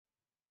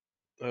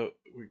Oh,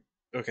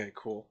 okay,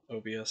 cool.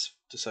 OBS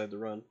decided to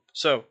run.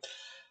 So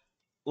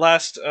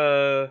last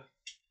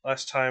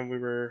last time we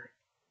were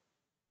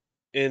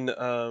in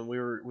we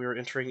were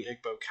entering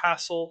Igbo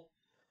Castle.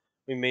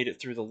 We made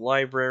it through the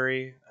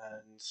library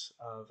and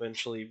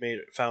eventually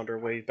found our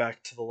way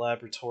back to the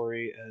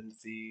laboratory and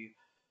the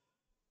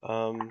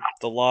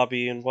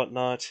lobby and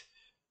whatnot,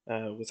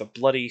 with a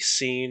bloody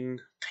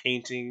scene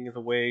painting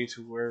the way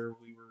to where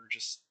we were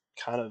just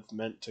kind of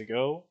meant to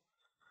go.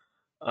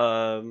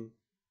 Um,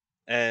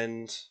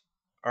 and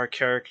our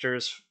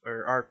characters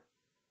or our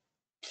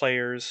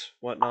players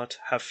whatnot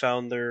have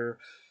found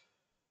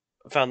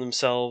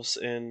themselves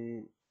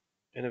in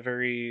a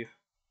very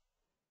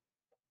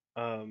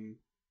um,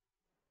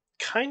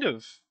 kind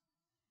of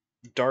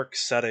dark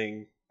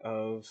setting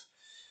of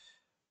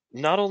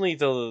not only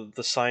the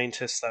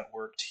scientists that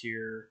worked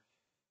here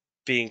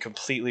being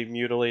completely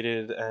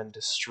mutilated and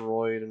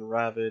destroyed and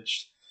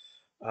ravaged,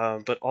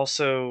 but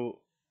also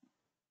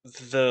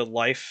the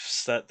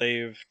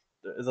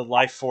the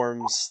life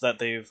forms that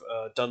they've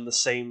done the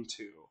same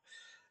to.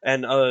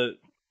 And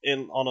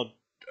in on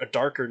a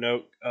darker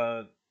note,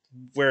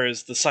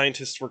 whereas the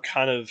scientists were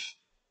kind of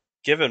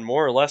given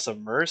more or less a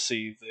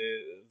mercy,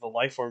 the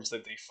life forms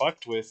that they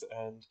fucked with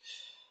and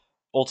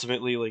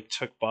ultimately like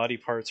took body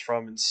parts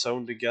from and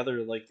sewn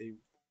together like they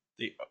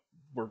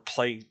were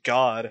playing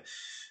God.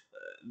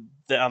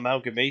 The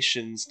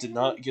amalgamations did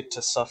not get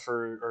to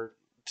suffer or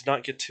did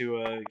not get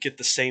to get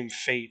the same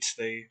fate.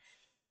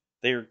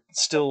 They're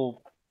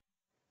still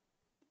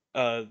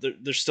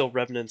there's still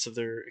remnants of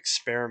their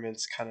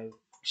experiments kind of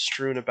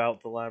strewn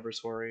about the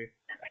laboratory,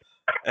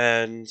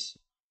 and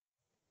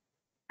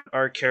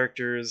our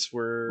characters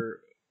were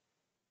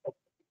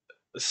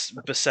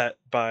beset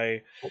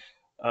by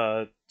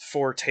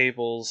four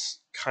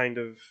tables kind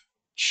of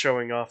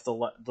showing off the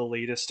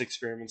latest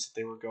experiments that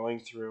they were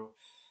going through,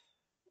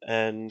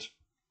 and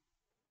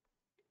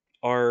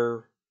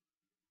our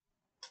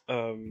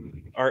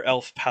our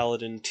elf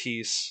paladin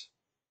Tease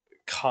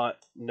caught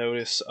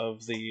notice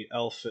of the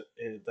elf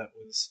that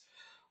was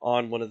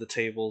on one of the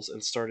tables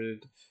and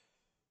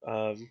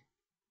um,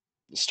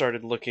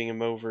 started looking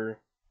him over,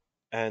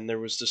 and there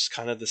was just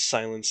kind of the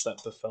silence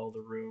that befell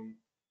the room,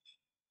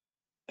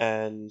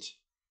 and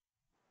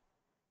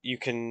you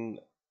can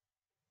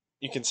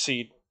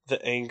see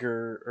the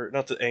anger, or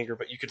not the anger,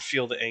 but you can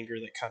feel the anger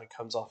that kind of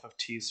comes off of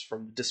Tease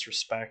from the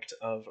disrespect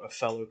of a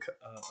fellow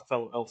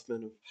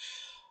elfman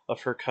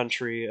of her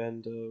country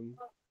and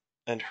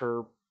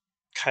her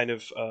kind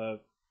of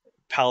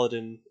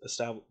paladin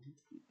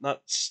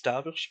not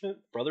establishment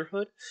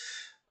brotherhood,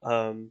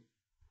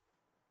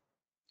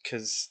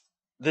 because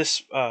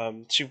this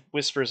she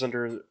whispers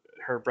under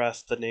her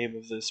breath the name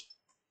of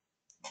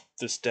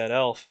this dead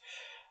elf,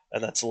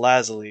 and that's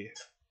Lazuli.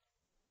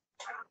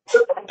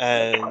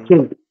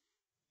 And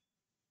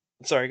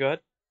sorry, go ahead.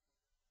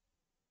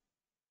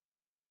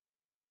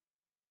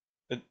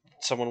 Did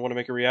someone want to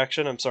make a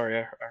reaction? I'm sorry,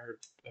 I heard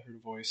a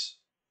voice.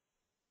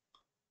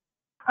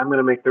 I'm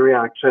gonna make the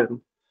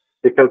reaction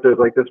because there's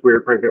like this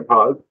weird pregnant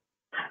pause.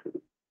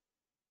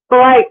 But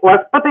like,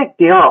 what's the big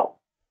deal?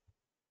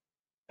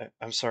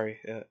 I'm sorry.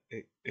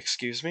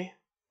 Excuse me.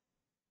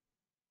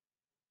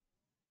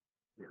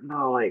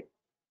 No, like,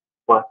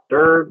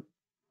 flustered.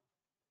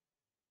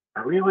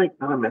 Are we like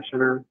on a mission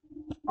or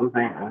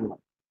something?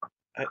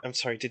 I'm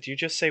sorry. Did you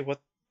just say what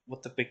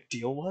the big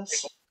deal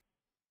was?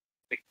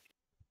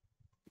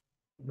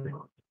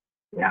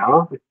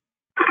 Yeah.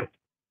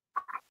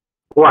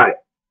 What?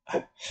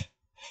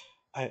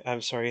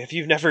 I'm sorry. Have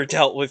you never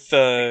dealt with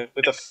a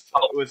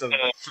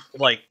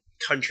like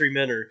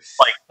countryman or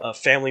a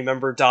family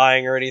member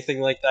dying or anything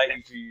like that?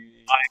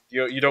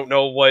 You don't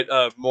know what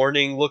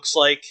mourning looks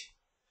like?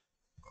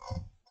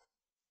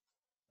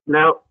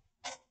 No.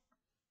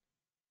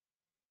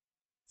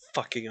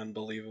 Fucking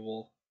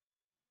unbelievable.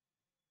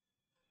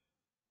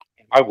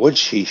 Why would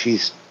she?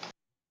 She's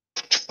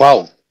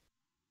 12.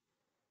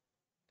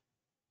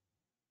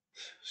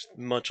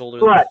 Much older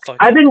than Look, fucking...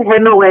 I've been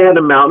hidden away in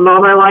a mountain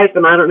all my life,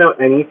 and I don't know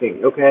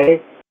anything,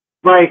 okay?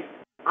 Like,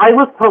 I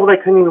was told I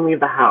couldn't even leave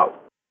the house.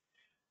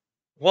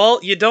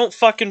 Well, you don't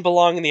fucking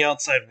belong in the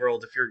outside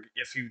world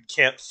if you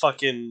can't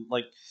fucking,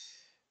 like...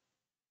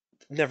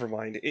 Never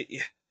mind.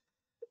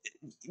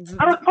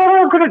 I was told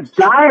I was gonna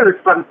die or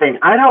something.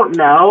 I don't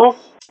know.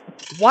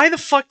 Why the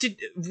fuck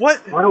did...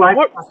 What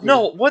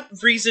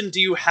reason do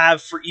you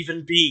have for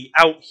even being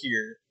out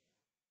here?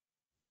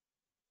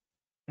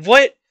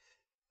 What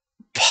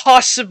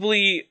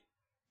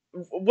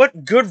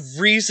good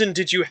reason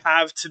did you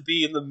have to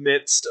be in the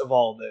midst of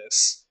all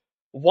this?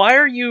 Why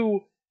are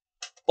you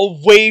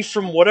away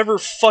from whatever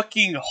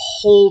fucking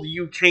hole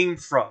you came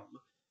from?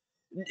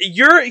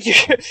 You're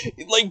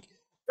like...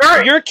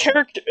 Your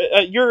character,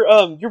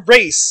 your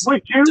race,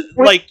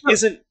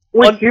 isn't...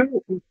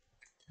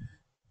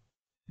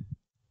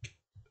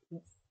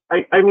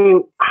 I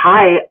mean,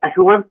 hi,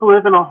 who wants to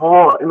live in a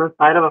hole in the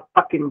side of a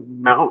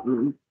fucking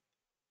mountain?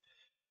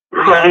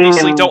 You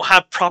obviously don't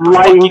have proper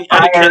fucking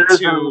etiquette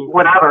to...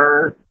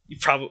 Whatever.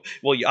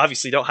 you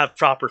obviously don't have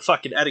proper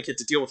fucking etiquette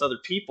to deal with other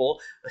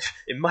people.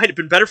 It might have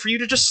been better for you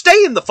to just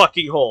stay in the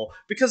fucking hole,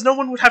 because no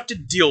one would have to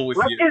deal with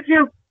What you. is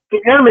your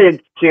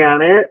damage,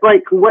 Janet?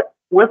 Like,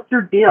 what's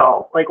your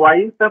deal? Like, why are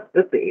you so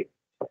pissy?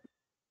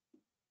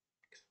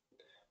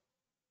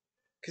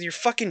 Because you're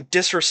fucking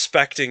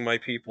disrespecting my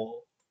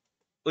people.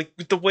 Like,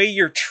 the way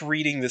you're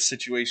treating this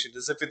situation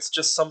as if it's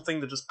just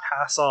something to just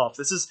pass off.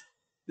 This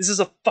is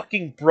a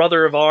fucking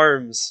brother of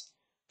arms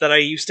that I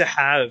used to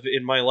have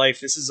in my life.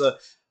 This is a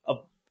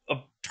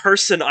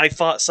person I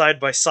fought side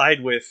by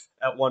side with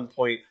at one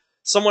point.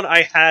 Someone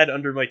I had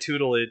under my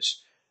tutelage,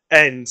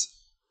 and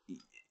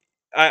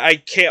I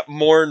can't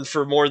mourn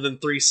for more than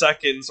 3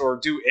 seconds, or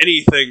do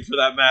anything for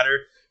that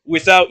matter,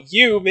 without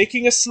you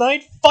making a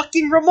snide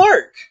fucking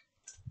remark.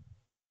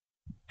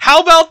 How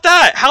about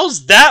that?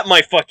 How's that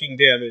my fucking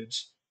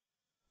damage?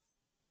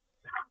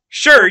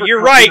 Sure,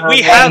 you're right,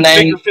 we have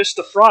bigger fish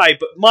to fry,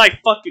 but my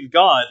fucking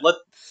god, let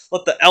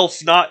the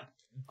elf not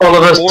all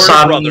of a born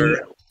sudden,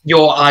 brother.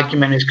 Your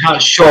argument is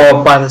cut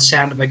short by the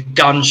sound of a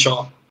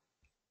gunshot.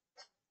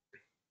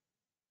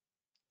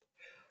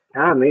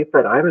 God, they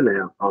said I'm an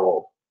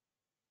asshole.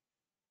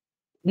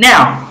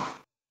 Now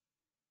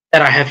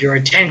that I have your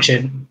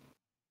attention,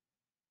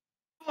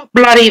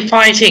 bloody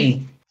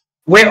fighting.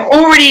 We're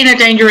already in a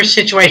dangerous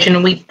situation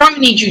and we don't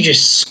need you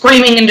just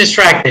screaming and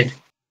distracted.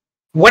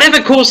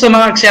 Whatever caused the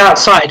marks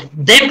outside,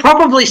 they're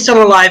probably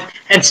still alive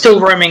and still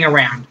roaming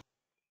around.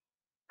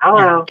 Hello.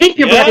 Now, keep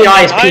your bloody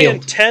eyes I peeled.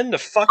 intend to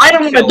fucking I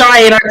don't want to die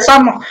in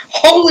some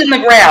hole in the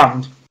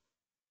ground.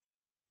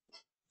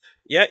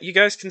 Yeah, you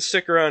guys can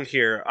stick around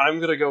here. I'm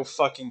gonna go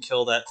fucking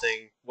kill that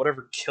thing.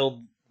 Whatever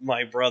killed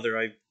my brother,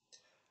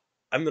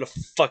 I'm gonna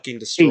fucking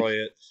destroy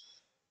it.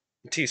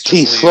 Tease just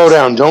leaves. Slow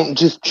down. Don't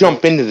just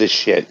jump into this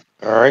shit.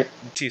 Alright?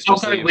 Tease I'll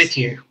just go leaves. with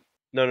you.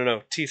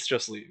 No. Tease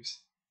just leaves.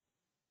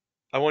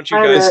 I want you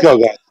Alright. guys. Let's go,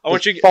 guys. I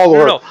want you. Follow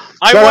her. No.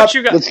 I Shut want up.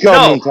 you guys. Let's go,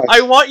 No. Moontouch.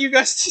 I want you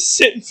guys to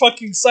sit in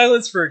fucking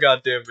silence for a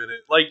goddamn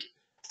minute. Like,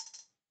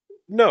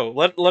 no.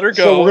 Let her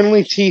go. So we're gonna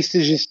leave Tease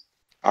to just.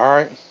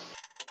 Alright.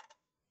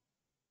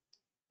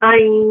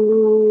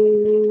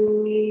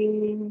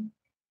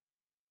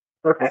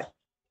 Okay.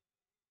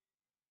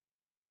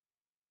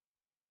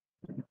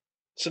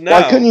 So now.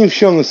 Why couldn't you have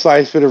shown the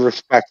slightest bit of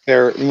respect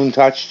there,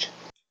 Moontouched?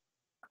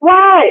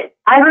 What?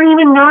 I don't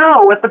even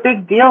know what the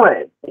big deal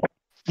is.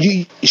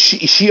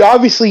 She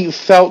obviously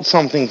felt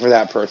something for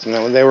that person.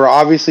 They were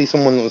obviously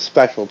someone that was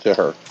special to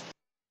her.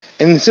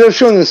 And instead of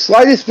showing the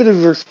slightest bit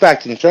of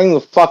respect and shutting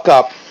the fuck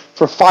up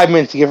for 5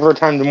 minutes to give her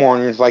time to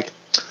mourn, you're like,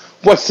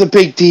 what's the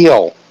big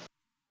deal?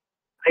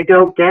 I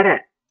don't get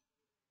it.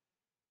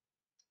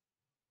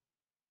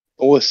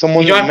 With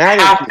someone You that don't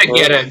matters have to to her.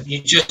 get it.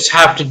 You just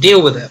have to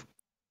deal with it.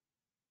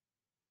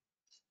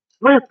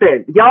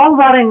 Listen, y'all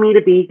wanted me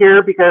to be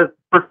here because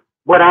for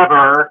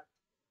whatever,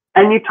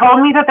 and you told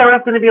me that there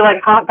was going to be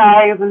like hot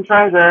guys and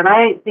treasure, and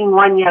I ain't seen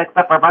one yet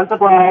except for a bunch of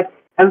blood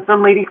and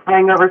some lady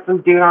crying over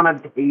some dude on a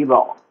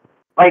table.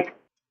 Like,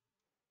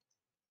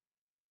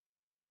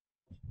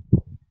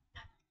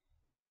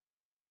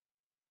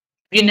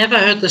 You never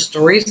heard the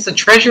stories? The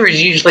treasure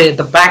is usually at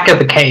the back of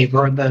the cave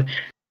or in the I'm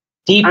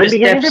deepest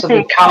beginning depths to of the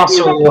think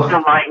castle.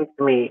 you're lying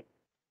to me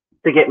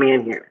to get me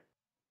in here.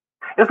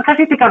 It's because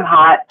you think I'm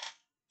hot.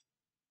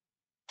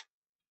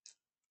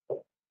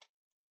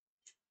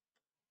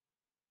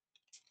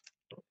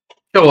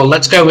 Sure,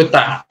 let's go with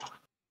that.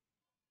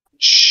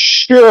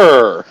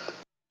 Sure.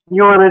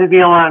 You wanted to be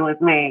alone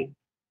with me.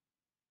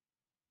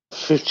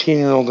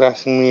 15-year-old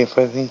asking me if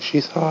I think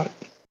she's hot.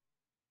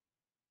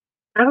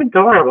 I'm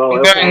adorable,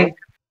 okay?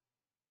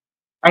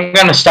 I'm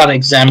going to start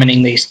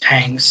examining these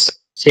tanks,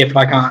 see if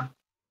I can't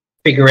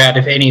figure out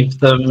if any of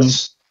them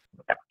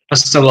are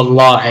still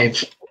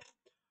alive.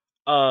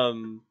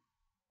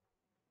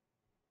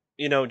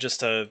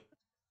 Just to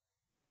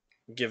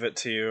give it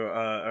to you,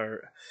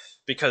 or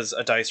because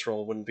a dice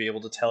roll wouldn't be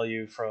able to tell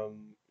you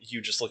from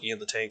you just looking at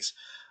the tanks.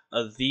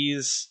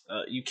 These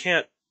you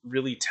can't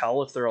really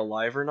tell if they're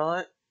alive or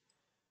not.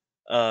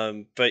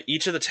 But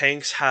each of the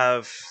tanks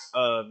have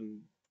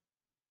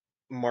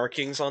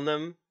markings on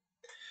them,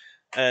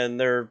 and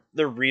they're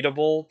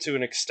readable to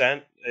an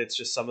extent. It's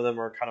just some of them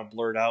are kind of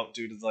blurred out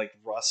due to like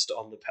rust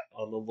on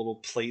the little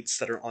plates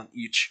that are on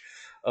each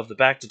of the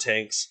back to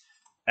tanks.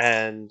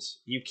 And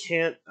you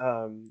can't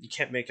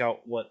make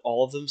out what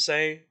all of them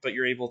say, but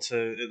you're able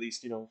to at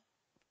least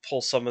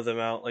pull some of them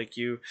out. Like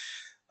you,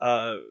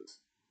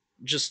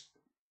 just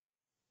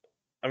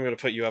I'm gonna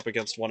put you up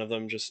against one of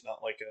them, just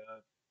not like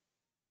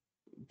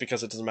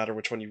because it doesn't matter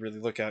which one you really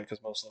look at,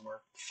 because most of them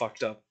are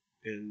fucked up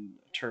in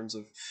terms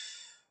of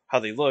how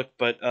they look.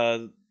 But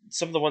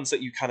some of the ones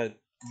that you kind of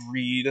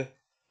read,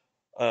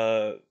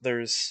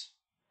 there's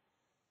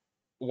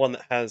one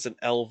that has an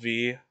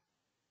LV,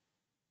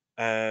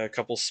 a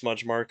couple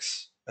smudge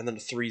marks, and then a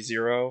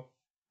 3-0.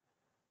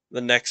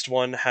 The next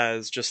one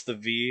has just the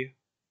V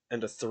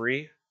and a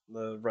 3.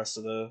 The rest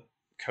of the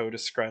code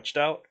is scratched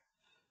out.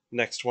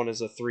 Next one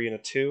is a 3 and a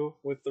 2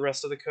 with the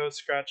rest of the code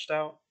scratched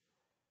out.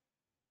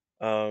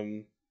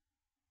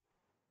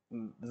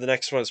 The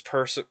next one is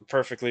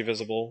perfectly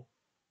visible,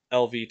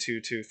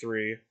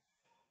 LV223,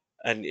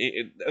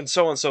 and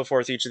so on and so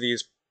forth. Each of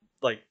these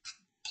like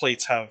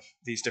plates have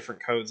these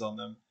different codes on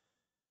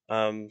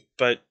them.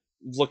 But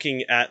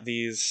looking at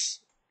these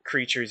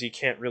creatures, you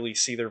can't really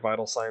see their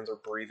vital signs or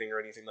breathing or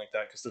anything like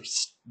that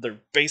because they're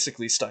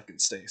basically stuck in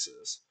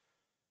stasis.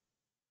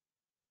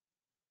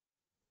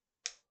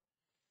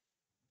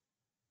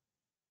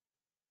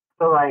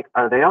 So, like,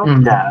 are they all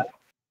Hmm. dead?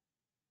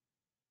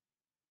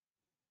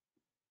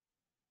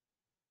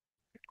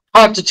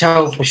 Hard to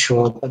tell for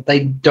sure, but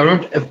they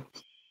don't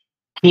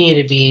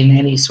appear to be in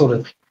any sort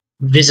of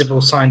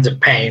visible signs of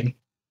pain.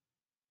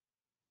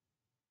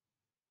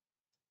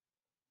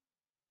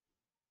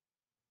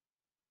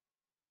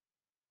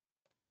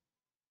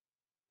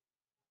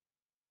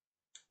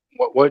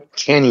 What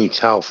can you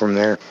tell from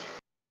there?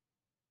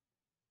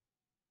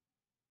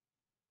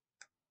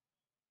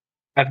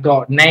 I've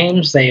got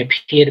names. They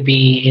appear to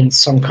be in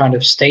some kind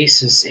of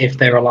stasis if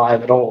they're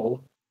alive at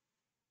all.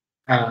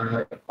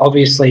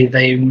 Obviously,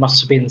 they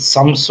must have been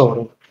some sort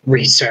of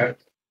research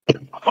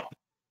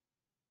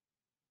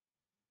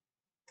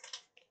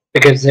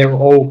because they're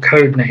all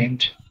code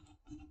named.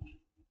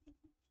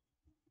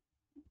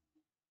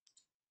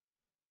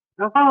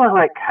 Those don't look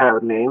like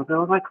code names.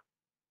 Those look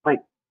like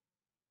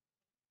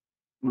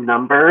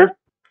numbers.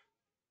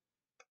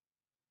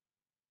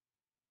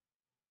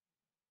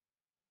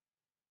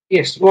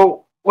 Yes,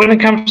 well, when it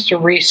comes to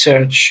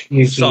research,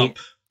 Yuki, Thump,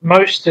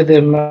 most of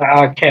them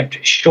are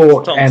kept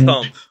short thump, and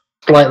thump,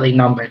 slightly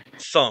numbered.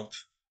 thump,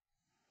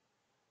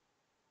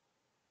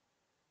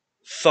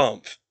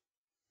 thump,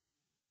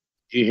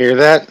 Do you hear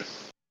that?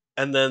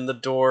 and then the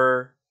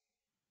door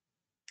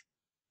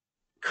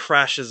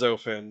crashes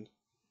open,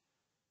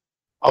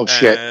 Oh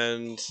shit!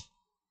 and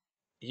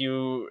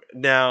you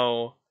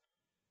now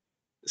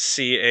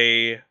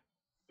see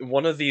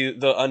one of the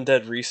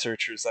undead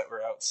researchers that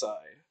were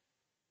outside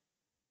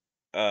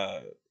uh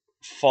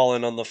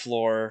fallen on the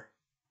floor,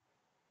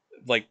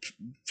 like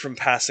from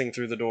passing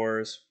through the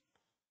doors,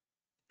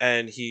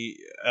 and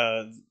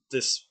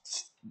this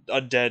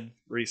undead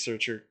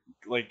researcher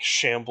like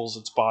shambles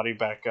its body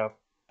back up,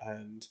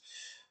 and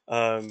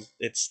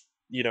it's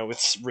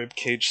its rib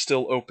cage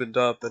still opened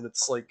up, and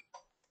it's like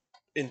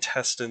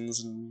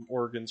intestines and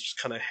organs just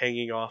kind of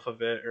hanging off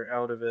of it or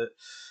out of it,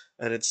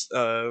 and its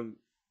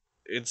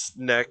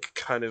neck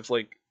kind of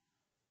like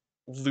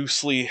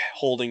loosely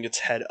holding its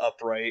head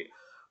upright,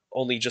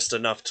 only just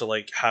enough to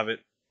like have it,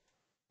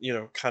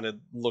 kind of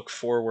look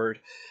forward.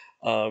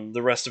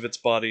 The rest of its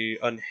body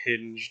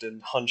unhinged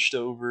and hunched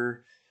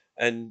over,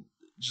 and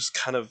just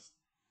kind of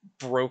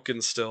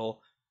broken still,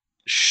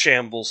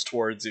 shambles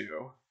towards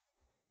you.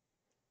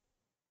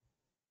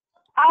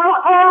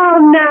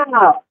 Oh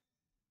no!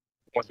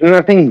 Wasn't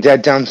that thing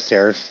dead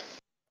downstairs?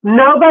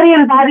 Nobody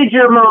invited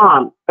your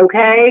mom,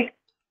 okay?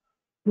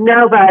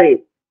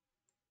 Nobody.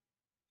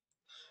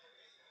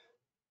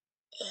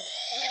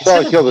 Probably Is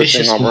that a kill this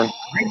thing, vicious Auburn.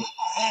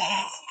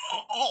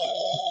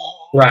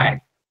 Right.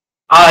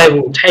 I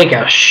will take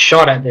a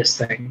shot at this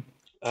thing.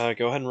 Go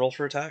ahead and roll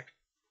for attack.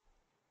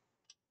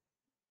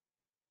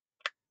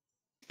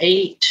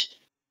 8,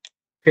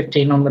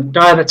 15 on the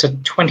die. That's a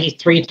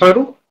 23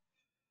 total.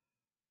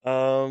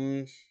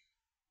 Um,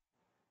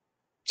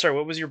 sorry,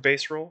 what was your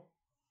base roll?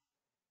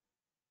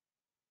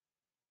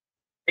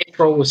 Base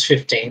roll was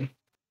 15.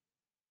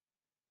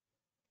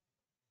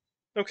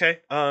 Okay.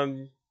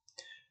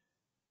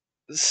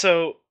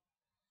 So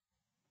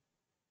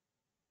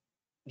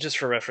just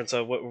for reference,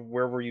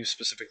 where were you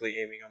specifically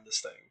aiming on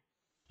this thing?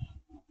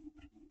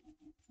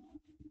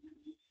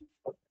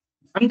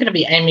 I'm going to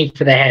be aiming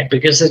for the head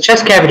because the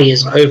chest cavity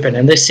is open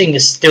and this thing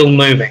is still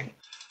moving.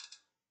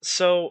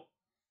 So,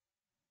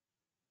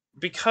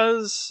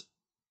 because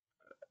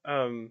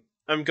I'm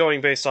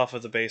going based off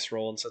of the base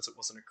roll, and since it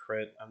wasn't a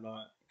crit, I'm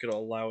not gonna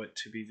allow it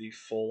to be the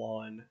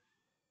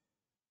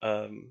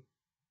um,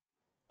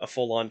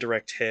 full on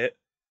direct hit.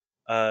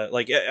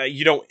 Like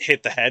you don't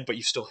hit the head, but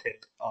you still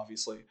hit,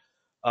 obviously.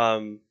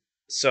 Um,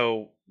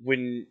 so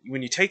when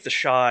you take the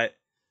shot,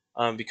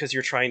 because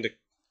you're trying to,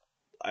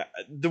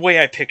 the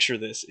way I picture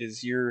this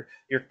is you're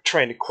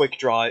trying to quick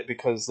draw it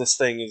because this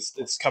thing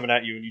is coming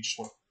at you, and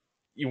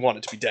you want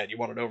it to be dead. You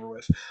want it over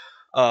with.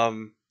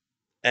 Um,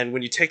 and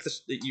when you take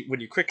when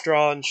you quick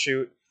draw and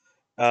shoot,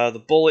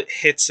 the bullet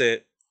hits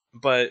it,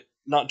 but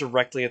not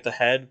directly at the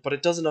head, but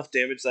it does enough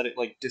damage that it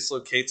like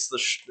dislocates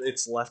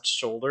its left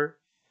shoulder,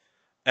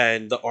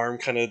 and the arm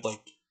kind of like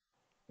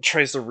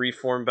tries to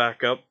reform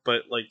back up,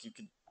 but like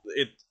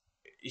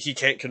he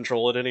can't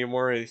control it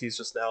anymore. He's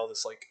just now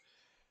this like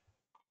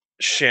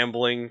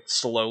shambling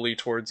slowly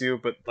towards you,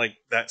 but like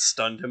that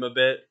stunned him a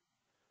bit.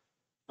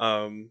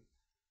 Um,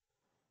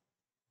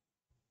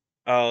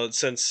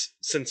 since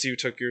you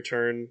took your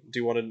turn, do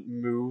you want to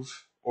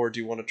move, or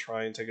do you want to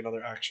try and take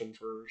another action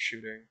for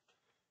shooting?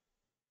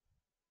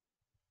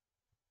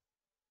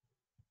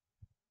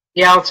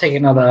 Yeah, I'll take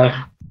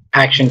another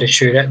action to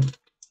shoot it.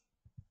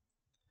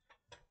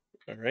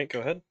 All right,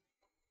 go ahead.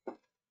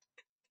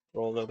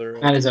 Roll another.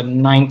 That is a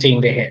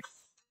 19 to hit.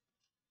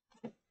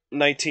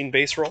 19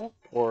 base roll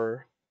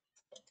or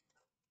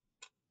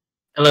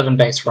 11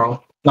 base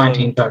roll,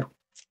 19 total.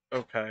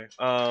 Okay.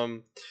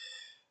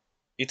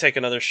 You take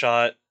another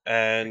shot,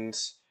 and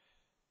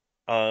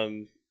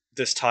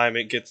this time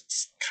it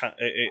gets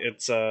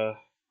it's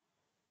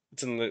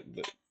in the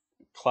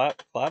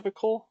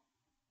clavicle,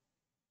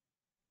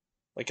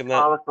 like in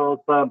that. Clavicles,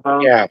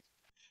 bones, Yeah,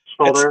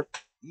 shoulders.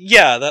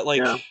 Yeah, that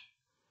like. Yeah.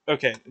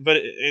 Okay, but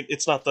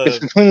it's not it's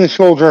the. between the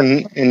shoulder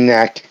and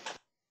neck.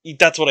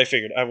 That's what I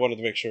figured. I wanted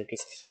to make sure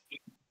because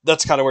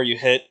that's kind of where you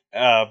hit,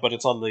 but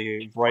it's on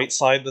the right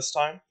side this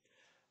time,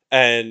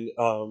 and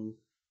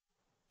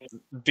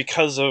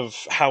because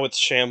of how it's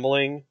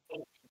shambling,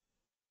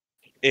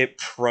 it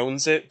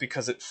prones it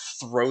because it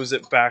throws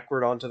it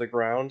backward onto the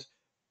ground,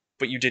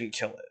 but you didn't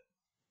kill it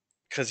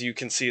because you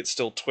can see it's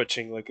still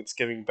twitching, like it's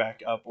giving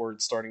back up or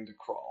it's starting to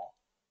crawl.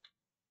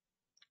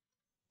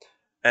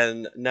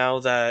 And now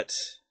that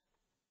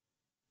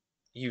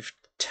you've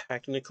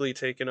technically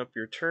taken up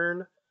your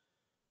turn,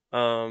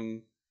 I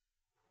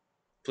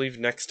believe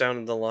next down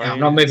in the line. Yeah, I'm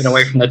not moving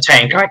away from the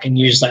tank. I can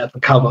use that for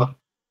cover.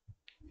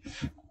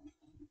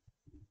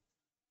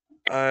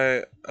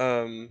 I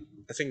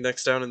think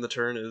next down in the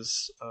turn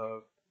is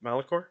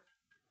Malachor.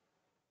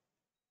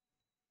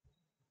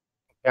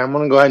 Yeah, I'm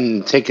gonna go ahead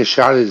and take a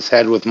shot at his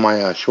head with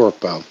my short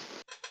bow.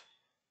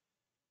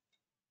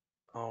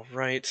 All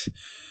right.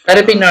 Let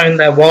it be known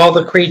that while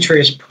the creature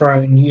is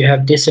prone, you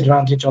have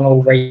disadvantage on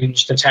all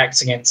ranged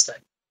attacks against it.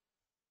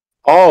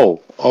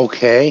 Oh,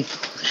 okay.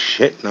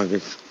 Shit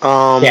nuggets.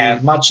 Yeah,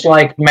 much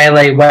like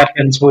melee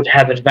weapons would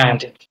have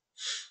advantage.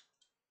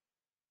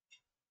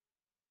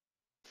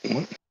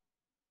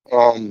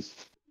 I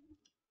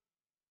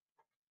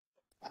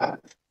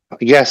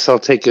guess I'll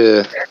take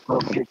a.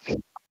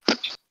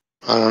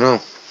 I don't know.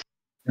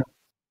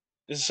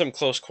 This is some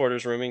close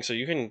quarters rooming, so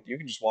you can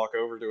just walk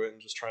over to it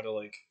and just try to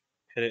like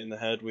hit it in the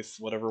head with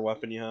whatever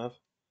weapon you have.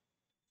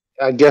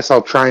 I guess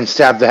I'll try and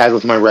stab the head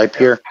with my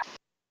rapier.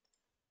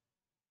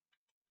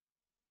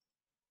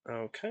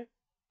 Okay.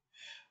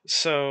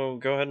 So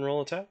go ahead and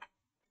roll attack.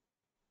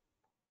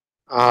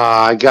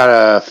 I got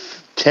a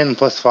 10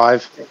 plus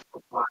 5.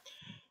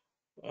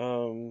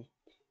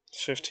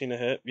 15 to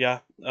hit. Yeah.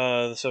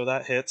 So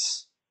that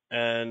hits,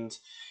 and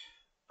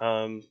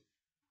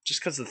just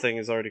because the thing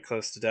is already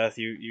close to death,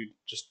 you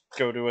just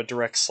go to a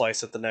direct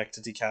slice at the neck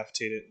to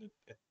decapitate it, and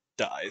it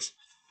dies.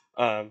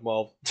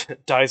 Well,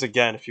 dies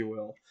again, if you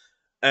will.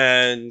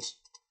 And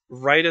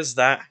right as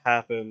that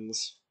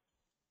happens,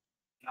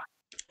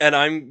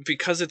 and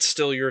because it's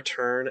still your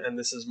turn, and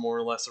this is more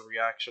or less a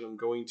reaction, I'm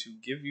going to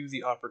give you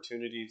the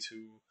opportunity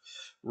to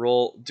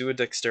do a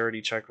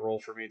dexterity check roll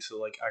for me to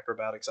like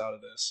acrobatics out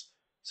of this.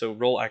 So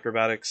roll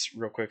acrobatics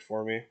real quick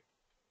for me.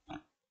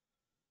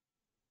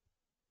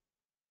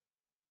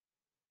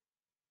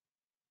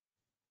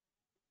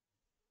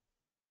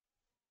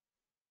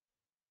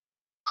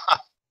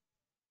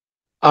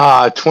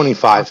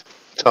 25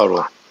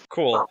 total.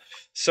 Cool.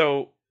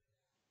 So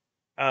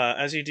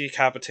as you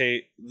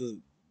decapitate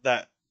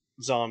that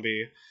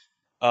zombie,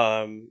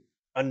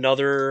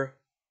 another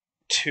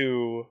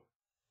two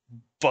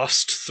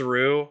bust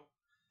through,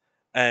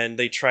 and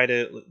they try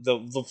to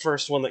the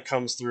first one that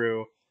comes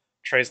through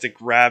tries to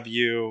grab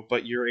you,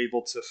 but you're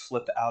able to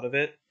flip out of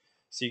it.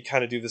 So you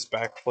kind of do this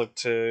backflip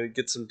to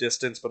get some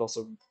distance, but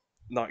also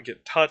not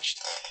get touched.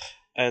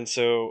 And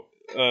so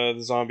the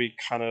zombie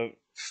kind of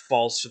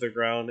falls to the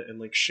ground and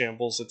like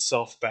shambles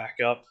itself back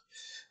up.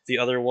 The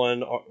other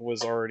one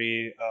was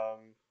already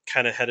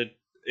kind of headed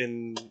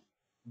in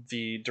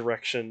the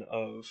direction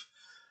of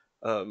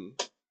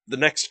the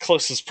next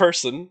closest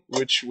person,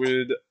 which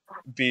would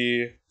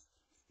be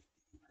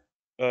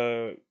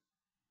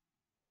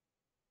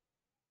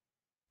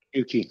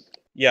Yuki.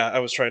 Yeah,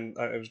 I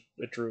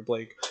drew a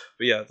blank,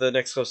 but yeah, the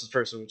next closest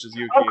person, which is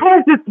Yuki. Of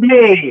course, it's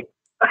me.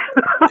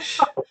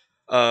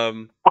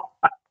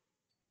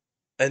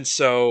 And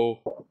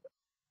so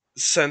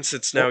since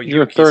it's now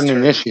Your Yuki's third turn,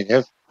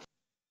 initiative.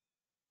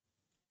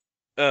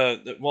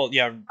 well,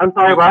 yeah. I'm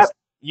sorry, what?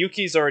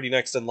 Yuki's already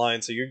next in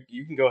line, so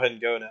you can go ahead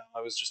and go now.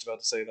 I was just about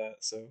to say that,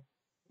 so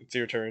it's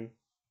your turn.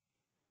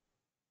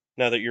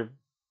 Now that you're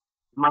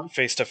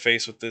face to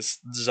face with this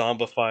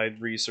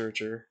zombified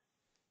researcher.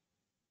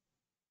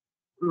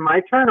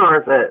 My turn,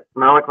 or is it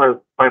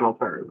Malachor's final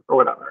turn, or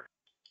whatever?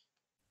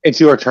 It's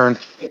your turn.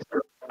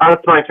 Oh,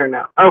 it's my turn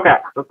now. Okay,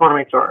 just want to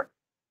make sure.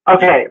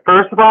 Okay,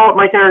 first of all,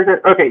 my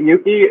character. Okay,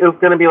 Yuki is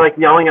going to be like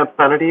yelling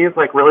obscenities,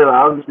 like really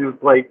loud. She's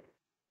like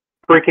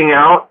freaking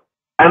out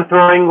and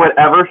throwing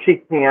whatever she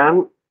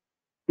can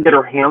to get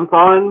her hands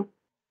on,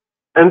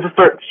 and just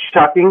start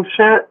chucking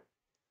shit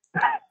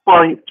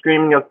while he's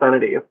screaming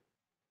obscenities.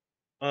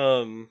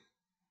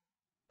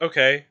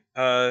 Okay.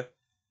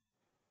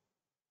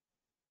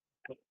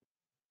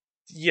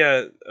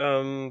 Yeah.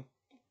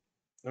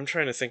 I'm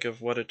trying to think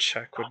of what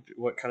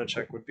kind of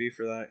check would be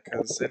for that,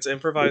 because it's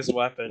improvised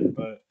weapon,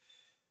 but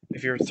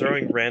if you're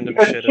throwing random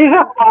shit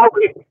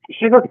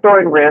She's just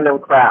throwing random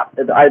crap,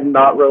 and I'm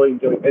not really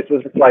doing it.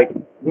 It's just like,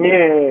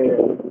 yeah,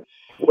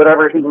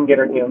 whatever he can get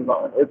her hands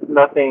on. It's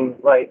nothing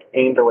like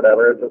aimed or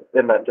whatever. It's just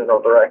in that general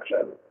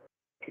direction.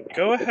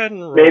 Go ahead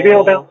and roll. Maybe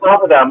it'll bounce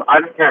off of them. I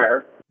don't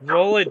care.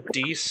 Roll a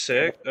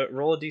d6.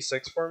 Roll a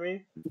d6 for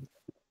me.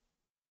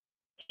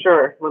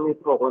 Sure. Let me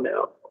pull one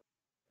out.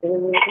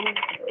 I'm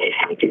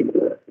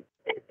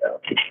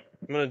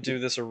gonna do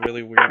this a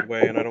really weird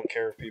way, and I don't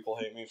care if people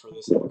hate me for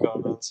this in the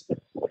comments.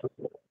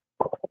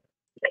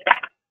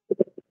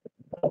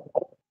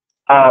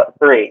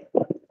 3.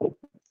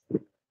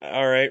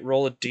 Alright,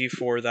 roll a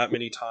d4 that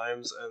many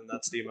times, and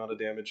that's the amount of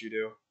damage you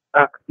do.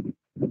 Okay.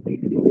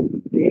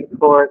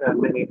 D4 that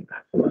many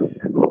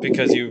times.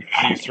 Because you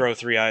throw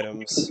 3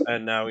 items,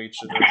 and now each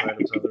of those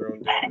items have their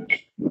own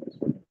damage.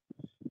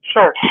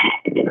 Sure.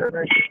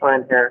 That's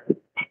fine here.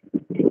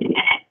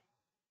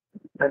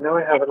 I know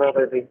I have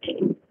another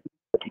D4.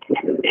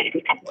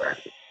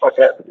 Fuck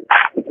it.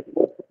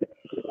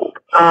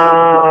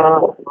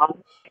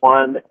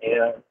 1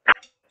 and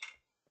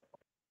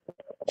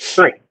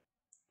 3.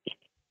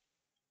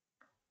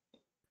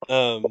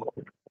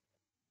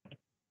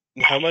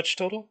 How much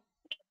total?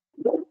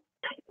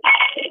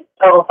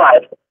 Total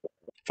 5.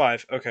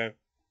 5, okay.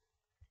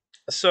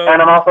 So.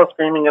 And I'm also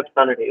screaming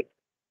obscenities.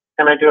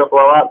 Can I do a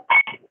blow up?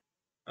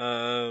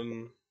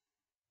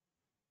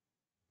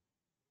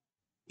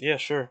 Yeah,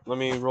 sure. Let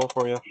me roll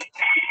for you.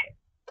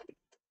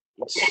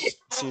 Let's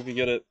see if you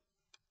get it.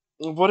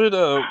 What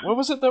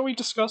was it that we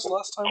discussed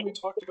last time we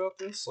talked about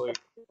this? Like,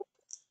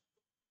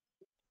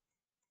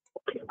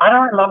 I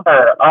don't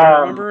remember.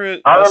 I remember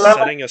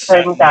setting a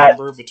set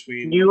number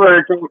between. You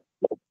were doing,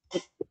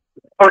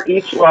 for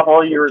each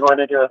level, you were going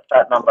to do a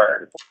set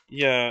number.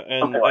 Yeah,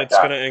 and like it's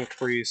going to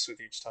increase with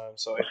each time.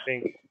 So I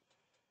think.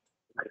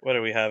 What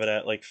do we have it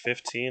at? Like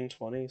 15,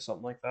 20,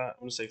 something like that? I'm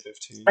going to say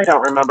 15. I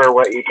don't remember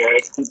what you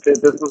did. This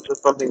was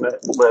just something that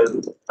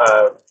was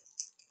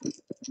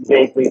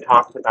vaguely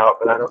talked about,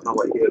 but I don't know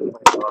what you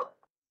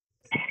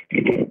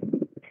did.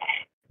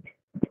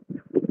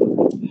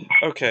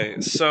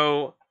 Okay,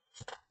 so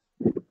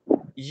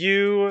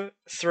you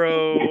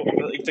throw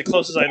like, the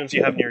closest items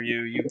you have near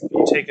you. You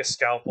take a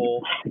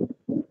scalpel,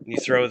 you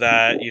throw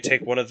that. You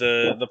take one of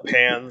the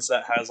pans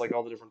that has like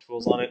all the different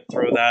tools on it,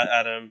 throw that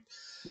at him,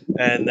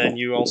 and then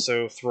you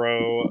also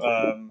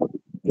throw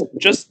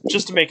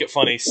just to make it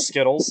funny,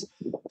 Skittles.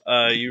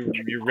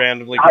 You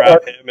randomly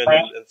grab him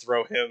and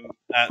throw him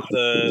at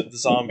the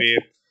zombie,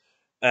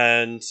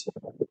 and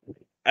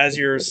as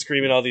you're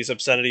screaming all these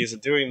obscenities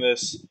and doing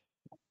this,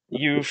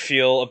 you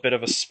feel a bit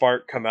of a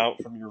spark come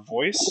out from your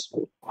voice.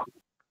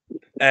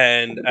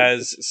 And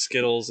as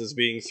Skittles is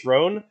being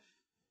thrown,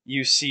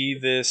 you see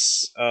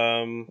this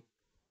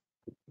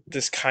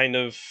this kind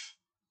of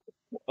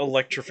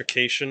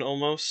electrification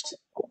almost.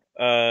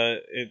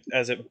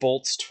 As it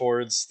bolts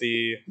towards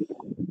the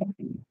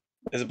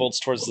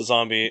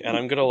zombie, and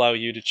I'm gonna allow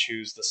you to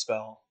choose the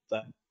spell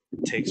that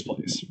takes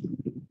place.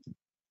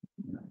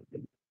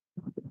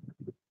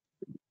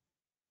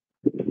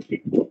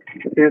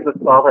 Choose the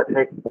spell that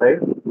takes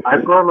place.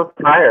 I'm going with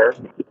fire.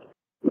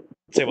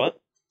 Say what?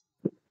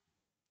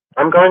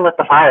 I'm going with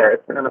the fire.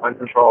 It's kind of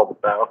uncontrolled,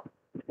 so.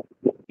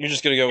 You're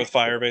just gonna go with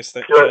fire-based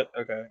shit?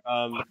 Okay.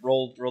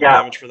 Roll the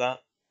damage for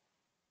that.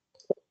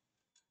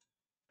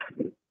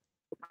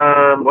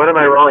 What am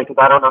I rolling?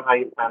 Because I don't know how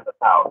you plan this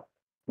out.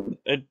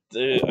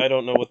 I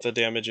don't know what the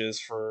damage is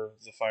for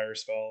the fire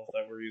spell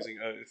that we're using.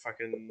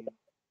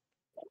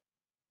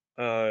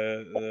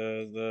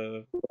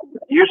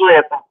 Usually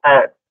it's a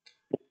hit.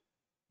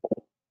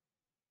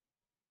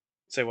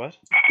 Say what?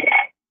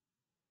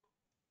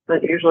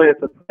 But usually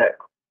it's a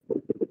 6.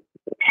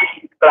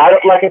 But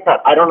like I said,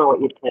 I don't know what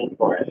you planned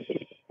for it.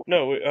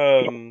 No,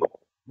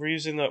 we're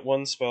using that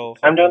one spell.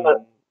 I'm doing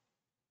the.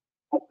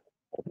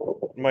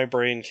 My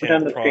brain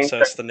can't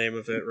process the name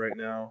of it right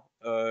now.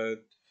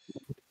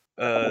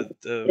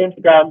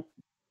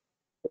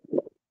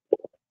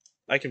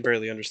 I can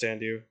barely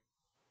understand you.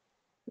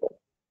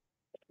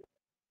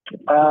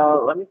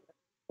 Let me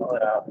pull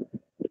it out.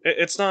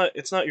 It's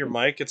not your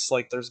mic. It's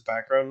like there's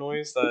background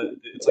noise that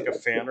it's like a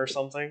fan or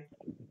something.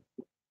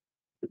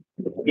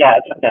 Yeah,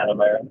 it's a fan of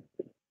there.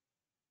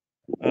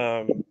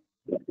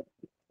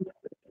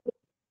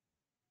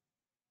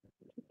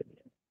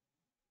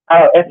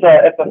 Oh, it's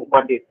a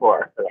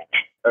 1d4.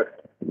 Okay.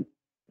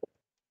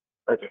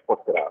 I just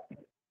looked it up.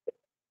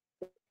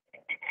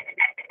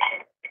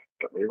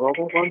 Let me roll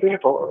the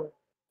 1d4.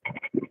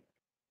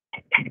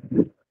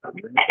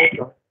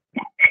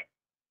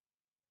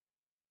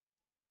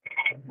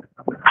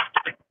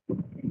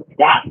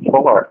 Yeah,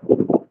 4.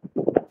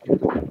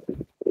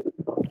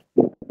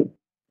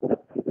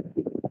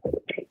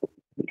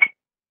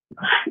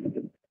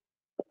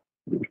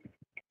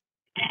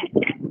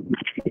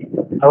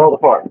 I rolled a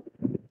 4.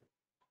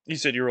 You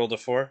said you rolled a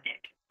 4?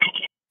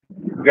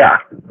 Yeah.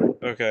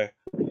 Okay.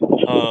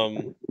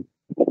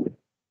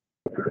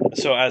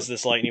 So as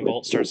this lightning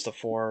bolt starts to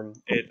form,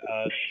 it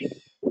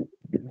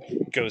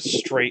goes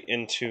straight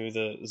into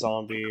the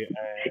zombie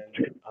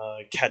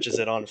and catches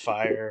it on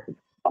fire.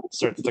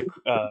 Starts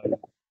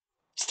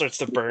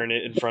to burn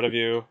it in front of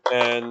you,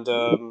 and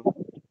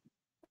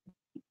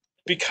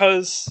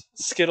because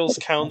Skittles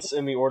counts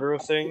in the order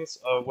of things,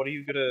 what are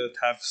you gonna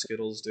have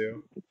Skittles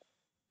do?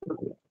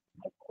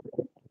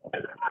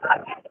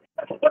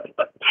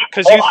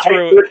 Because you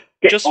threw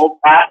just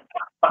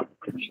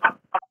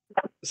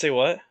say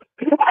what?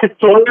 I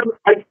swung him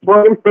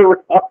around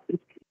and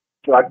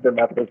struck him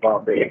at the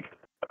zombie.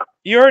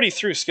 You already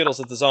threw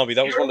Skittles at the zombie.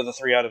 That was one of the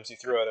 3 items you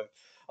threw at him.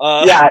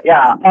 Yeah.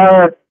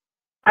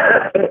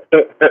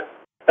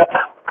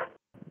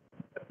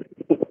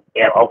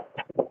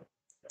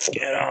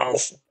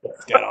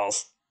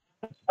 Skittles.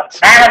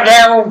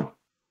 Abigail!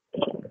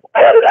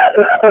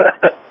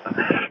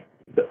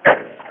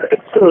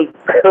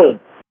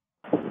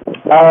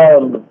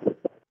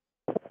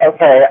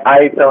 Okay,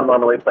 I don't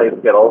normally play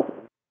Skittles.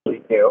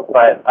 We do,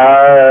 but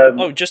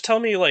Oh, just tell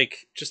me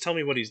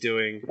what he's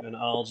doing, and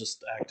I'll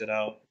just act it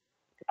out.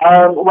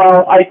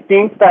 well, I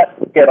think that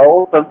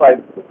Skittles, since I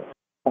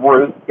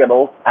threw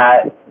Skittles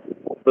at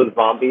the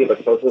zombie, the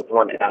closest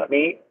one at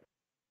me,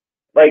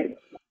 like,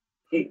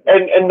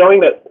 and knowing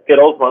that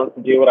Skittles wants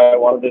to do what I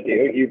wanted to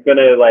do, he's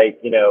gonna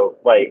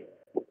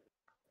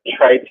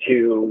try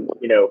to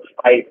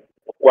fight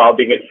while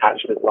being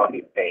attached to the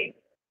zombie's pain.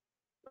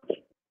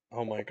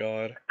 Oh my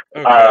god.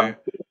 Okay.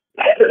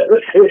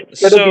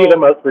 It's gonna be the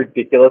most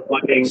ridiculous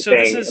looking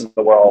thing in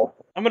the world.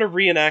 I'm gonna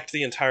reenact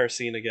the entire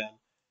scene again.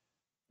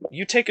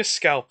 You take a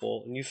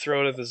scalpel and you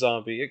throw it at the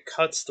zombie. It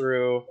cuts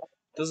through,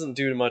 doesn't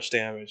do much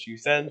damage. You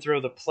then throw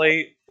the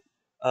plate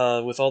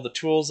with all the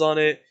tools on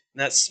it,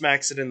 and that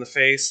smacks it in the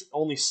face,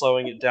 only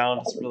slowing it down,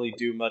 doesn't really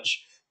do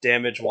much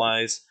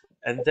damage-wise.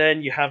 And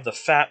then you have the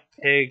fat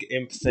pig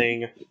imp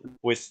thing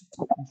with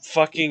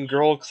fucking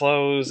girl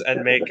clothes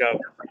and makeup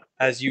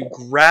as you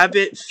grab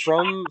it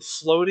from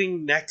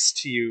floating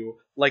next to you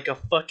like a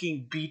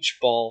fucking beach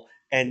ball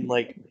and,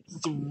 like,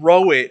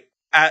 throw it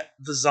at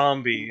the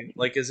zombie,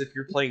 like as if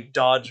you're playing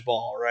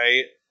dodgeball,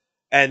 right?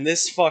 And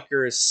this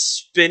fucker is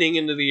spinning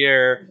into the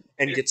air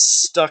and gets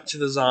stuck to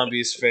the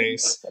zombie's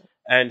face.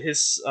 And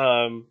he's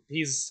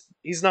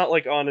not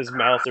like on his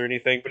mouth or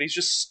anything, but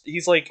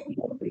he's like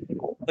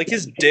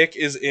his dick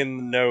is in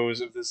the nose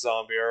of this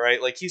zombie,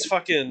 alright? Like he's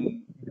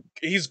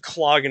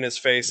clogging his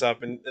face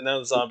up, and now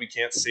the zombie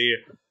can't see it.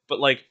 But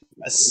like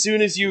as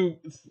soon as you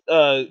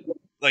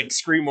like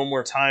scream one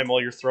more time while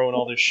you're throwing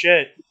all this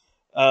shit,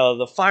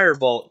 the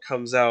firebolt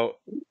comes out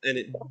and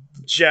it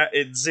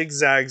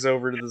zigzags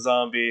over to the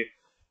zombie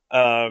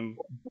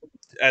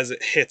as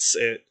it hits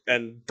it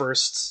and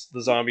bursts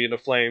the zombie into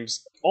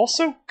flames,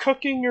 also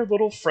cooking your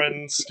little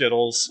friend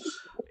Skittles.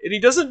 And he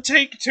doesn't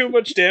take too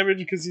much damage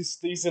because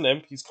he's an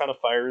imp. He's kind of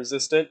fire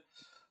resistant.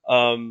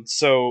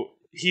 So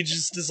he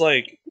just is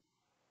like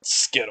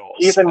Skittles.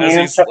 He's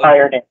immune to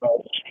fire damage.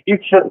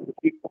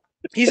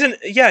 He's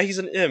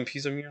an imp.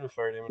 He's immune to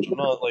fire damage. I'm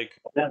not like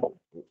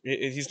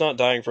he's not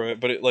dying from it,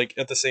 but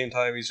at the same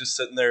time he's just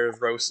sitting there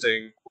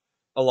roasting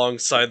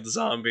alongside the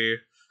zombie.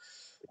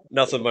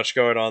 Nothing much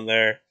going on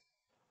there.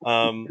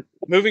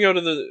 Moving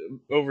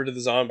over to the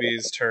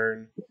zombie's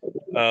turn.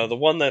 The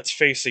one that's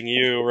facing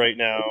you right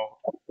now,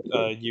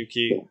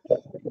 Yuki,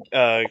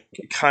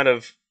 kind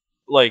of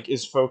like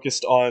is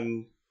focused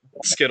on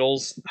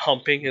Skittles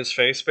humping his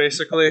face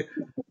basically,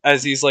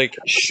 as he's like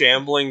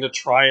shambling to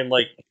try and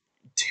like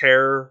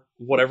tear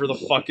whatever the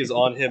fuck is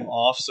on him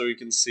off so he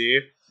can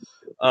see.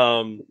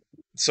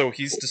 So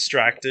he's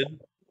distracted.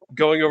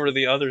 Going over to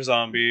the other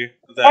zombie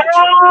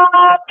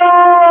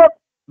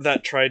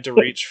that tried to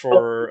reach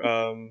for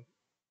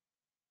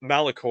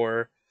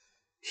Malachor.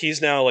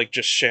 He's now like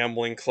just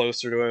shambling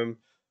closer to him,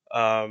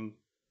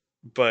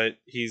 but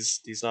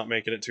he's not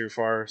making it too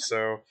far.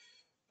 So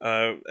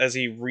as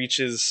he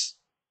reaches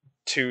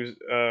to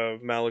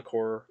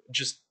Malachor,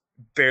 just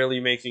barely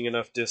making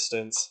enough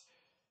distance,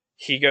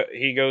 he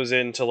goes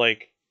in to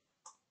like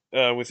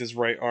with his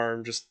right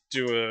arm just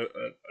do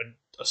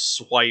a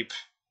swipe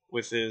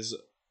with his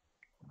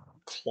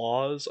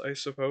claws, I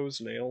suppose,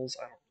 nails.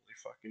 I don't really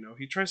fucking know.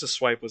 He tries to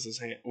swipe with his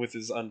hand, with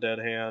his undead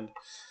hand,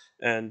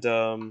 and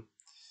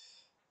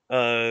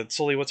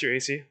Sully, what's your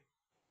AC?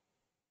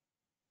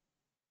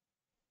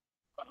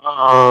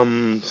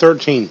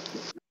 13.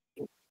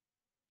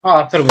 Oh,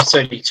 I thought it was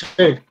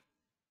 32.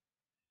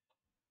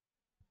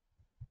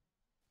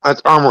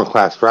 That's armor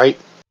class, right?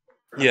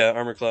 Yeah,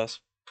 armor class.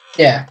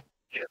 Yeah.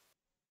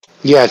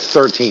 Yeah, it's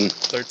 13.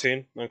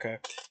 13? Okay.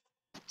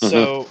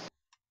 So,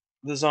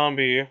 the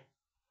zombie...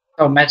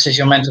 Oh, matches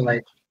your mental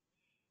age.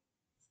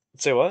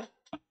 Say what?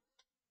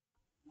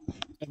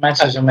 It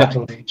matches your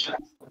mental age.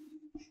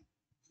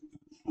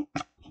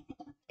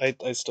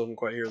 I still didn't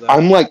quite hear that.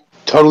 I'm, like,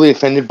 totally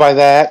offended by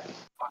that.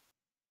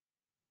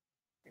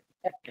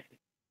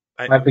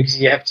 Because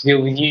you have to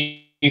deal with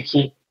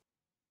Yuki.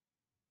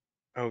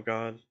 Oh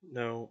god,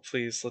 no,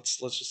 please, let's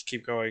just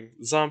keep going.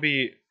 The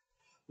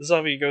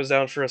zombie goes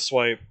down for a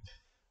swipe,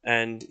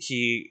 and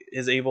he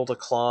is able to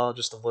claw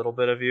just a little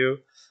bit of you.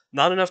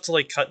 Not enough to,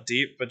 like, cut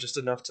deep, but just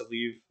enough to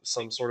leave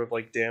some sort of,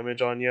 like,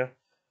 damage on you.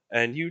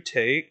 And you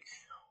take...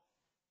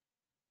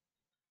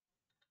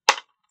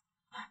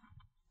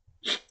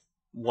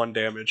 1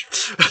 damage.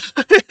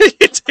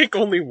 You take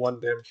only 1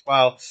 damage.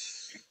 Wow.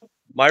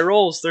 My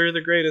rolls, they're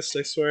the greatest,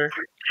 I swear.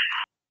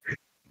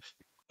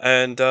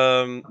 And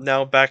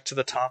now back to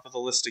the top of the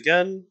list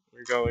again.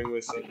 We're going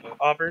with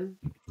Auburn.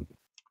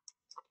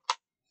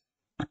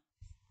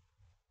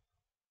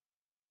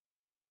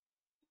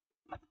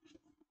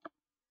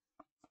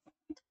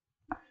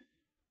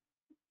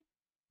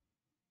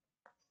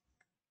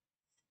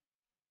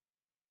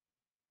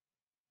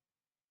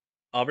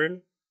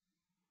 Auburn?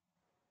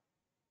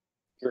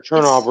 Your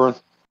turn, Yes. Auburn.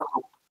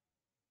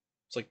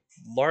 It's like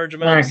large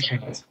amount of Okay.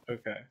 silence.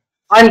 Okay.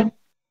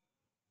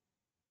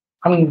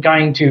 I'm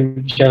going to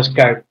just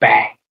go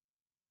bang.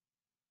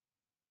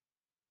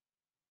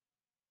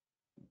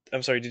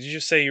 I'm sorry, did you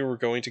just say you were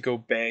going to go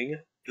bang?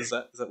 Is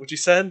that what you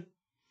said?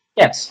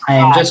 Yes, I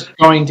am just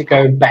going to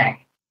go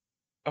bang.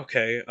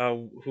 Okay,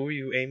 who are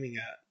you aiming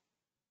at?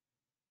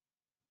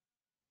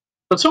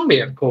 The zombie,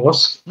 of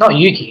course, not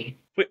Yuki.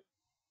 Wait,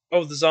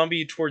 oh, the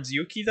zombie towards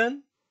Yuki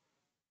then?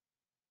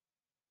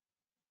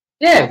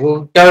 Yeah,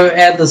 we'll go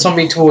add the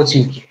zombie towards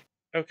Yuki.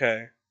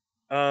 Okay.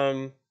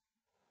 Go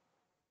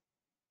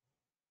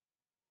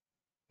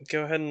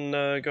ahead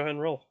and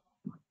roll.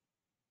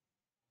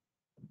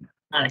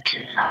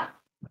 Okay.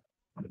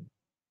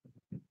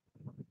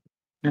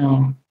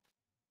 Now,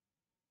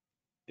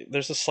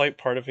 There's a slight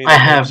part of me I that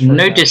hopes have for a no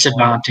nat 20.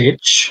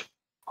 disadvantage.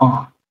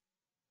 Oh.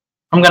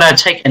 I'm going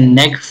to take a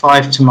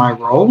 -5 to my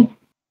roll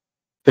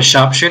for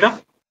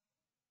sharpshooter.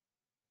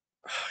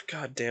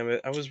 God damn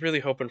it! I was really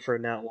hoping for a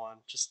nat 1.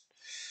 Just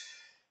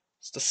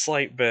a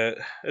slight bit.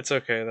 It's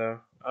okay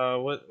though.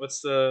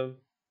 What's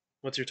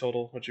your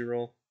total? What'd you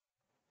roll?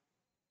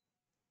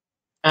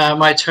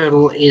 My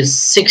total is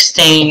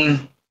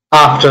 16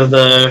 after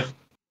the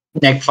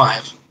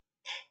 -5.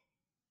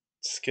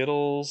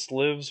 Skittles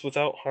lives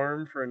without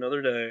harm for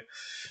another day.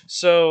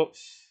 So,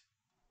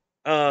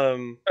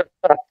 um,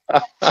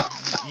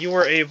 you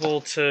were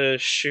able to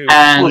shoot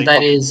And like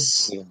that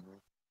is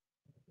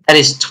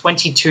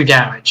 22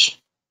 damage.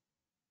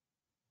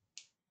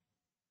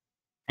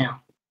 Yeah.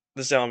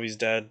 the zombie's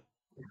dead.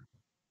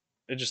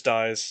 It just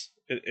dies.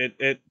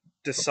 It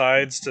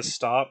decides to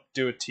stop,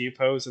 do a T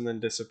pose, and then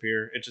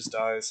disappear. It just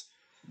dies.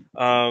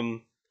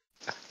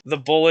 The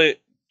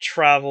bullet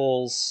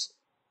travels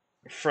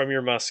from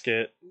your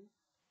musket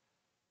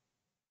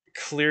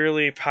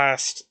clearly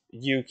past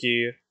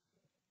Yuki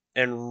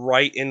and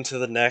right into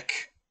the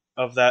neck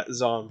of that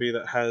zombie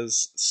that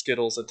has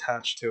Skittles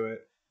attached to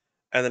it,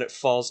 and then it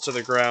falls to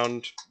the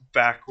ground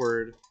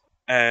backward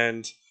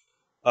and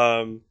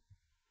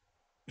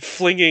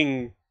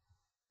flinging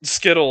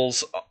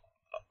Skittles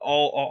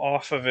all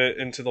off of it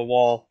into the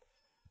wall,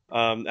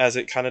 as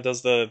it kind of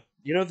does the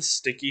the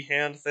sticky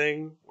hand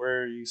thing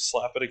where you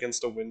slap it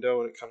against a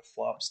window and it kind of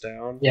flops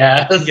down.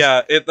 Yeah.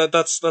 Yeah,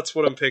 that's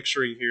what I'm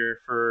picturing here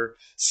for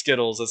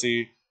Skittles as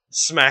he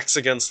smacks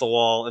against the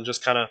wall and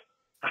just kind of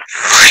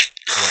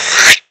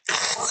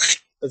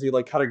as he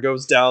like kind of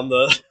goes down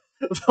the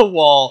the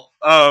wall.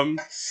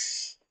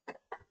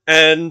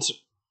 And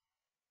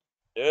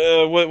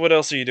what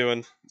else are you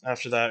doing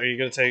after that? Are you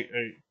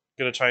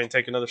gonna try and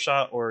take another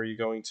shot, or are you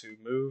going to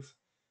move?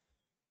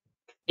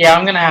 Yeah,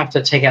 I'm going to have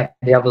to take out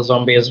the other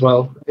zombie as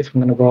well if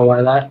I'm going to roll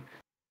like that.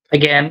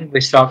 Again,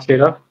 with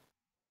sharpshooter.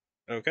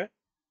 Okay.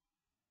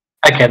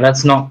 Okay,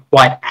 that's not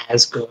quite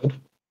as good.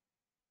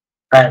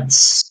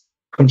 That's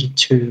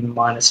 22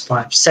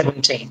 -5,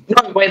 17.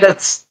 No, wait,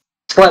 that's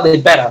slightly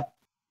better.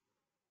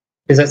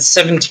 Because that's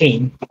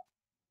 17.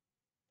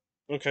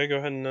 Okay, go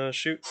ahead and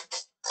shoot.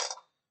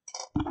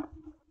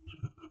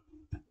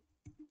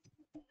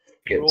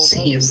 Roll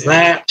Here's damage.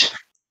 that.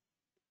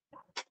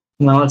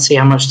 Now let's see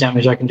how much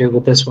damage I can do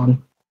with this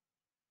one.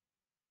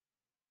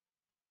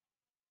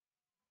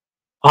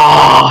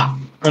 Ah,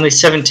 only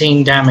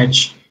 17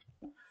 damage.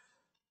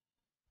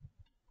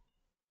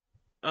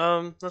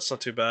 That's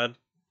not too bad.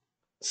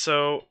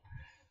 So,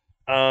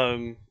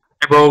 I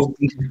rolled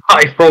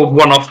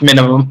one off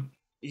minimum.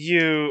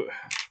 you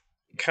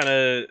kind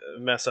of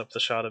mess up the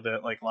shot a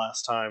bit like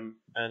last time,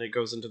 and it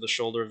goes into the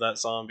shoulder of that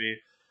zombie,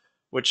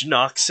 which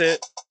knocks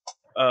it,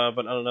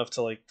 but not enough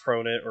to like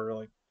prone it or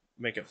like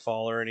make it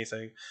fall or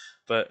anything.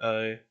 But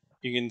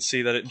you can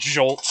see that it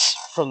jolts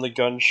from the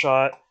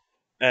gunshot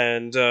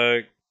and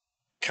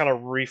kind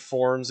of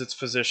reforms its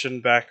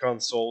position back on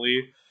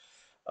Soli,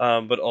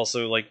 but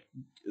also like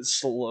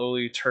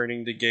slowly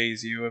turning to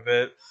gaze you a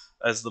bit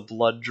as the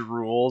blood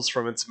drools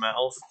from its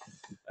mouth.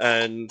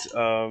 And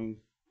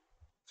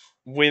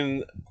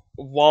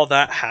while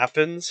that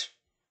happens,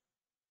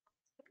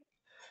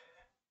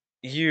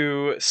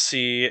 you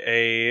see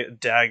a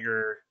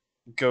dagger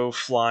go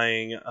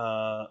flying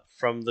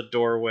from the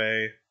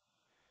doorway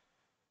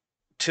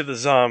to the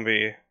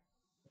zombie,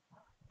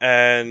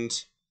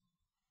 and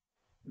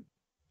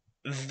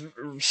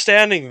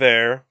standing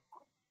there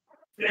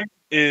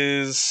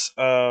is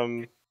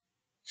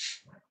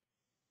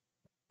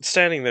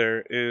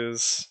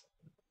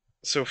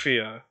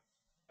Sophia.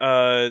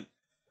 Uh,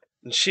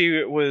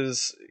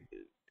 she's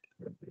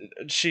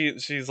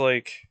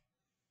like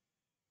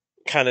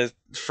kind of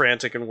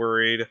frantic and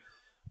worried,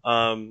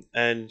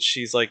 and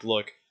she's like,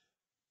 "Look,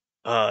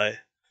 uh,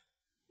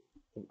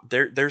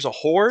 there's a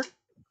horde.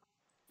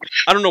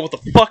 I don't know what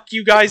the fuck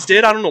you guys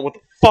did. I don't know what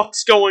the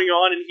fuck's going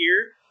on in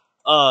here.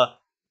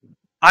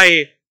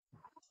 I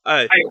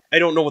I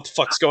don't know what the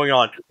fuck's going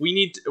on. We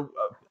need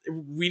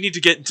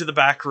to get into the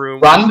back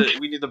room. Run.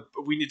 We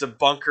need to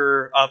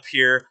bunker up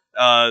here.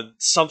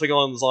 Something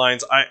along those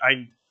lines.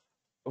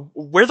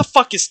 Where the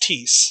fuck is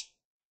Tease?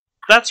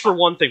 That's for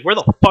one thing. Where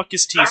the fuck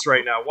is Tease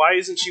right now? Why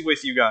isn't she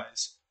with you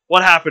guys?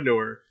 What happened to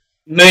her?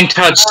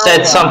 Moontouch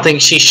said something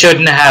she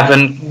shouldn't have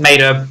and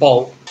made her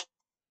bolt.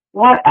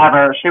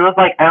 Whatever. She was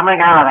like, oh my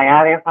god, I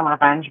gotta do some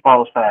revenge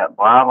bullshit.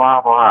 Blah,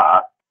 blah,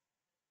 blah.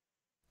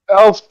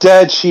 Elf's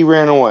dead, she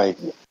ran away.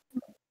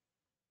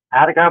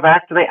 Had to go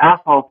back to the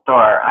asshole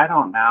store. I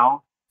don't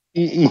know.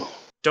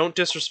 Don't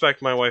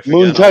disrespect my wife again.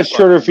 Moontouch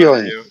hurt her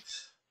feelings.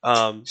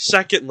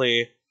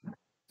 Secondly,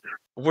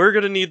 we're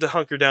gonna need to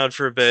hunker down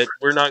for a bit.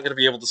 We're not gonna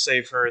be able to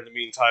save her in the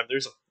meantime.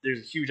 There's a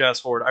huge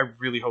ass horde. I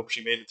really hope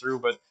she made it through,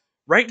 but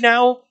right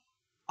now,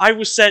 I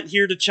was sent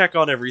here to check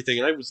on everything,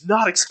 and I was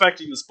not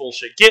expecting this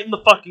bullshit. Get in the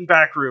fucking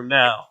back room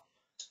now.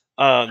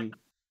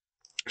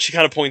 She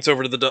kind of points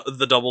over to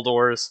the double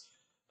doors,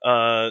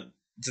 to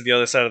the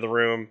other side of the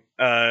room,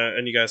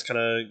 and you guys kind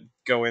of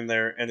go in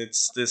there, and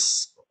it's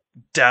this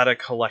data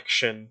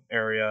collection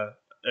area,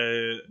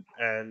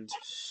 and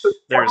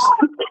there's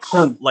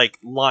like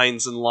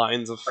lines and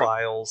lines of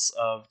files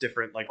of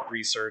different like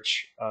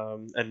research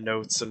and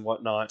notes and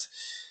whatnot,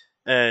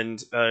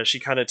 and she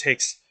kind of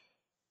takes.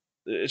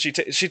 She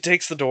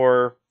takes the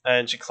door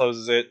and she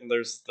closes it, and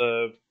there's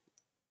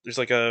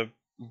like a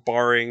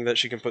barring that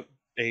she can put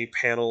a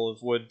panel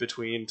of wood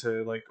between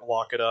to like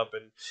lock it up,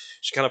 and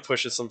she kind of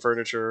pushes some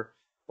furniture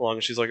along,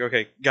 and she's like,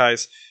 okay,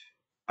 guys,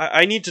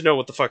 I need to know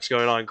what the fuck's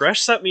going on.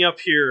 Gresh set me up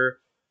here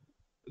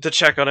to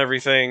check on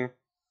everything.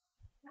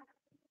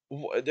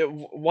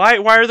 Why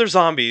are there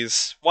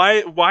zombies?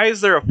 Why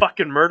is there a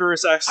fucking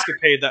murderous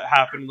escapade that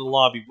happened in the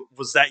lobby?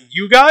 Was that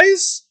you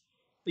guys?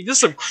 Like, this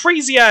is some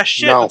crazy ass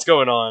shit that's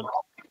going on.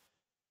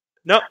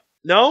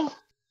 No?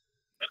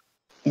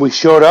 We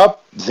showed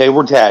up, they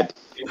were dead.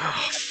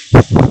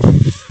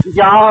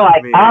 Y'all are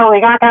like, oh,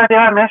 we gotta go do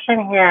a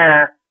mission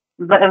here.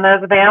 And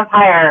there's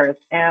vampires.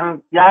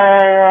 And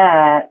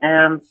yeah.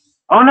 And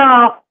oh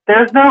no,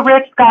 there's no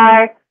rich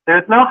guy.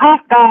 There's no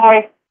hot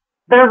guy.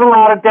 There's a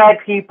lot of dead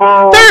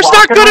people. There's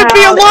not gonna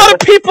be a lot of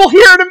people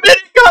here in a minute.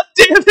 God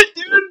damn it,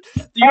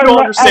 dude! You don't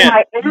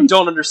understand. You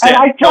don't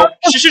understand. No,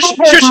 shush, Yuki,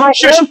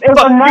 shush.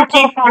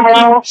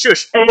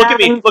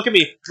 Look at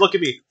me,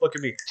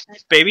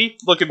 baby.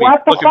 Look at me.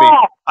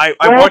 I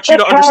want you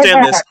to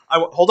understand this.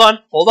 Hold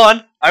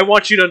on. I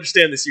want you to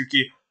understand this,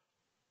 Yuki.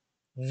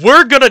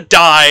 We're gonna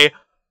die.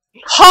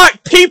 Hot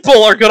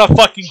people are gonna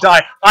fucking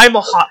die. I'm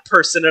a hot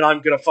person and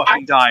I'm gonna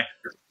fucking die.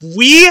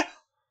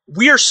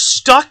 We are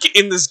stuck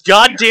in this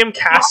goddamn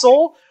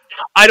castle.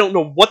 I don't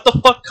know what the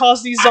fuck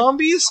caused these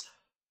zombies,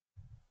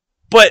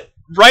 but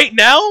right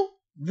now,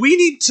 we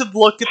need to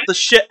look at the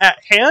shit at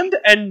hand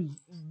and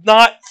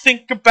not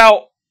think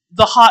about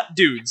the hot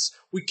dudes.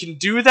 We can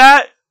do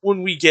that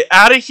when we get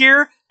out of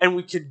here, and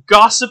we can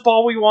gossip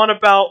all we want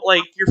about,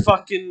 like, your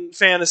fucking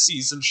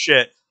fantasies and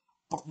shit.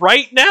 But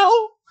right now,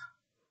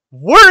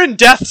 we're in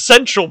Death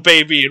Central,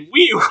 baby, and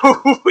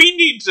we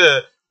need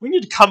to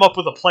come up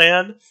with a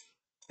plan.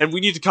 And we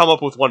need to come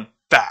up with one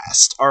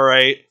fast,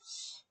 alright?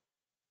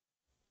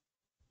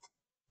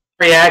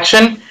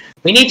 Reaction.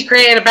 We need to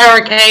create a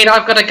barricade.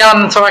 I've got a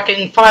gun so I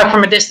can fire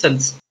from a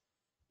distance.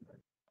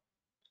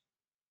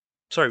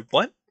 Sorry,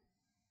 what?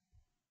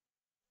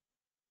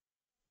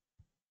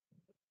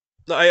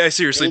 No, I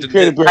seriously didn't...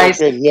 Create a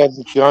barricade, he has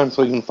a gun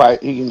so he can fight,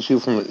 she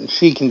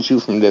can shoot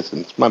from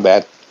distance. My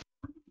bad.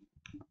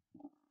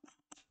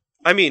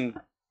 I mean,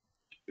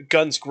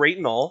 gun's great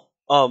and all.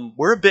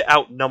 We're a bit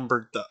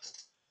outnumbered, though.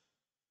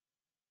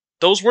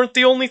 Those weren't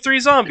the only 3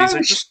 zombies.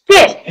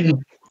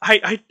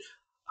 I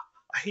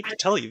hate to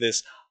tell you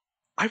this.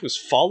 I was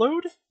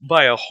followed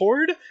by a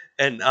horde,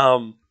 and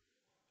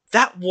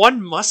that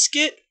one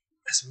musket,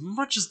 as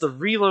much as the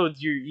reload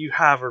you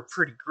have are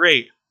pretty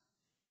great,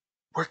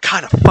 we're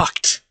kind of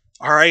fucked.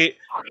 Alright?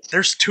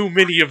 There's too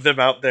many of them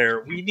out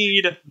there. We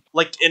need,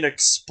 like, an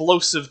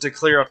explosive to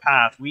clear a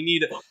path. We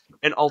need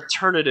an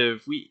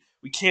alternative. We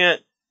can't...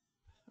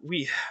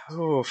 Maybe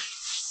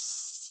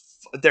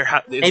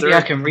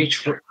I can reach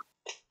for...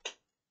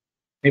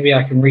 Maybe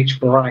I can reach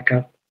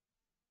Veronica.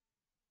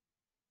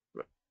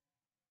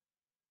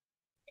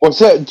 What's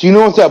that? Do you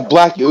know what that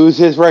black ooze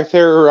is right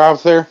there or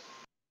out there?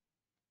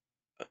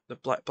 The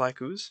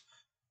black ooze?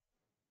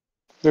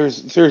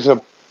 There's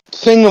a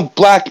thing of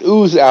black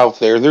ooze out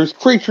there. There's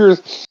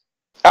creatures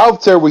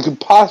out there we could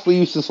possibly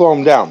use to slow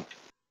them down.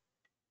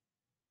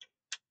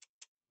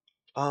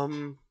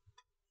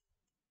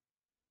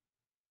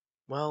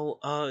 Well,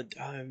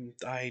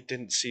 I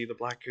didn't see the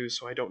black ooze,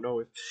 so I don't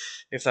know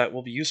if that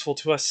will be useful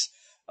to us.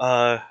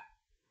 Hold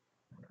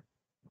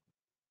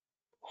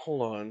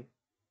on.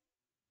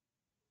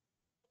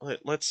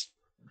 Let's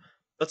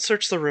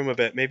search the room a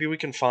bit. Maybe we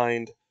can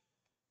find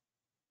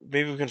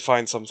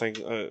something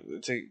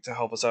to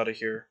help us out of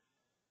here.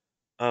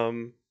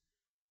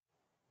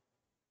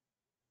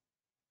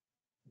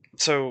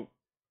 So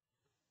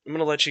I'm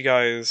gonna let you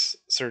guys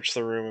search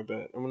the room a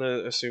bit. I'm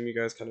gonna assume you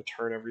guys kind of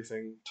turn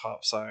everything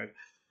topside.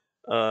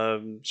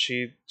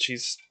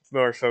 She's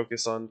more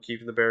focused on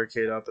keeping the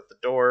barricade up at the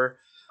door,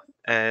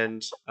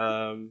 and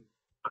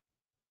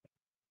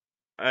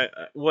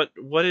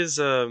what is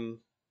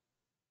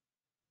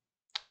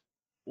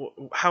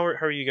how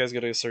are you guys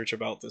gonna search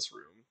about this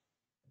room?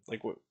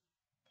 Like what?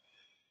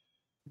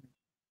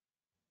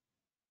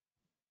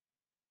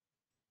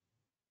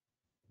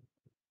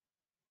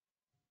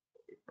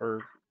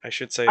 Or I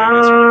should say, I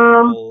guess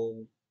Um,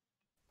 roll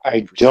I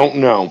don't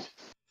perceive. know.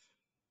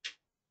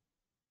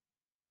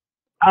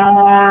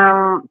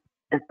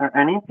 is there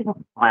anything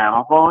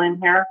flammable in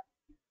here?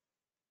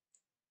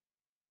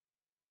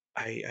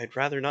 I'd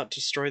rather not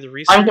destroy the I'm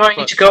research, going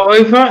but to go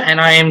over and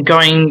I am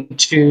going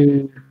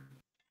to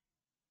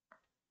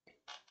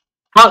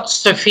cut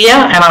Sophia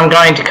and I'm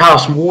going to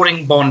cast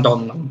Warding Bond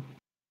on them.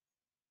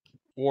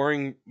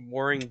 warring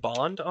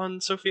bond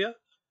on Sophia.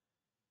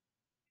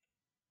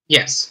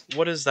 Yes.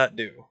 What does that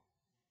do?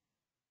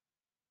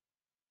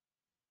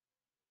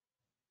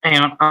 Hang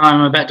on,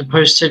 I'm about to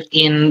post it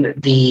in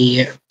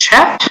the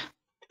chat.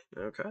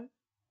 Okay.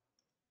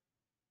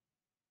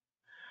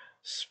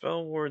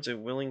 Spell wards a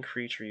willing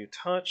creature you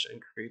touch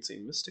and creates a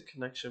mystic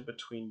connection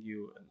between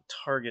you and the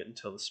target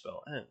until the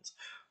spell ends.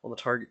 While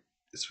the target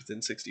is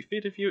within 60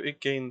 feet of you, it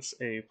gains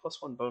a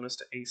 +1 bonus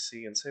to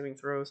AC and saving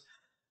throws,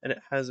 and it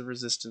has a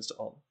resistance to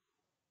all.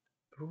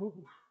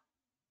 Ooh.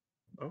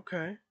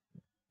 Okay.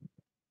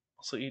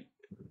 Also,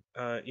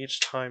 each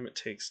time it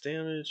takes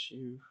damage,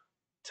 you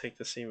take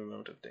the same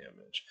amount of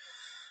damage.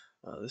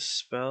 This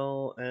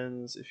spell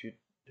ends if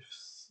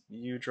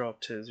you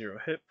drop to 0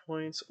 hit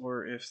points,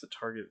 or if the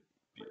target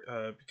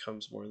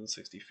becomes more than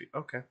 60 feet.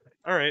 Okay,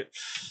 all right,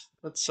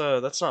 that's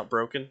not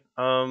broken.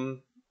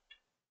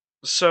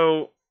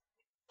 So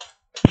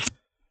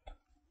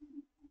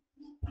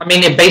I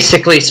mean, it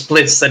basically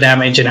splits the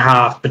damage in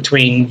half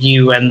between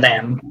you and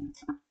them.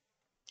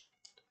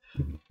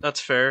 that's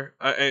fair.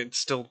 It's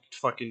still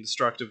fucking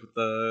destructive with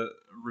the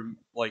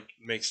like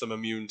makes them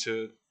immune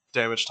to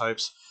damage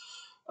types.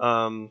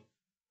 Um,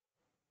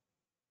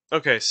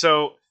 okay,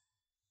 so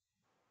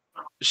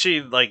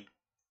she like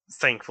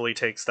thankfully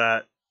takes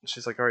that.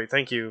 She's like, all right,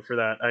 thank you for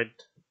that.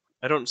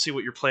 I don't see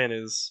what your plan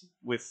is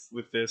with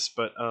this,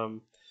 but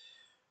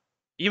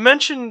you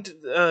mentioned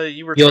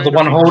you were You're the trying to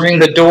one reach. holding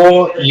the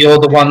door, you're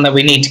the one that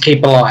we need to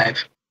keep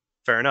alive.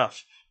 Fair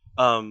enough.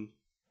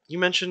 You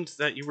mentioned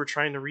that you were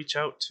trying to reach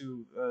out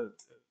to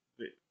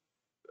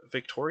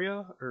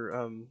Victoria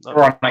or not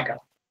Veronica.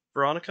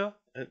 Veronica.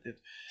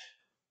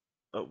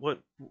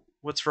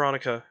 What's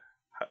Veronica?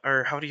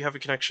 Or how do you have a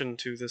connection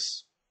to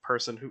this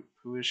person?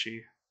 Who is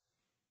she?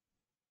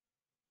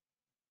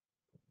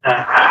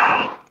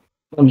 Let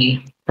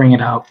me bring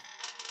it up.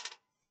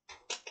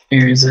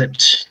 Where is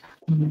it?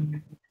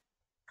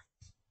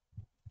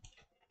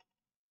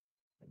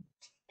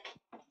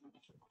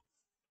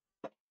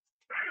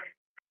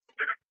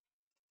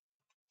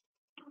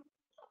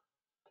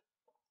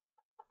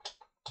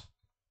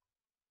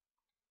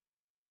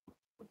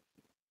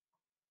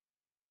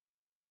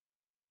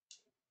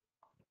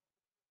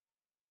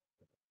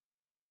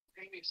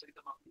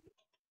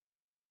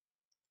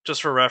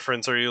 Just for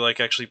reference, are you like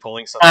actually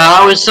pulling stuff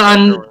out I of was the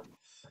book or?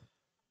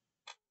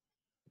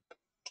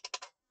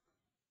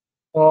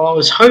 well, I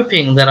was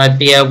hoping that I'd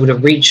be able to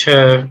reach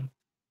her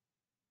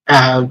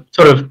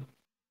sort of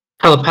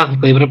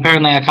telepathically, but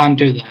apparently I can't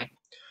do that.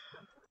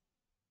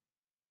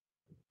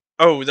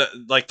 Oh,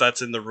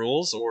 that's in the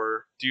rules,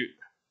 or do you?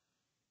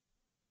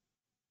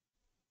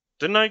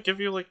 Didn't I give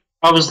you like?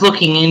 I was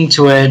looking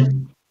into it.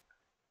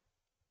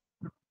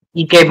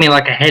 You gave me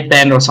like a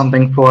headband or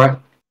something for it.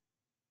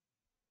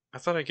 I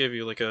thought I gave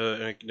you like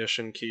an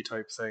ignition key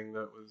type thing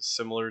that was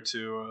similar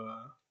to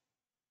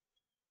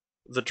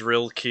the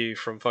drill key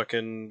from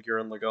fucking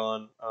Gurren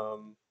Lagann.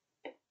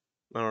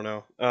 I don't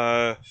know.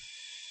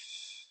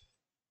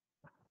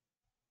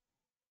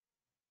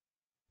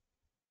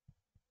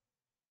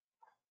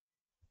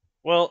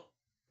 Well,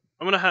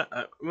 I'm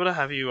gonna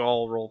have you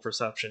all roll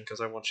perception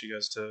because I want you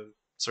guys to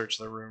search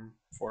the room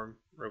for him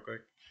real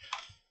quick.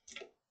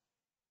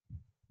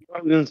 I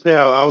was gonna say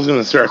I was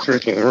gonna start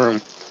searching the room,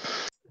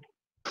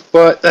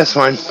 but that's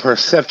fine.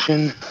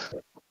 Perception. Can I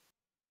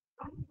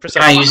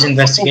Perception. use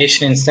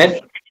investigation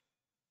instead?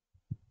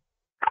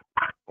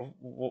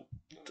 What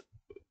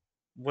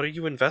are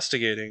you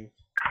investigating?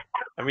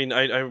 I mean,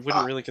 I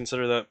wouldn't really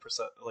consider that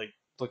like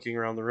looking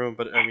around the room,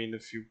 but I mean,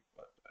 if you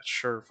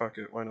sure, fuck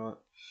it, why not?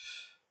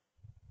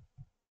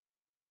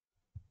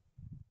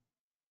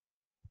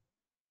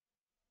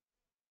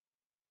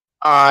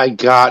 I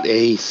got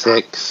a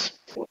 6.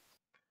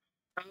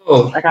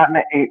 Oh, I got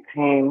an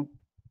 18.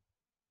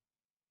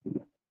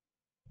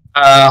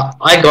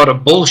 I got a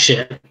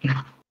bullshit.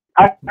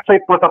 Actually,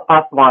 with a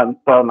 +1,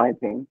 so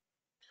 19.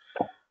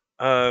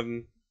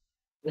 I'm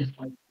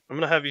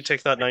gonna have you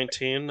take that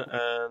 19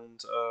 and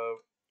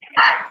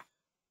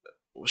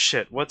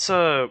shit. What's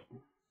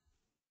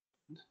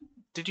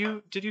did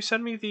you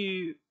send me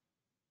the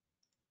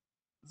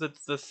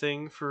the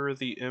thing for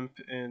the imp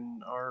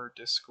in our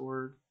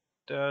Discord,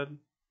 Dad?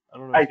 I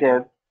don't know I if you did.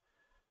 did.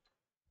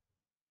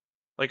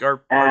 Like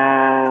our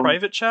And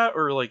private chat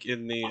or like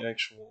in the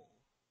actual.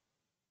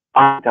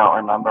 I don't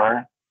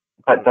remember.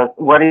 But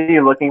what are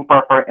you looking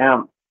for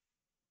imp?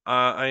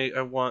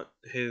 I want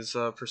his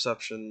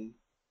perception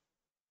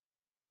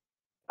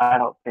I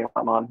don't see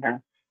him on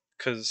here.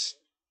 because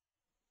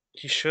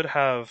he should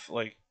have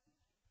like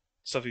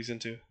stuff he's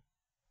into.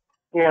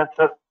 He has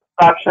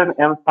deception,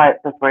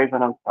 insight,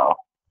 persuasion, and stealth.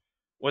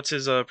 What's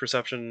his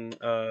perception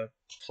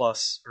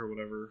plus or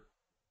whatever?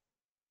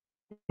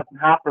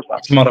 Half It's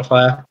perception.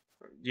 modifier.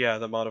 Yeah,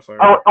 the modifier.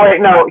 Oh, wait,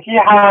 no. He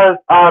has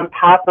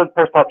passive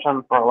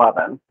perception for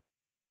 11.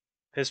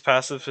 His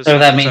passive is So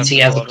that means he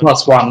has a 11.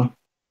 +1.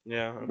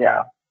 Yeah. Okay.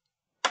 Yeah.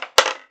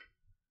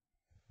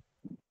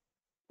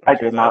 I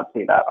did not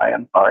see that. I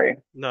am sorry.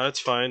 No, it's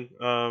fine.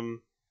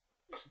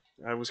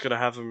 I was gonna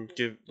have him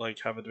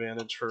have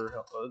advantage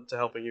for to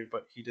helping you,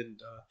 but he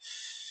didn't.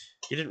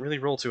 He didn't really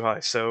roll too high,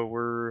 so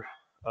we're.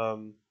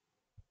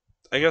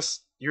 I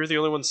guess you're the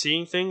only one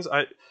seeing things.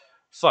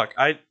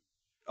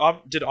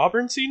 Did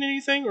Auburn see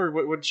anything, or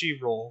what? Would she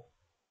roll?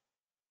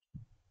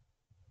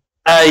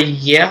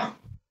 Yeah.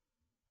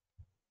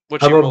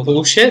 What I you rolled rolled?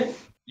 bullshit.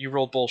 You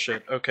rolled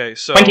bullshit. Okay,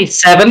 so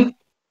 27.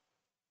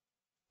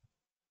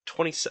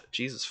 27.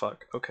 Jesus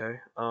fuck. Okay.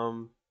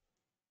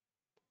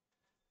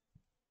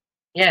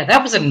 Yeah,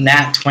 that was a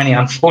nat 20,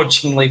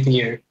 unfortunately for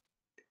you.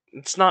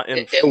 It's not.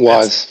 It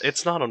was.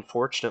 It's not.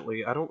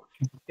 Unfortunately, I don't.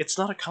 It's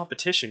not a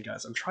competition,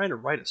 guys. I'm trying to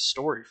write a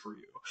story for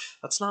you.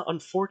 That's not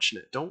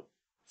unfortunate. Don't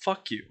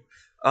fuck you.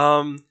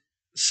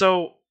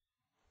 So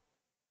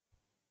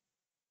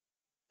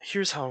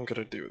here's how I'm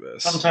gonna do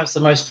this. Sometimes the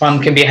most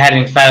fun can be had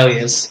in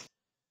failures.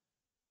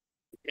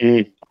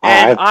 I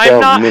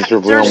failed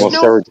miserably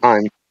almost every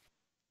time.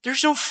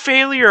 There's no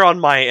failure on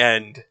my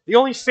end. The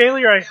only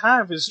failure I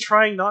have is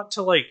trying not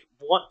to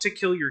want to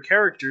kill your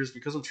characters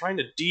because I'm trying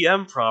to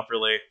DM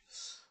properly.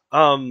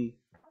 How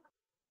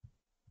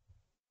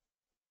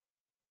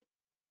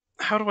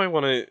do I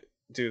want to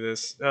do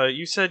this?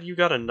 You said you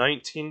got a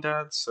 19,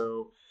 Dad,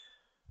 so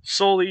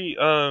solely,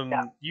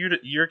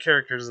 your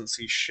character doesn't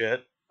see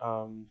shit.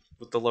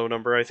 With the low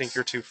number, I think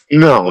you're too.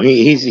 No,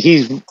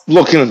 he's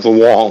looking at the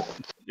wall.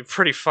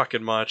 Pretty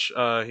fucking much.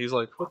 He's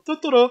like, oh,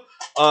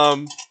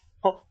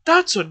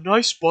 that's a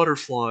nice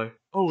butterfly.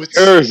 Oh, it's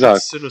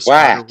in a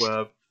spider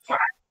web.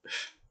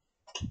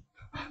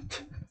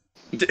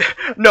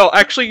 No,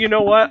 actually, you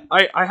know what?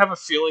 I have a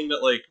feeling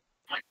that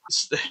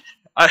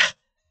I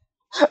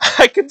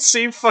I can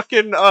see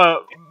fucking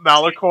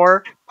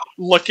Malachor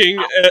looking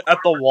at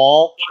the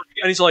wall,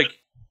 and he's like,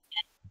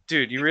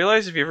 "Dude, you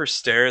realize if you ever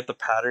stare at the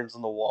patterns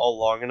on the wall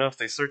long enough,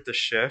 they start to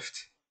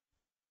shift."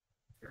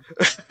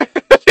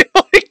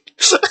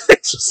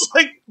 It's just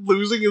like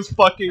losing his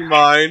fucking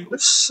mind,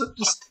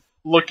 just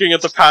looking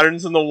at the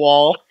patterns in the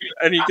wall,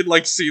 and he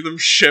can see them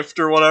shift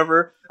or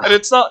whatever. And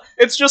it's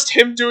just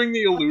him doing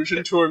the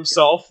illusion to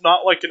himself,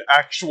 not like an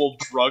actual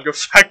drug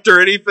effect or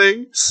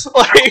anything.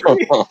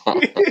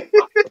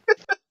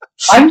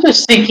 I'm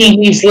just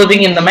thinking he's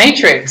living in the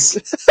Matrix.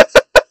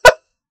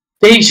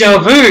 Deja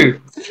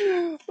vu.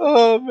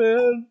 Oh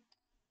man.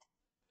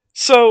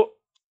 So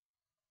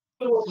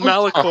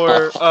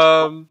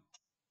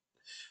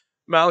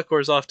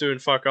Malachor's off doing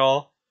fuck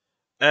all,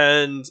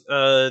 and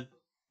I'm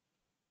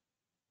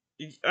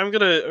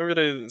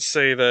gonna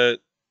say that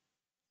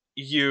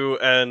you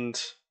and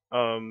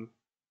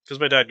because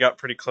my dad got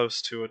pretty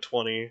close to a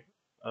 20.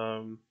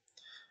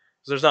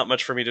 There's not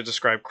much for me to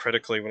describe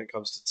critically when it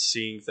comes to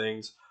seeing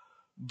things,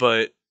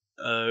 but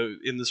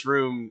in this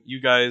room, you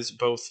guys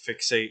both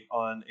fixate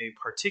on a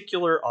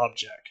particular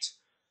object,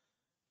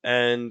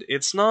 and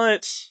it's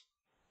not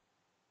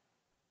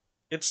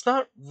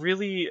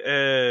really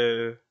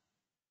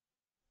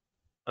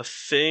a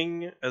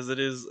thing as it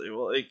is.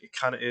 Well, it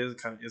kind of is,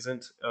 kind of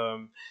isn't.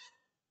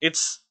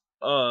 It's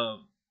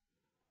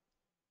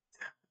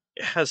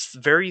it has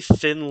very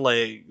thin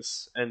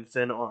legs and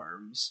thin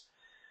arms,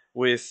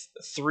 with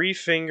 3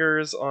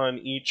 fingers on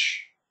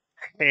each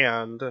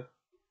hand,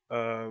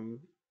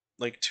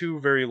 two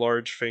very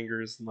large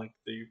fingers and the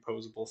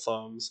opposable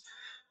thumbs,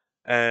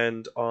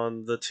 and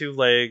on the 2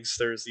 legs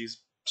there's these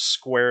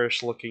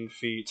squarish looking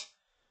feet,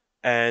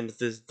 and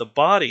the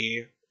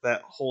body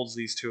that holds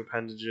these 2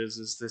 appendages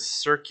is this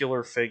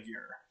circular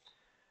figure.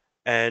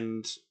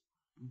 And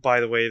by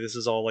the way, this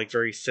is all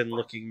very thin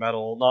looking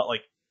metal, not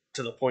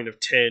to the point of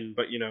tin,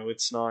 but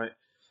it's not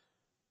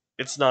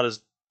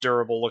as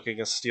durable looking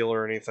as steel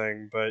or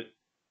anything, but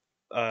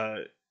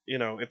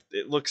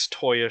it looks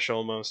toyish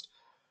almost.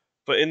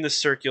 But in this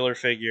circular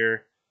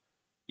figure,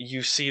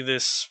 you see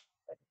this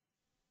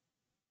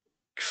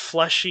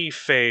fleshy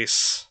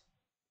face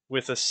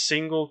with a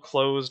single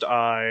closed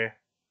eye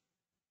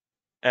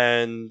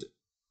and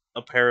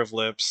a pair of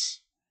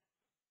lips,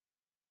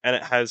 and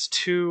it has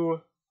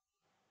 2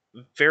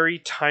 very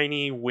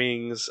tiny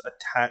wings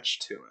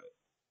attached to it.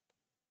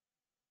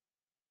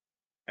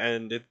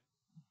 And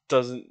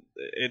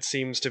it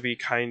seems to be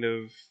kind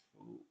of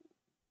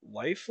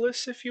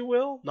lifeless, if you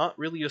will, not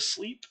really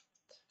asleep.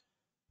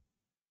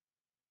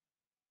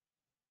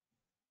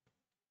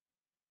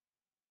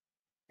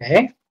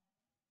 Okay.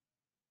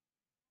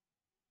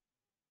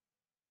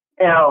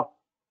 Ew.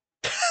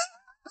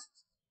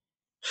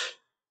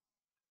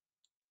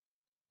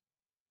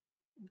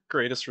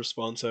 Greatest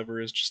response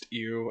ever is just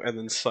ew, and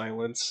then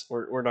silence.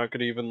 We're not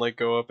gonna even like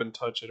go up and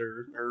touch it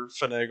or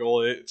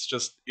finagle it. It's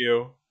just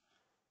ew.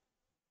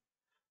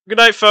 Good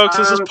night, folks.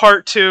 This is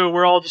part 2.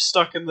 We're all just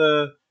stuck in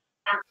the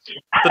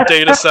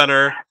data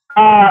center.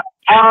 I'm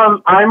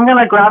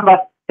gonna grab a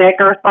stick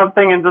or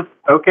something and just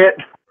poke it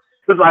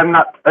because I'm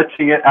not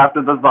touching it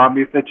after the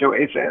zombie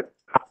situation.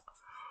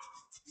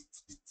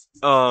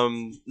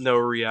 No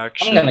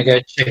reaction. I'm gonna go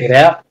check it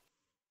out.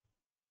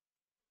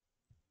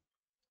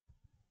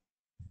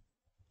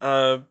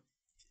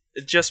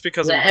 Just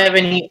because Does it have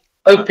any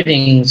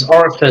openings,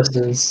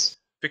 orifices?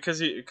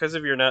 because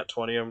of your nat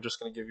 20, I'm just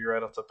gonna give you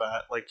right off the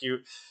bat. Like you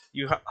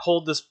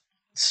hold this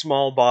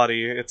small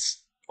body.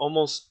 It's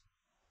almost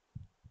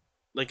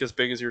like as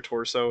big as your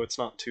torso. It's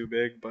not too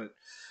big, but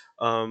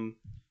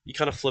you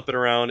kind of flip it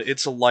around.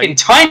 It's a light.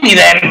 It's tiny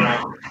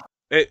then.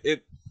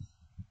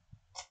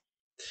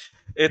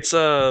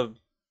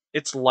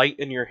 It's light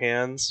in your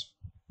hands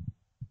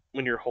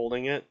when you're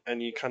holding it,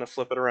 and you kind of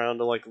flip it around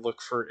to like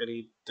look for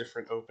any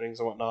different openings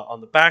and whatnot.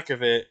 On the back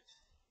of it,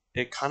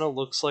 it kind of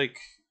looks like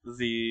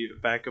the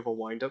back of a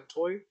wind-up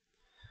toy.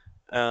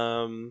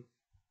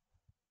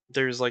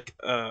 There's like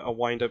a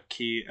wind-up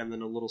key and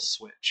then a little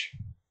switch.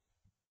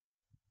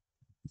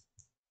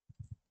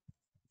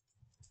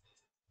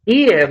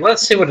 Yeah,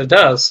 let's see what it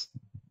does.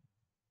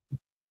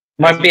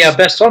 Might be our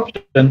best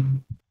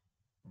option.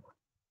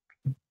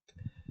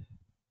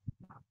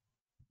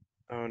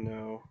 Oh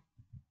no.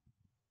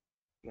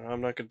 No,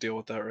 I'm not gonna deal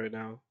with that right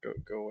now. Go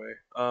away.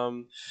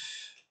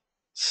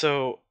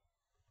 So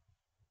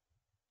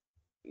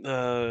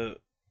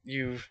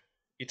you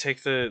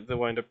take the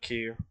wind up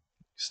key,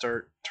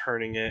 start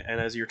turning it,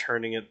 and as you're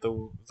turning it,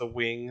 the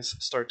wings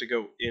start to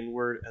go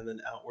inward and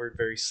then outward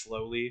very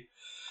slowly,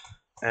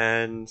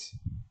 and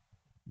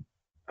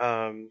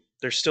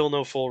there's still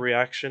no full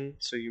reaction.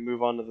 So you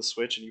move on to the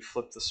switch and you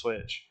flip the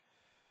switch,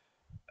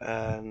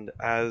 and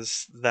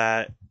as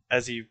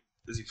you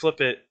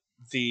flip it,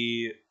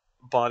 the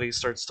body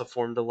starts to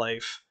form to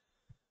life,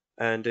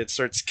 and it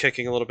starts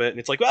kicking a little bit, and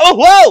it's like, oh,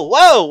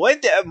 whoa,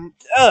 what,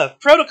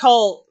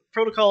 protocol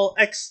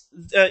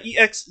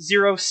E.X.O.D.U.S,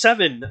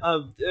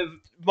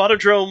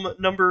 monodrome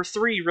number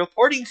 3,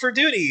 reporting for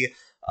duty.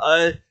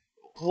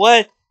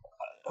 What?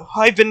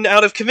 I've been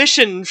out of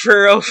commission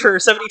for over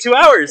 72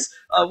 hours.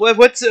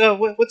 What's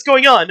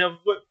going on?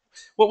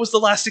 What was the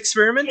last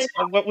experiment?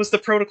 What was the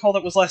protocol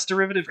that was last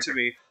derivative to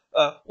me?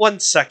 1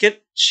 second,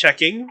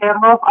 checking.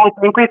 Skittles, I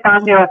think we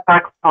found you a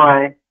sex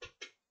toy.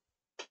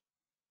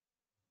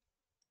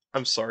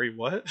 I'm sorry,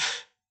 what?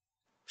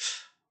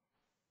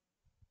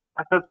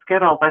 I said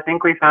Skittles, I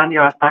think we found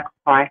you a sex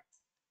toy.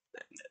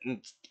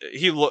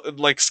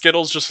 Like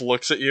Skittles just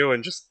looks at you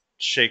and just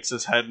shakes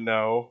his head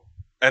no,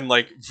 and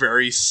like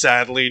very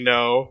sadly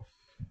no,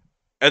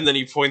 and then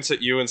he points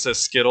at you and says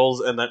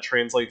Skittles, and that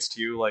translates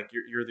to you like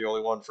you're the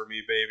only one for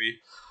me, baby.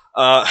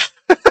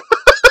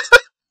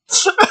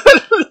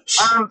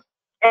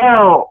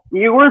 Ew,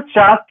 you were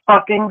just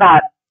fucking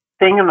that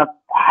thing in the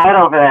head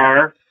over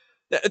there.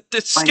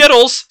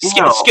 Skittles,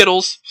 Ew.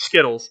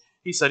 Skittles.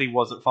 He said he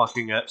wasn't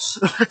fucking it.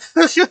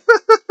 Ew.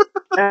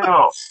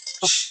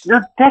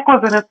 Your dick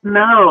was in its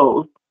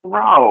nose.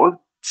 Gross.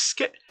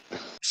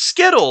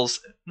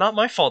 Skittles. Not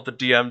my fault the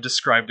DM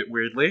described it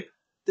weirdly.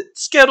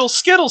 Skittles.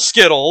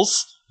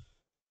 Skittles.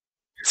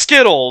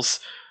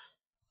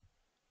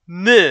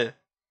 Meh.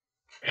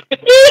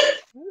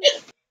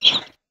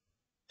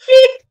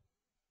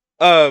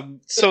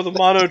 So the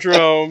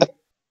monodrome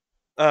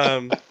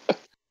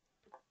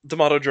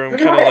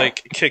kind of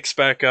like kicks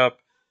back up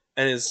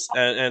and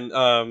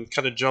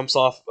kind of jumps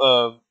off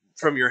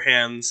from your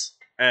hands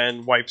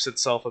and wipes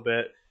itself a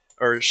bit,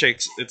 or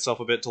shakes itself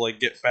a bit to like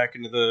get back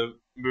into the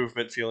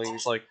movement feeling.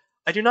 He's like,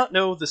 I do not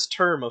know this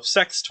term of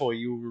sex toy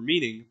you were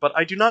meaning, but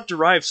I do not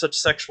derive such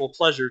sexual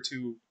pleasure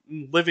to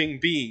living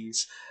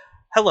beings.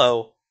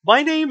 Hello,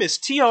 my name is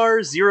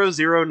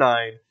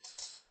TR009.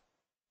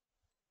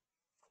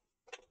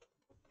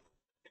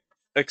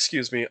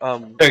 Excuse me,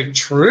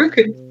 True?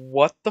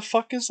 what the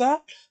fuck is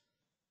that?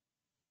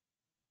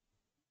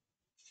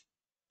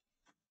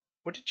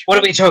 What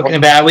are we talking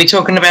about? Are we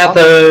talking about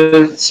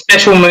the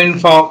special moon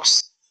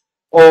fox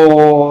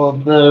or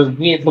the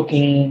weird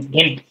looking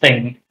imp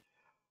thing?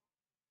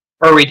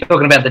 Or are we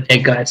talking about the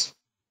dead guys?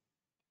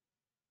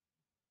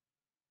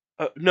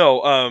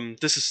 No,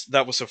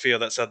 that was Sophia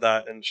that said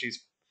that, and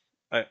she's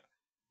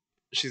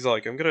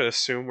like, I'm gonna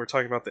assume we're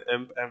talking about the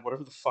imp and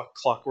whatever the fuck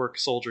clockwork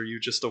soldier you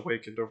just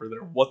awakened over there.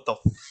 What the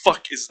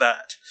fuck is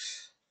that?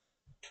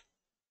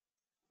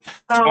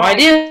 No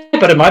idea,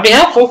 but it might be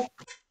helpful.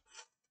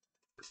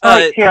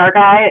 TR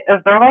guy,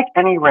 is there like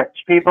any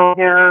rich people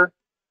here?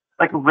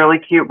 Like really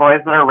cute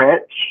boys that are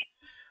rich?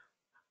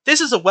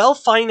 This is a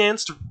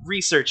well-financed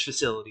research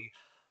facility.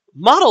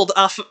 modeled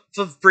off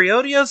of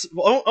Breodia's.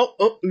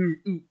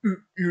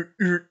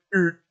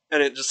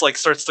 And it just like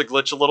starts to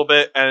glitch a little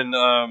bit,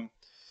 and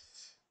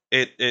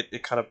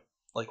it kind of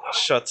like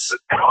shuts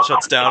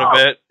down a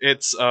bit.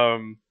 It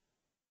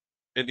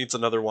needs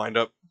another wind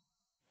up.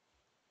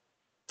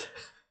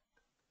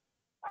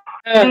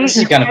 This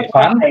is going to be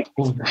fun.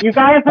 You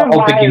guys are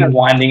I'll begin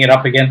winding it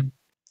up again.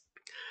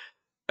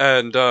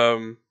 And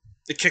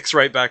it kicks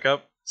right back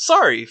up.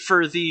 Sorry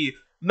for the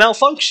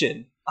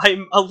malfunction.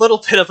 I'm a little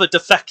bit of a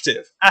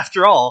defective.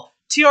 After all,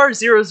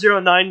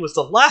 TR-009 was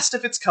the last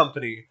of its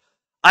company.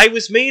 I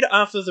was made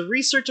off of the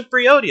research of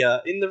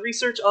Breodia in the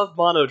research of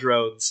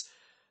monodrones.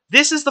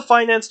 This is the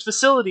financed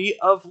facility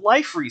of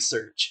life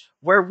research,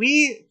 where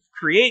we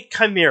create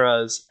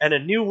chimeras and a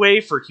new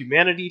way for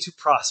humanity to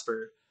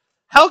prosper.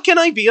 How can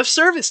I be of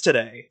service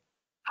today?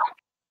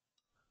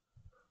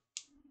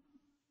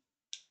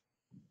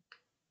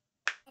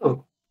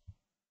 Oh.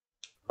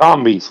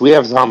 Zombies. We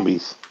have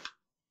zombies.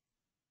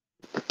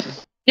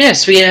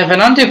 Yes, we have an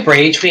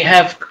underbreach. We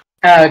have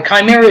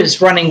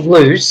chimeras running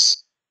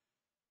loose.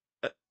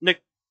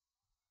 Nick,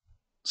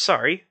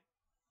 sorry.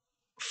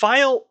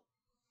 File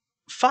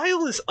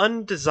is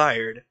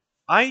undesired.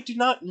 I do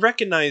not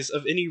recognize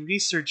of any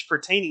research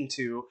pertaining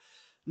to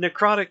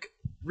necrotic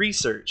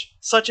research,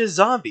 such as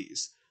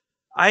zombies.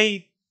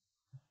 I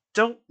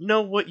don't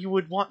know what you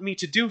would want me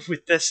to do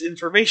with this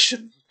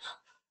information,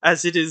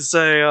 as it is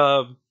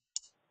a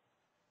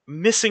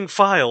missing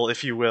file,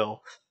 if you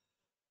will.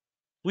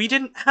 We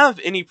didn't have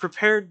any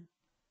prepared...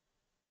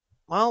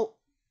 Well...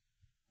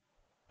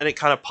 And it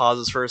kind of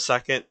pauses for a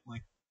second,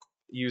 like,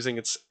 using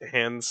its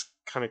hands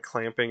kind of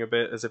clamping a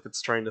bit, as if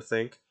it's trying to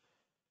think.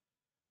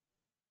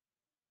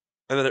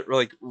 And then it,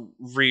 like,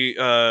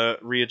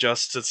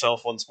 readjusts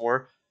itself once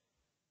more.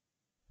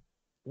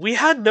 We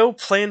had no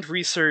planned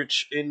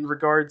research in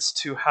regards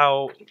to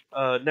how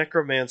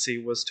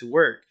necromancy was to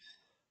work.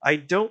 I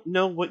don't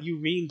know what you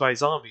mean by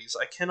zombies.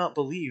 I cannot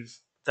believe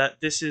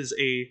that this is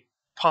a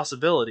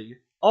possibility.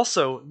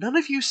 Also, none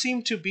of you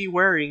seem to be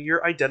wearing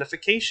your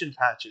identification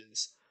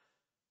patches.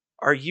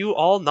 Are you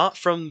all not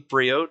from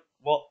Breodia?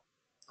 Well,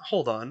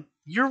 hold on.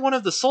 You're one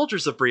of the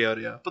soldiers of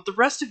Breodia, but the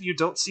rest of you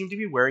don't seem to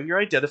be wearing your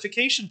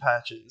identification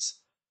patches.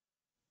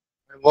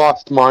 I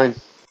lost mine.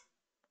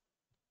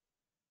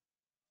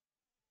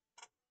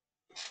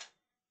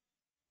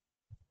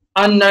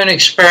 Unknown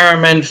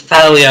experiment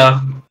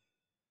failure.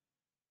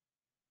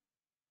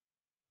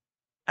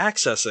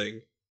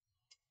 Accessing.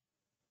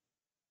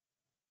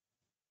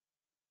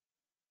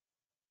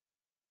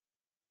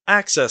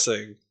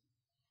 Accessing.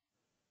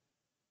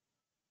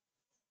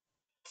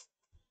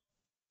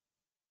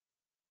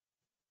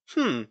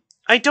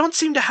 I don't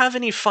seem to have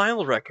any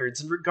file records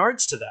in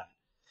regards to that.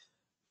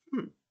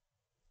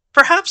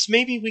 Perhaps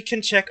maybe we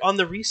can check on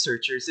the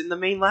researchers in the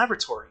main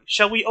laboratory.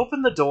 Shall we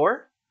open the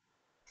door?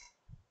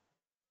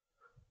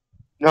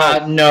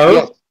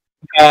 No.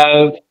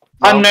 Yes.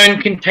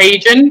 Unknown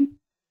contagion.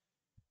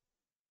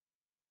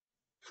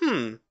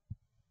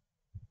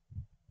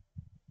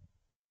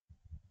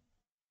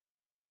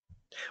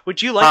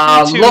 Would you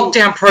like me to...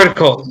 Lockdown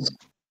protocols.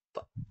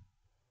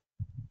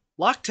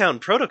 Lockdown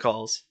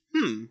protocols?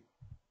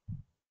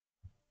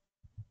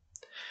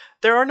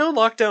 There are no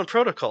lockdown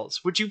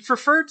protocols. Would you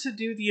prefer to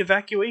do the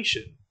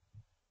evacuation?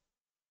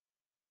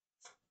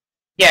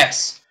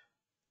 Yes.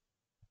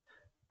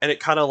 And it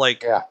kind of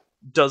like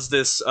does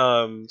this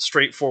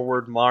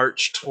straightforward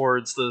march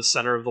towards the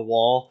center of the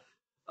wall,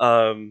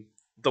 the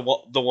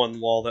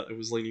one wall that it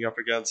was leaning up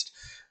against,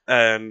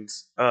 and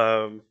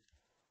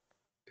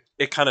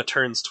it kind of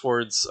turns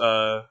towards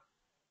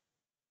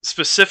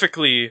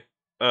specifically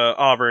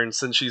Auburn,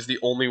 since she's the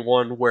only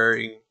one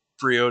wearing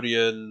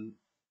Breodian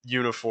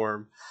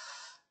uniform,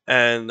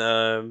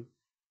 and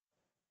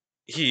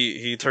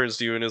he turns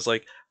to you and is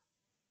like,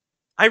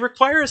 I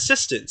require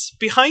assistance.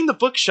 Behind the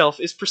bookshelf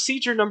is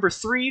procedure number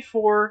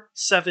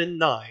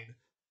 3479.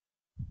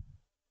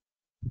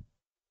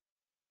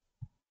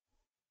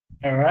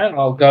 Alright,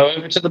 I'll go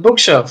over to the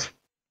bookshelf.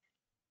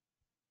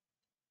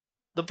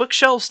 The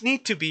bookshelves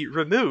need to be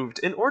removed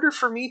in order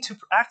for me to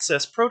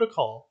access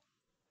protocol.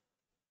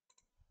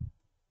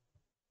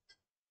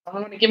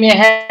 Want to give me a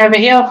hand over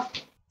here?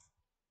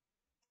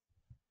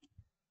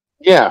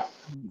 Yeah.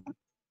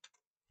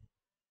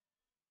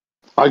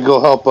 I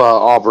go help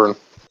Auburn.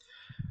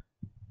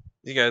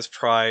 You guys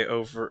pry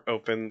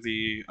open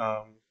the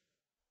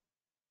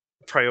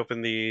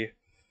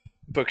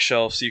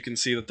bookshelf, so you can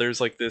see that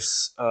there's like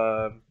this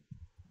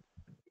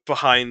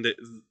behind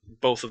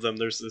both of them.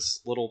 There's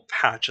this little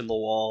patch in the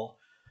wall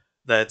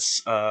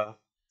that's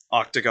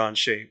octagon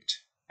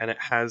shaped, and it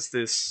has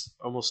this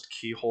almost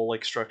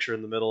keyhole-like structure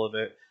in the middle of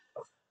it.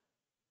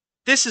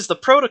 This is the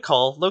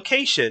protocol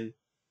location.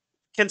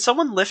 Can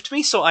someone lift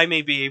me so I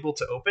may be able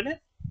to open it?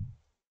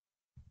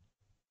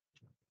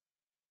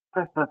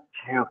 This is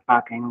too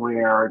fucking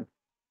weird.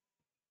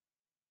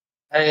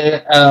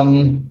 You're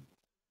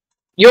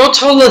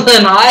taller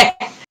than I,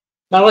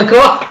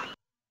 Malachor.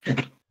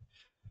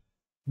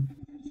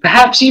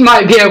 Perhaps you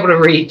might be able to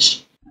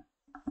reach.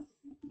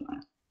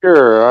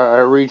 Sure, I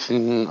reach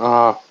and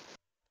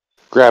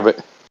grab it.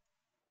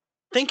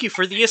 Thank you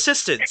for the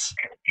assistance.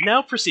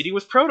 Now proceeding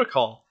with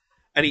protocol.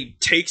 And he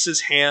takes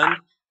his hand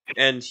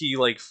and he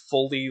like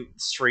fully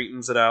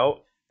straightens it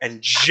out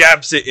and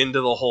jabs it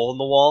into the hole in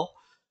the wall.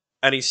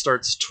 And he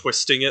starts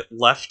twisting it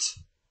left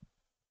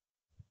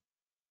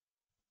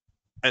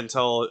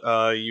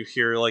until you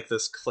hear like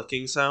this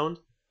clicking sound.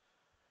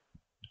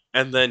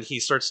 And then he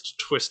starts to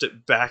twist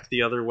it back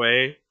the other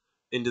way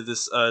into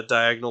this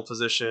diagonal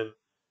position.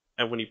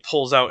 And when he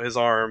pulls out his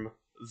arm,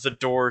 the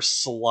door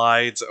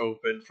slides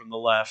open from the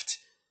left,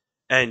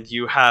 and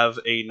you have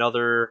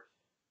another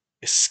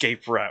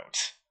escape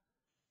route.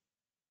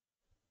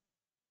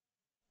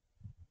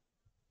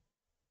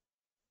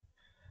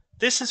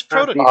 This is That's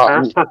the protocol.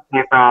 first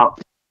escape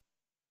route.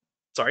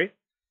 Sorry?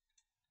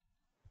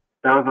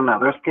 There was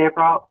another escape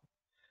route?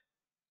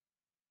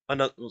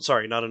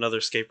 Sorry, not another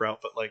escape route,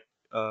 but like,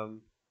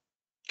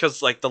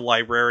 because like the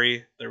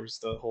library, there was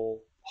the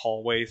whole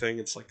hallway thing.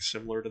 It's like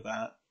similar to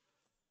that.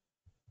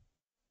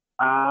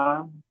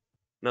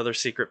 Another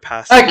secret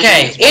passage.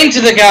 Okay,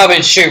 into the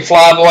garbage chute,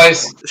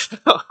 Flyboys.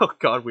 Oh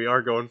god, we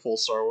are going full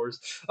Star Wars.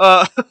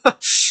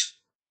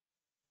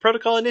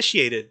 Protocol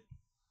initiated.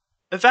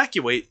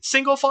 Evacuate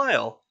single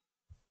file.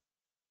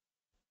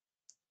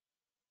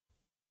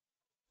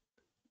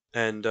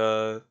 And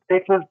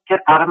Bitches, get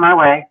out of my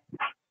way.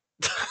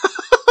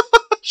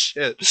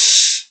 shit.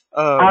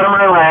 Out of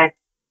my way.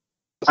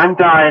 I'm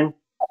done.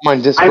 My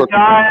I'm Discord.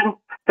 done.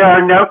 There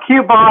are no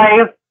cute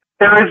boys.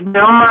 There is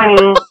no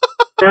money.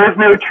 There is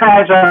no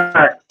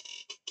treasure.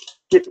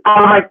 Get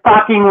out of my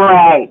fucking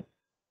way.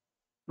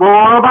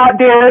 Robot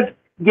dudes,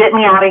 get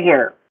me out of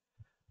here.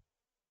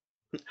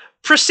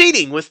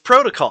 Proceeding with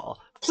protocol.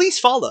 Please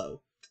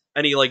follow.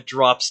 And he like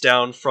drops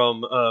down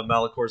from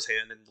Malicor's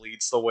hand and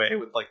leads the way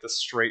with like the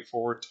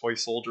straightforward toy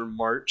soldier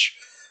march.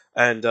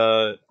 And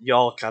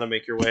y'all kind of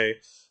make your way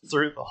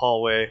through the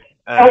hallway.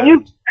 Oh,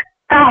 you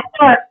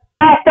faster!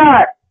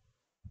 Faster!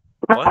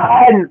 What?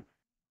 Run!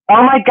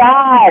 Oh my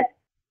god!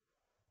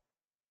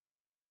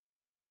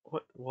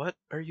 What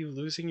are you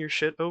losing your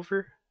shit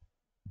over?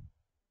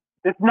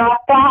 It's not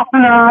fast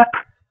enough!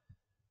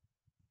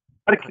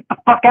 Gotta get the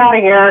fuck out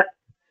of here!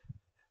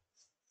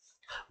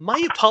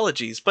 My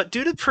apologies, but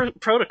due to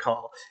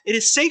protocol, it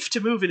is safe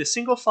to move in a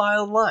single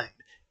file line.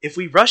 If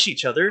we rush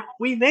each other,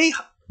 we may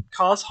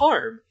cause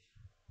harm.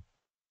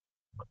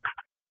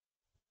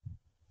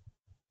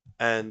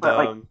 And, But,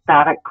 like,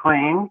 static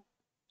cling?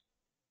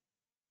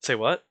 say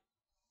what?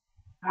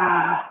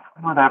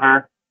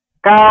 Whatever.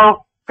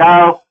 Go!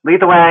 Go!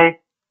 Lead the way!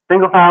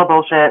 Single file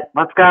bullshit.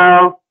 Let's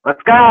go!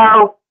 Let's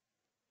go!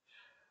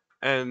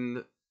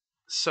 And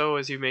so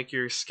as you make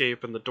your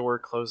escape and the door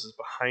closes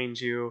behind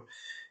you,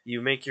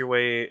 you make your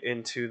way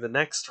into the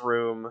next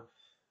room,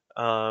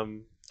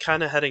 kind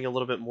of heading a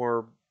little bit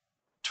more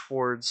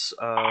towards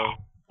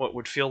what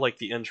would feel like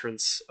the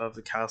entrance of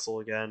the castle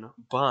again,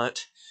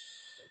 but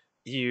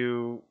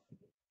you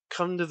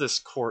come to this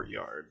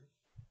courtyard.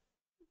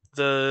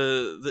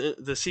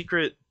 The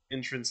secret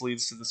entrance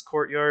leads to this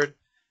courtyard,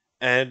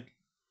 and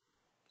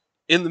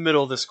in the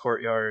middle of this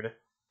courtyard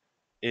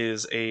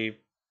is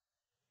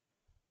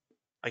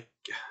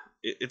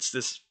it's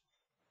this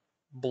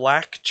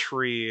black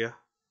tree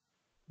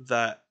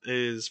that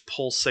is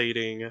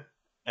pulsating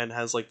and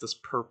has like this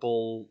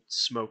purple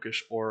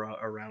smokish aura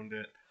around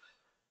it.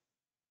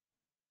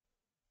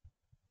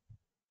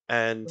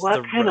 And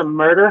What kind of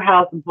murder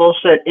house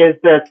bullshit is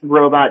this,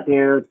 robot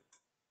dude?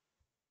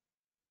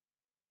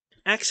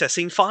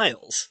 Accessing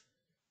files.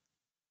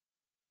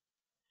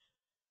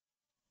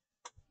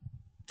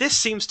 This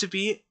seems to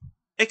be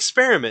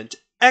experiment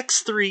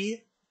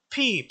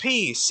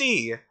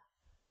X3PPC.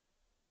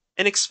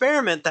 An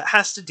experiment that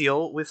has to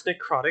deal with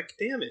necrotic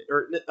damage,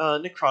 or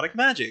necrotic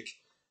magic.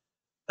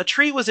 A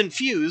tree was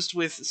infused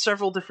with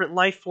several different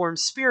life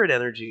forms' spirit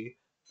energy,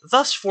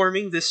 thus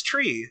forming this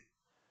tree.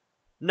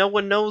 No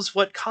one knows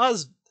what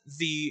caused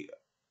the...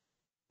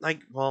 how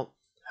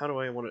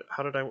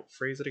did I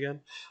phrase it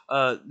again?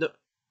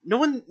 No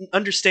one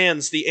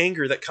understands the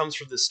anger that comes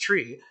from this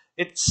tree.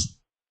 It's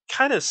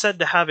kind of said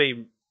to have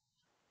a,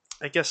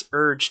 I guess,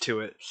 urge to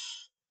it.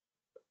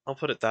 I'll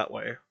put it that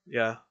way.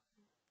 Yeah.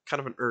 Kind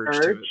of an urge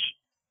to it.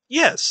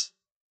 Yes.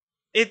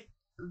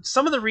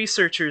 Some of the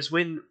researchers,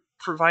 when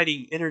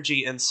providing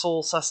energy and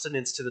soul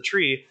sustenance to the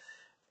tree,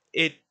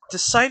 it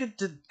decided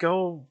to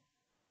go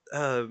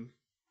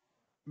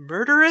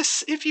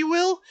murderous, if you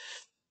will.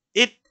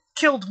 It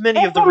killed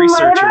many of the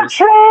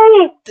researchers.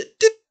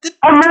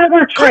 A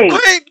murder tree!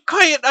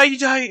 Quiet!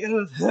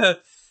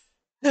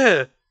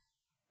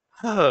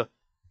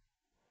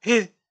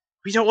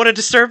 We don't want to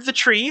disturb the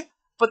tree,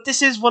 but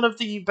this is one of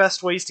the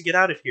best ways to get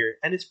out of here,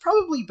 and it's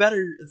probably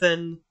better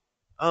than,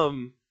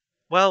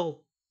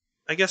 well,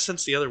 I guess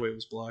since the other way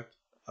was blocked,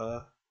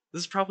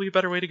 this is probably a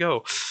better way to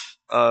go.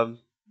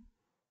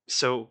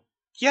 So,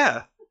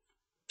 yeah.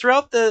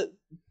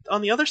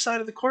 On the other side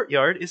of the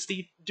courtyard is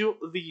the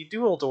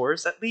dual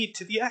doors that lead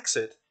to the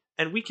exit,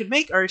 and we can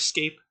make our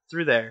escape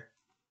through there.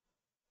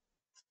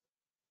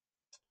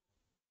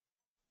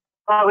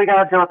 Well, we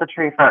gotta deal with the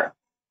tree first.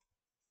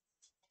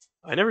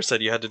 I never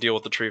said you had to deal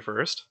with the tree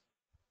first.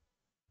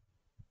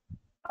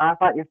 I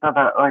thought you said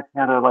that like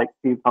you had to like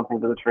feed something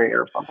to the tree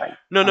or something.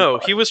 No,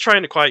 he was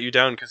trying to quiet you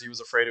down because he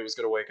was afraid it was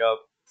going to wake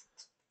up.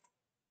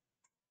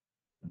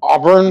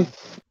 Auburn,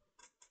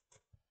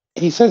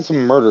 he said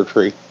some murder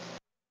tree.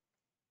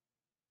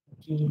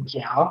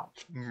 Yeah,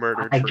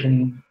 Murder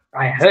tree.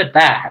 I heard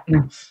that.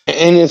 And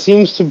it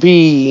seems to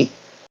be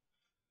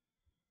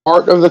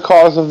part of the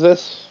cause of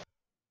this.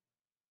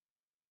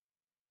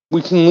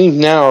 We can leave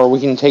now, or we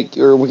can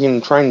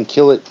try and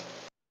kill it.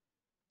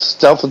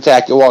 Stealth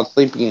attack it while it's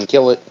sleeping and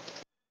kill it.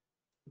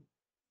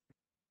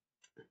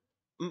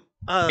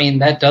 I mean,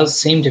 that does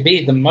seem to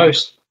be the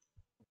most.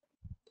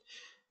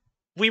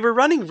 We were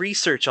running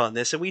research on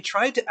this, and we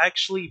tried to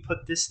actually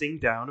put this thing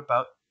down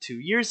about 2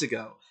 years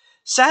ago.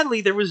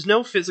 Sadly, there was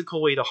no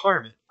physical way to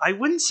harm it. I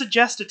wouldn't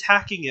suggest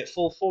attacking it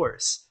full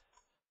force.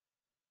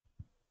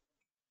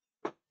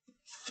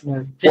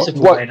 No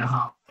physical way to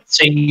harm.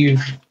 So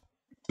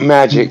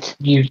magic.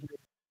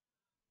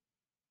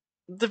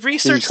 The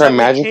research try that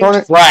magic we came on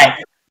to, it?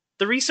 Right.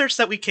 The research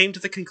that we came to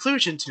the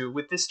conclusion to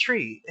with this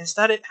tree is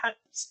that it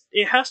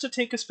has to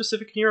take a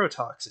specific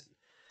neurotoxin.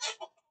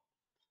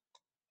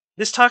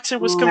 This toxin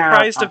was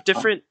comprised of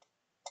different...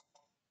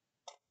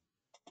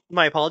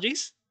 My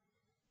apologies?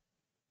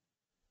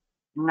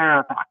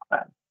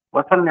 Neurotoxin.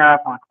 What's a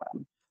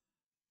neurotoxin?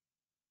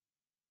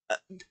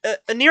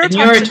 A A neurotoxin...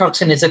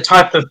 neurotoxin is a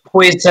type of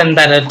poison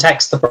that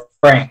attacks the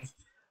brain.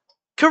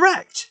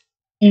 Correct.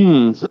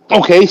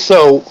 Okay,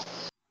 so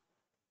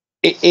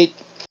it's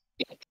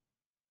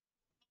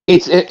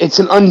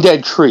an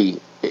undead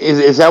tree.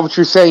 Is that what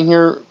you're saying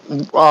here,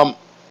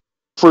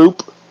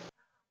 Froop?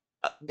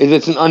 Is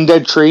it an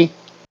undead tree?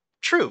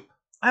 True.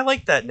 I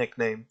like that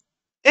nickname.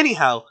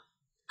 Anyhow,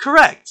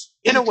 correct.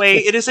 In a way,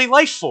 it is a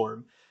life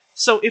form.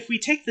 So if we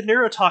take the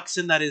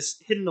neurotoxin that is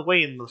hidden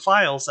away in the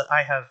files that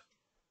I have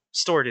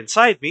stored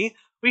inside me,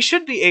 we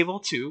should be able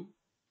to,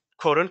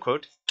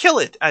 quote-unquote, kill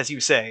it, as you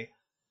say.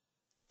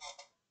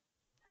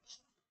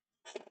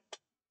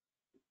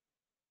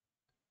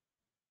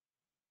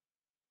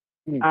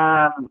 Just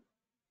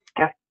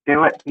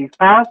do it, he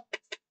says.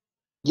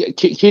 Yeah,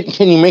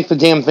 can you make the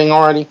damn thing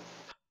already?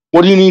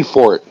 What do you need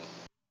for it?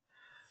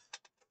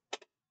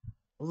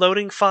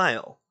 Loading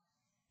file.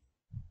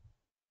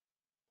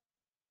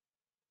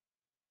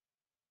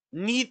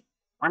 We're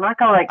not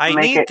gonna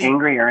make it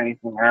angry or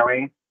anything, are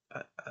we?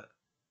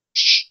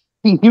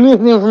 Give me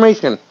the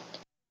information.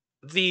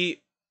 The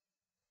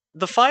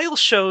file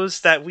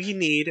shows that we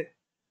need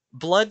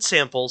blood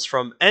samples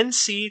from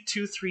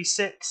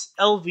NC236,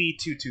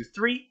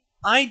 LV223,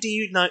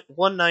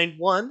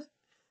 ID191,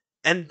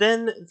 and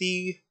then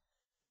the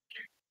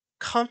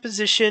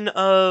composition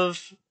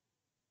of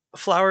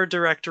flower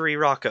directory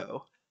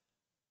Rocco.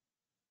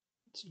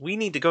 We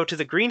need to go to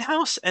the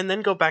greenhouse and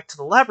then go back to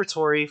the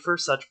laboratory for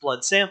such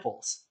blood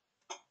samples.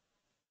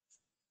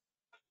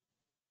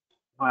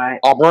 Right.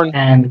 Auburn?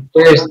 And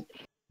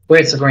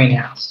where's the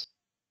greenhouse?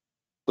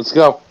 Let's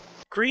go.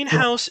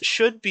 Greenhouse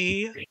should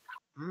be,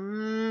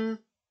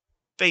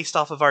 based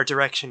off of our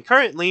direction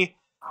currently,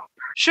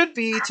 should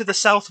be to the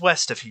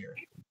southwest of here.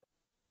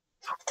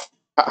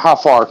 How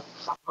far?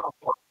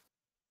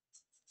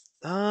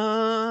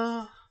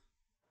 I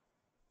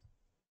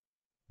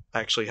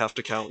actually have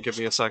to count. Give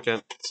me a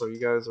second. So you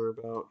guys are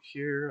about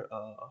here.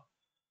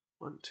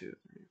 1, 2, 3, 4,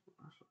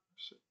 5,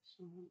 6,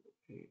 7,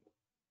 8,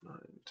 9,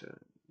 10,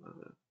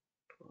 11,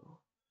 12.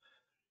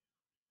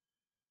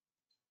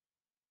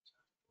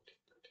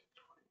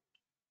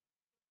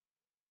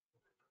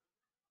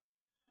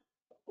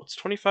 What's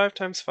 25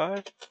 times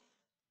 5?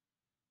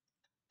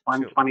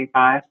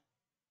 125.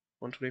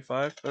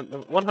 125?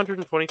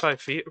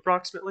 125 feet,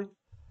 approximately.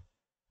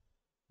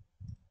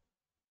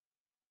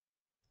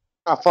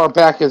 How far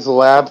back is the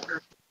lab?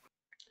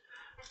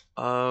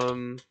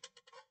 1,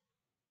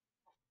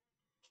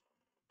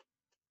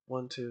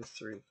 2,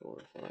 3,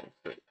 4, 5,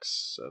 6,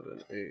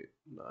 7, 8,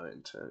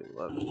 9, 10,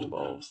 11,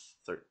 12,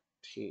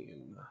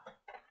 13.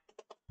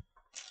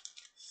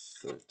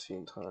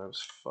 13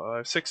 times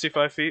 5.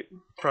 65 feet,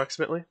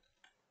 approximately.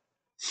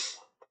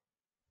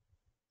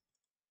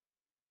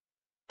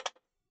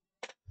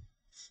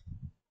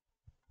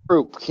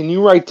 Group, can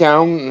you write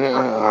down?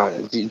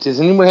 Does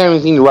anyone have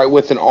anything to write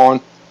with and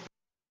on?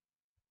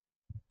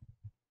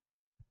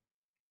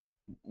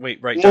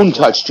 Wait, write down. Moon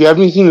touch. Do you have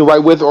anything to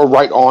write with or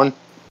write on?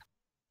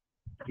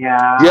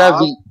 Yeah. Do you have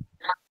the?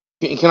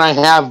 Can I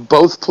have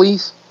both,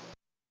 please?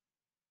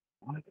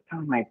 What's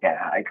on my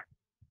bag?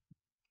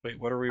 Wait,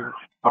 what are we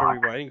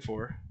writing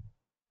for?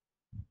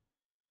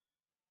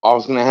 I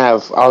was gonna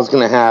have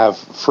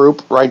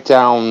Froop write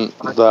down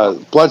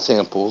the blood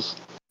samples.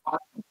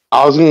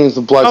 I was gonna use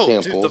the blood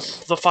samples.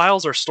 Dude, the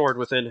files are stored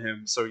within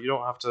him, so you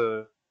don't have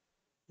to.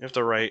 You have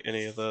to write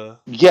any of the.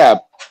 Yeah,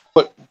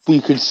 but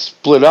we could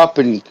split up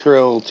and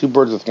kill 2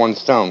 birds with 1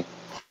 stone.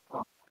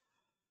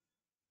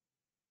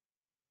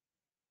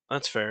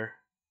 That's fair.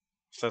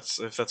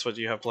 if that's what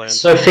you have planned.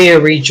 Sophia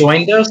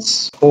rejoined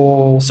us,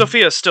 or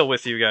Sophia's still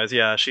with you guys.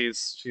 Yeah,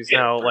 she's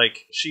now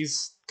like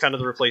she's kind of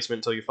the replacement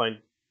until you find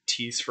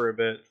Tease for a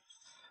bit.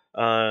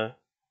 Oh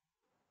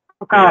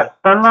Yeah. God,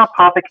 send the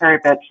apothecary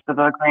bitch to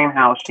the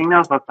greenhouse. She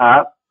knows what's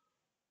up.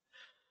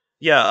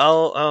 Yeah,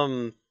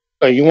 I'll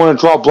You want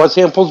to draw blood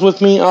samples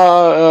with me,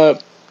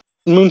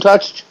 Moon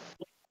Touched?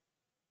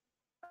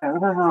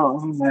 Oh,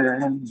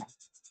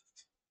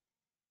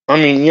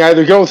 I mean, you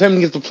either go with him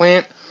to get the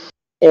plant,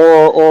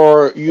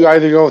 or you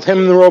either go with him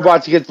and the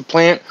robot to get the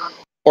plant,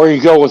 or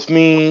you go with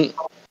me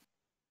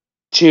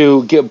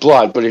to get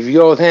blood. But if you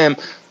go with him,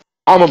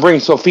 I'm gonna bring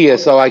Sophia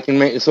so we can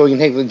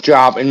take the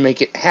job and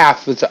make it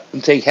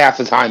take half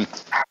the time,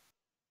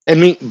 and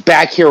meet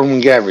back here when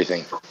we get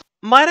everything.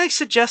 might I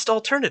suggest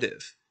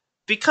alternative?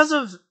 Because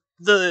of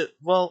the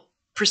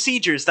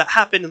procedures that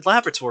happen in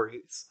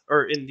laboratories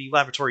or in the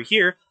laboratory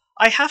here,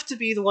 I have to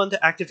be the one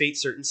to activate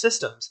certain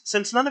systems.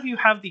 Since none of you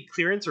have the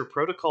clearance or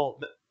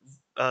protocol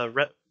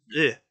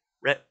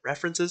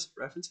references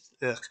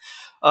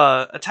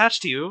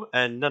attached to you,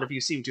 and none of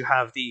you seem to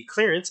have the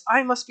clearance,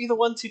 I must be the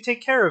one to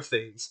take care of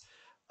things.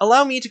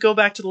 Allow me to go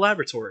back to the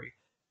laboratory.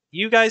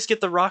 You guys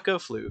get the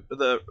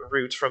the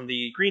route from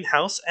the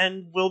greenhouse,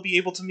 and we'll be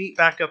able to meet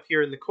back up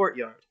here in the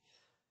courtyard.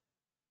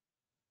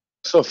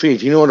 Sophia,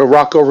 do you know what a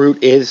Rocco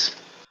root is?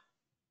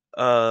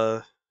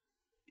 Yeah,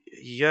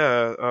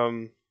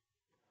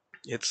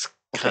 it's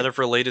kind of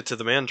related to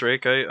the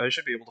Mandrake. I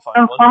should be able to find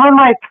can one. someone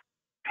like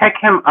pick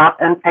him up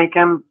and take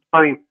him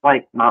so he's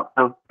like not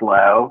so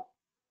slow?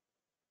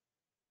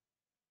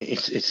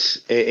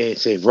 It's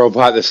a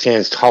robot that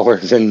stands taller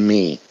than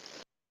me.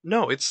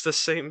 No, it's the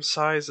same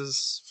size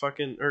as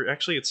fucking, or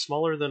actually, it's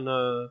smaller than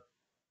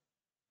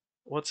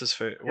what's his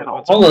face?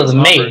 What's his taller face? than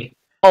Auburn. me.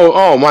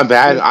 Oh, my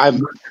bad.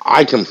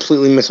 I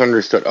completely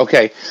misunderstood.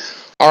 Okay,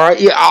 all right.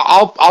 Yeah,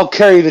 I'll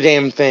carry the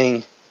damn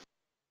thing.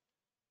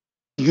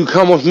 You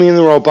come with me and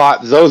the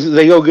robot.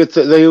 They go get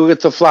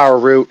the flower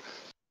root.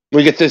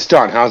 We get this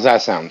done. How's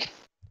that sound?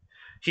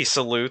 He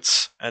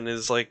salutes and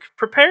is like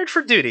prepared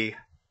for duty.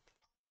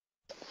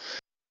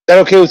 That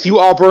okay with you,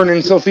 Auburn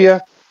and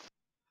Sophia?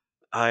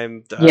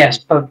 Yes,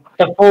 but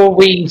before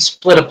we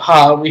split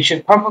apart, we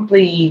should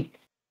probably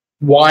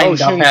wind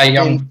up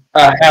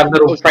our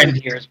little friend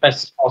here as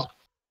best as possible.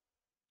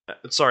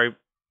 Sorry,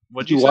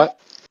 what'd you say? What?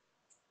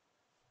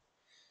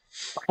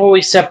 Before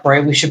we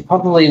separate, we should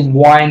probably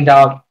wind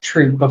up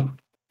Troop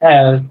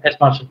as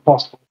much as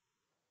possible.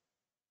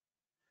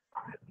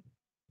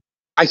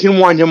 I can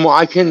wind him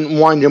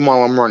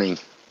while I'm running.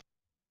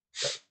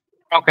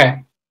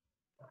 Okay.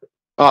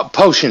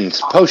 Potions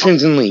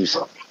and leaves.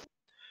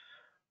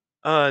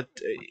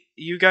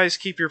 You guys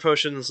keep your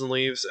potions and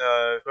leaves.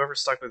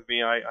 Whoever's stuck with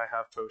me, I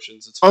have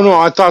potions. It's fine. fine. No,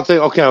 I thought they.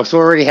 Okay, so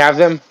we already have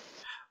them.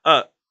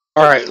 All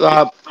right.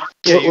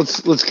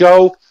 Let's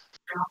go.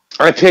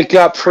 I pick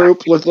up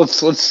Troop.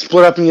 Let's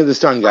split up and get this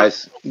done,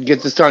 guys.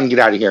 Get this done and get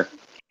out of here.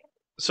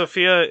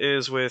 Sophia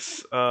is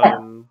with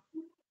Moon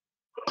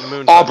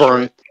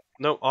Auburn. Right?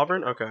 No,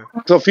 Auburn. Okay.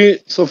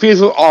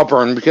 Sophia's with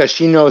Auburn because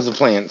she knows the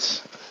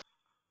plants,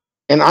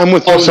 and I'm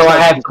with. Also, I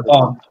have the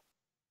bond.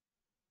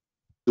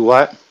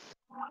 What?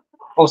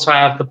 Also, I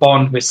have the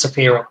bond with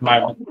Sophia at the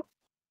moment.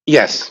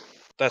 Yes.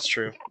 That's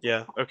true.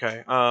 Yeah.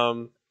 Okay.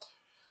 So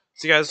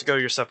you guys go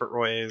your separate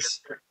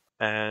ways,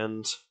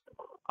 and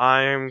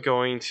I'm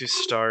going to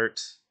start.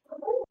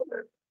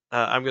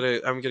 I'm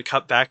gonna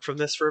cut back from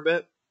this for a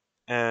bit,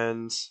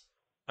 and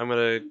I'm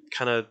gonna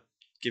kind of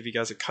give you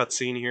guys a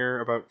cutscene here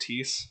about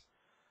Tease.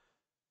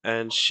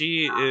 And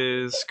she's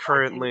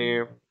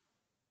currently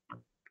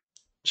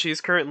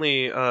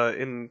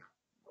in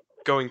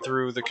going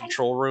through the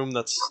control room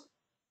that's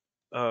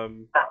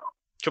on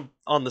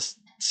the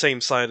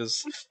same side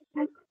as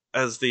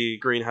the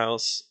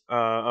greenhouse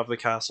of the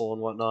castle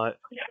and whatnot,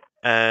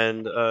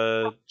 and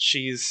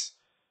she's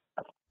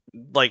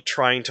like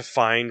trying to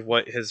find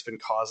what has been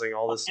causing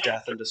all this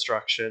death and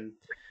destruction,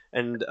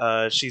 and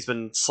she's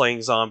been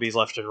slaying zombies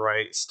left and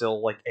right,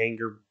 still like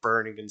anger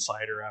burning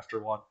inside her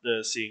after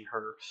seeing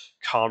her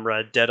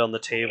comrade dead on the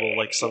table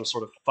like some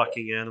sort of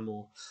fucking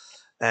animal.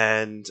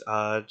 And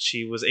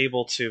she was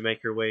able to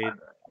make her way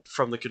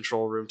from the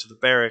control room to the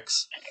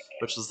barracks,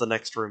 which was the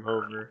next room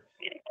over.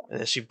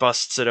 And as she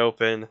busts it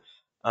open,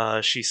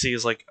 she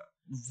sees like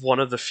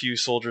one of the few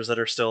soldiers that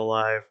are still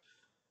alive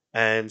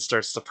and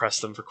starts to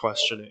press them for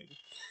questioning.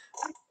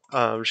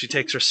 She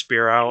takes her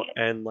spear out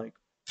and like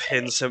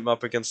pins him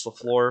up against the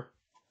floor,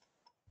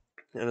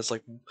 and it's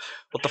like,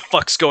 "What the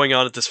fuck's going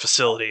on at this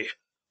facility?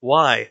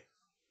 Why?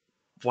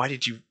 Why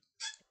did you?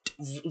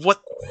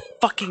 What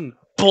fucking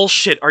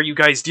bullshit are you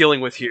guys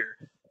dealing with here?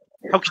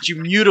 How could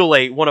you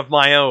mutilate one of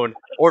my own,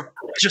 or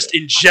just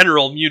in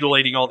general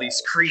mutilating all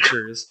these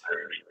creatures?"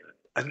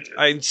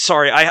 I'm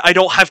sorry. I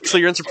don't have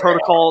clearance or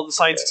protocol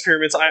science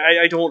experiments.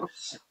 I don't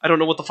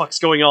know what the fuck's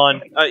going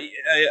on.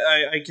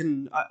 I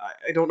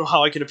don't know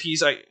how I can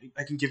appease. I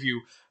can give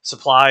you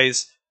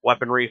supplies,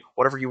 weaponry,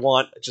 whatever you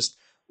want. Just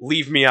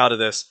leave me out of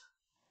this.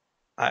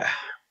 I'm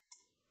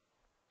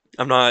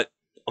not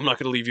I'm not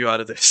gonna leave you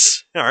out of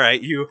this.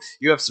 Alright, you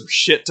have some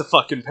shit to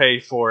fucking pay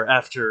for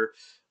after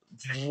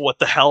what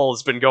the hell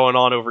has been going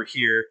on over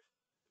here.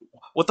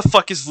 What the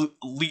fuck is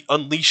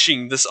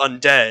unleashing this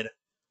undead?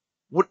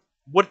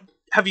 What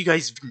have you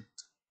guys...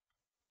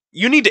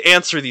 You need to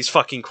answer these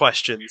fucking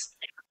questions.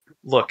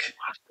 Look,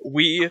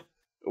 we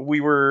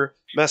were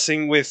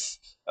messing with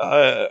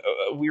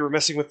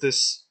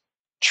this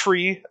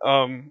tree,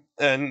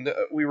 and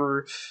we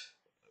were,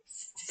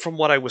 from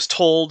what I was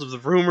told, the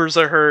rumors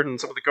I heard, and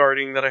some of the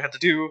guarding that I had to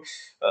do,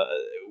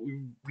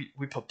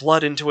 we put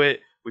blood into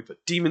it, we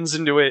put demons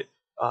into it.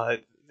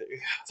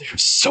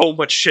 There's so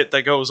much shit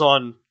that goes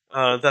on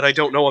that I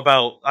don't know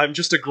about. I'm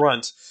just a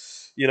grunt,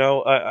 you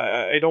know.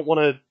 I don't want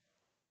to.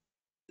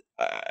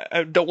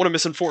 I don't want to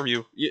misinform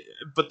you,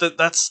 but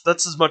that's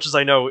as much as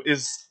I know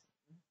is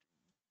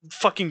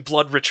fucking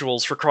blood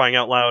rituals, for crying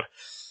out loud.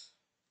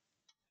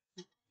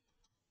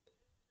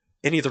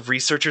 Any of the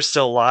researchers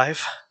still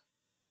alive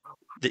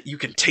that you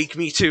can take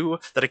me to,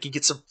 that I can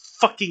get some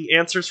fucking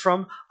answers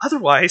from?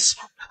 Otherwise,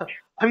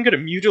 I'm gonna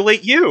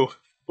mutilate you,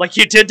 like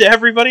you did to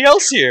everybody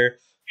else here.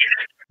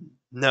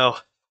 No,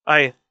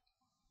 He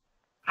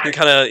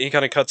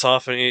kind of cuts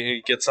off, and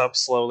he gets up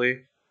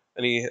slowly,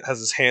 and he has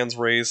his hands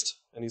raised,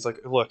 and he's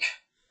like, "Look,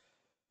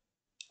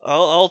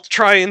 I'll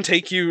try and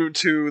take you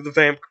to the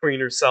Vamp Queen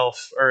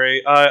herself. All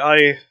right,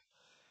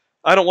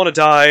 I don't want to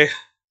die.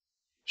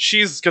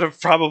 She's gonna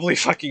probably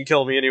fucking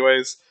kill me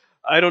anyways.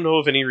 I don't know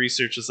of any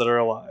researchers that are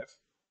alive."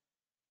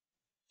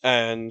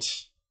 And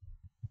he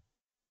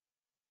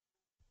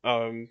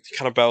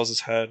kind of bows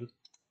his head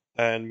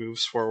and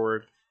moves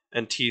forward,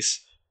 and Tease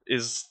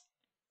is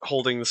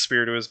holding the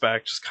spear to his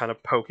back, just kind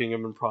of poking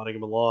him and prodding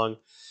him along.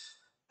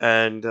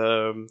 And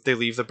they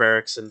leave the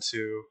barracks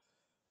to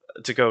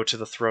go to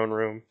the throne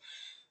room.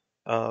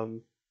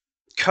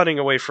 Cutting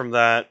away from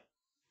that,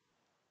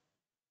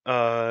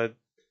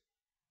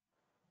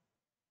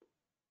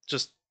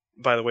 just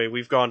by the way,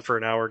 we've gone for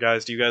an hour,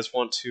 guys. Do you guys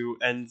want to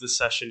end the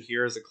session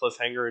here as a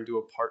cliffhanger and do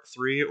a part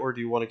 3, or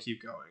do you want to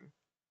keep going?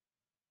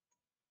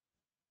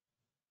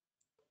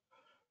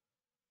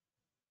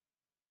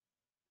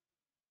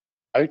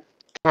 I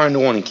kind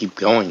of want to keep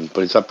going,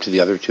 but it's up to the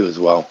other two as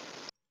well.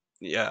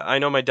 Yeah, I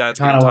know my dad's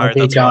I getting kinda wanna tired.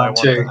 keep That's why I going,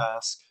 wanted too. to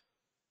ask.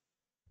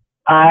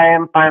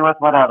 I'm fine with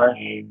whatever.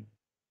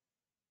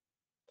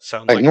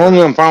 Sounds Like, like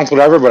normally I'm fine with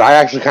whatever, but I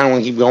actually kind of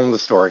want to keep going with the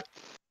story.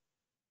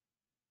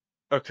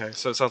 okay.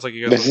 So it sounds like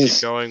you guys This want to keep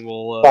is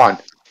going. fun.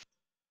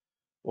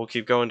 We'll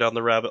keep going down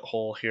the rabbit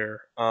hole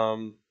here.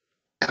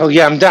 Oh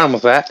yeah, I'm down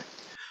with that.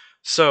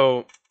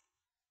 So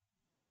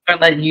Don't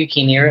let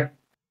Yuki near it.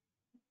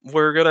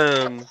 we're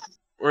gonna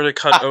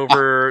cut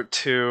over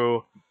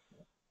to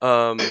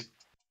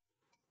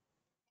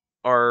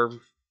our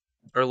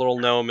little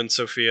gnome and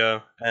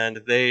Sophia,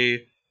 and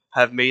they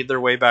have made their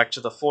way back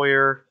to the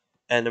foyer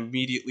and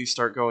immediately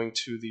start going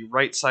to the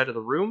right side of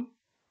the room.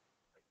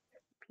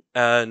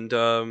 And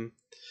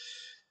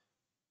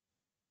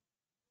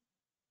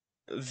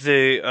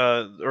they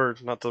or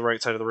not the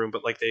right side of the room,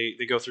 but like they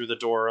go through the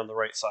door on the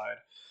right side,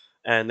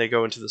 and they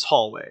go into this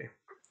hallway.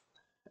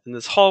 And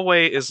this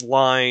hallway is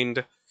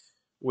lined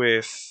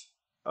with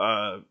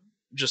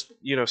just,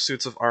 you know,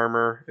 suits of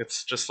armor.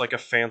 It's just like a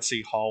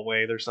fancy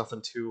hallway. There's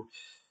nothing too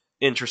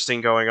interesting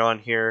going on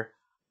here.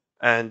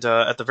 And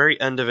at the very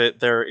end of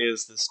it, there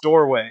is this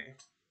doorway.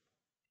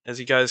 As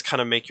you guys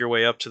kind of make your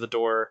way up to the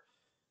door,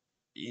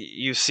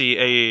 you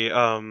see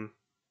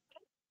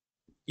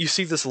you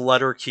see this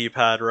letter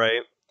keypad,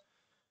 right?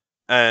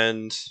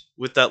 And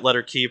with that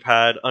letter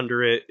keypad,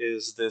 under it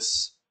is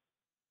this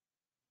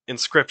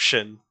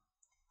inscription.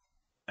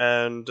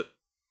 And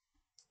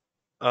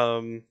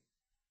I'm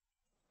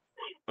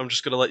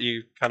just gonna let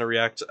you kind of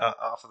react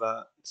off of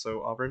that.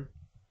 So, Auburn.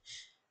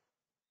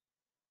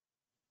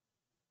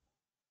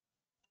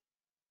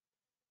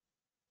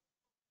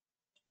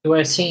 Do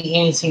I see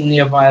anything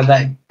nearby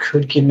that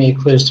could give me a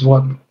clue as to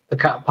what the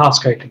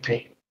passcode could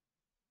be?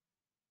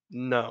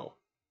 No.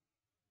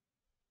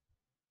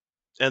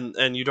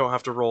 And you don't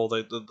have to roll.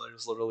 There's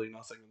literally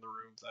nothing in the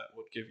room that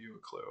would give you a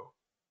clue.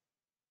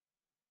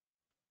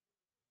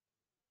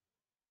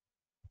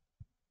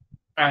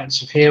 Alright,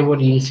 Sophia, what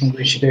do you think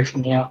we should do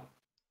from here?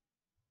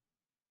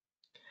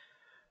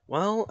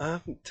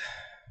 Well,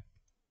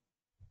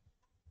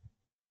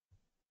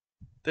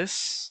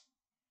 this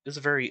is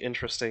a very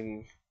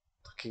interesting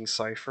looking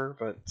cipher,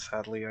 but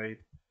sadly,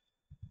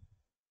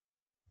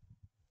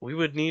 we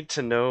would need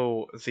to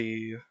know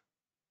the.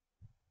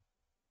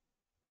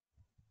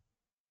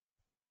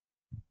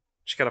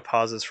 Just gotta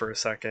pause this for a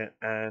second,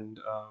 and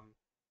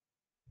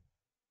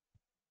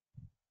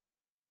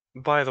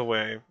by the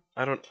way,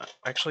 I don't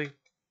actually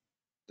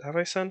have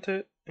I sent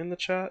it in the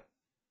chat.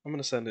 I'm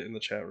gonna send it in the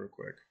chat real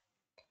quick.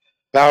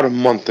 About a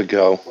month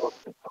ago.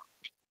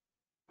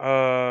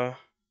 I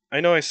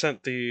know I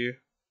sent did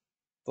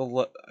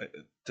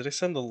I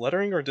send the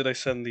lettering, or did I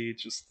send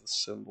just the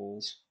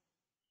symbols?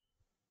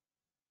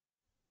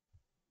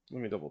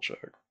 Let me double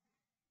check.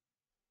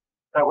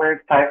 That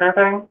weird cipher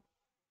thing?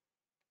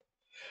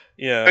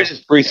 Yeah.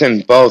 just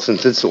resend both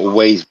since it's a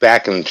ways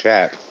back in the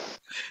chat.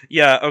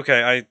 Yeah,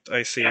 okay,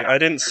 I see. I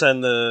didn't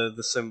send the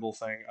symbol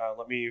thing.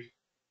 Let me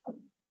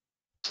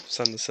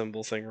send the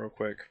symbol thing real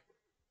quick.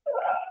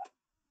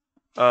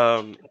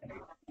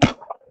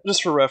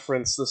 Just for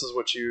reference, this is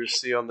what you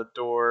see on the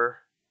door.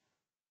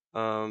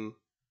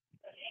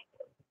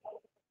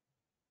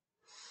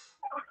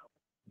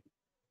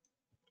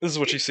 This is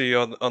what you see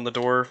on the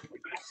door.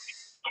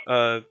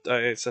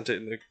 I sent it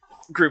in the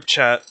group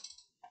chat.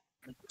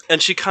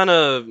 And she kind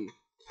of...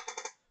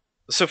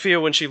 Sophia,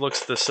 when she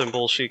looks at the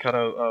symbol, she kind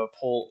of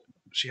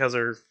she has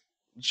her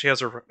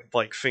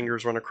like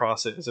fingers run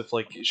across it as if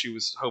like she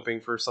was hoping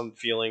for some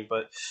feeling,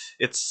 but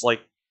it's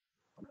like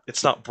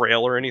it's not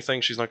braille or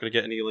anything. She's not going to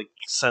get any like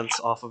sense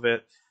off of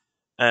it,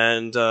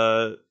 and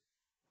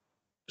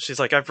she's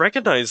like, I've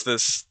recognized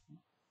this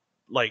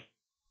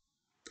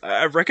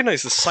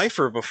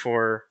cipher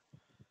before,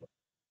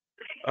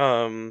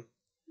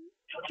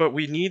 but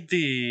we need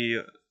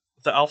the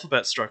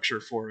alphabet structure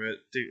for it.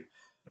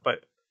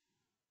 But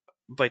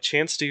by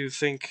chance, do you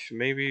think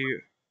maybe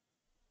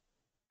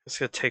it's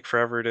gonna take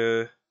forever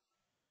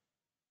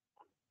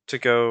to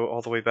go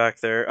all the way back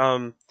there?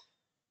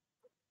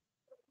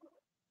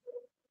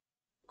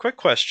 Quick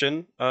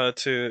question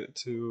to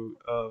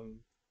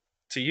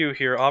you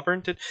here,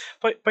 Auburn. Did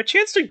by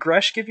chance did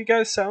Gresh give you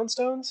guys sound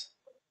stones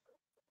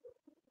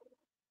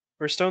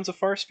or stones of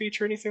far speech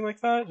or anything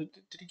like that? Did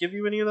he give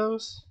you any of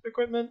those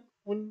equipment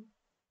when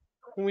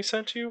we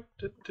sent you?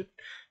 Did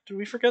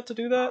we forget to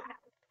do that?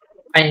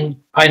 I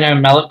know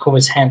Malakor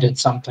was handed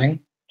something,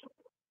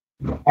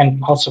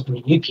 and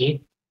possibly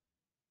Yuki.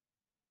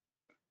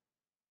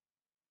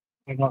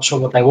 I'm not sure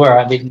what they were.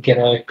 I didn't get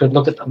a good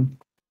look at them.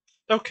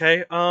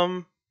 Okay.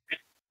 Well,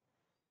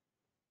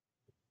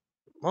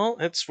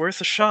 it's worth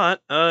a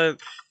shot. And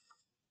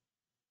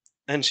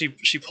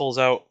she pulls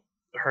out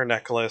her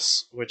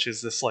necklace, which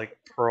is this like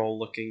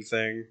pearl-looking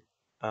thing,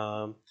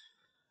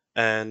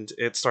 and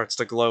it starts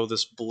to glow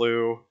this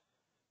blue,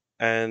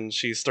 and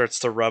she starts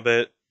to rub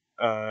it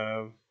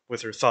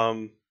with her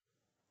thumb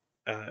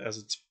as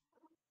it's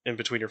in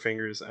between her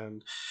fingers,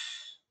 and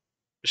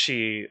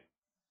she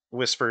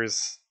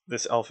whispers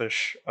this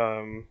elfish,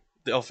 the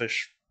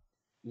elfish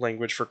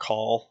language for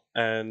call,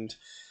 and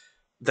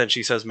then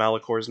she says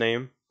Malakor's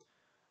name,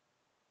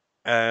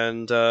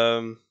 and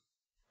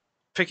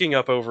picking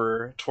up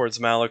over towards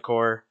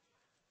Malakor,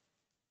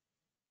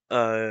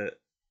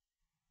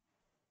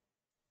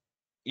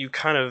 you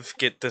kind of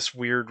get this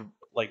weird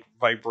like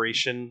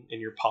vibration in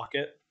your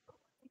pocket.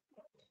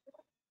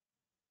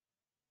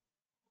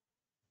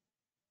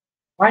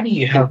 Why do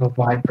you have a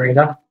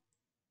vibrator?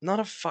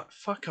 Not a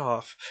fuck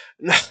off.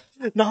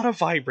 Not a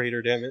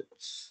vibrator, damn it.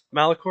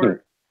 Malakor,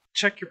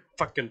 check your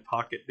fucking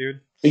pocket,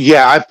 dude.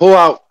 Yeah, I pull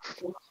out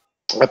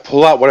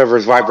whatever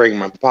is vibrating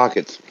in my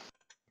pockets.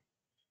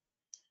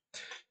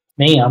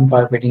 Me, I'm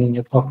vibrating in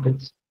your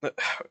pockets. Oh,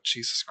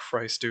 Jesus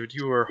Christ, dude,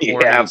 you are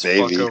horny as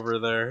baby. fuck over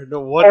there.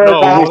 What is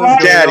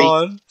Daddy. going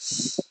on?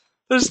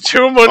 There's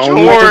too much Your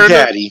horn.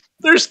 daddy.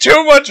 There's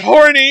too much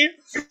horny.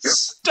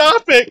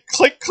 Stop it.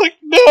 Click, click,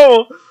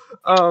 no.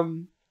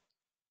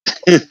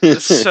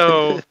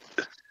 So.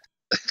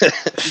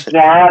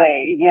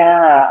 Daddy,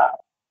 yeah.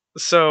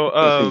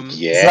 So,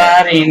 yeah.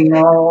 Daddy,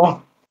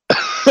 no.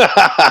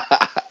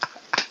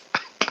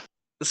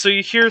 So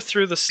you hear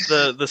through the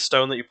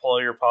stone that you pull out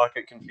of your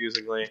pocket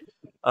confusingly.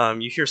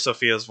 You hear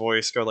Sophia's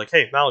voice go like,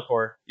 "Hey,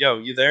 Malakor, yo,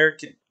 you there?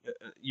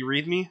 You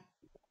read me?"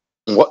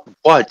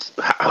 What?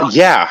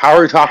 Yeah. How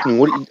are you talking?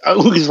 What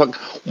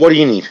do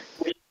you need?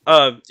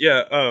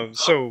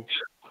 So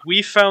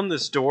we found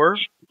this door,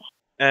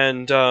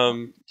 and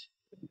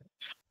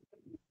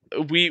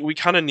we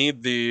kind of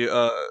need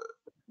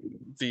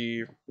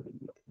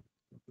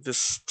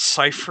this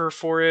cipher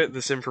for it.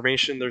 This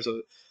information.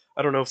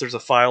 I don't know if there's a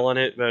file on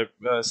it, but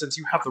since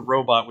you have the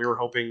robot, we were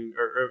hoping,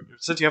 or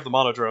since you have the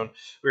monodrone,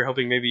 we were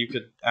hoping maybe you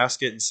could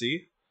ask it and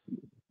see.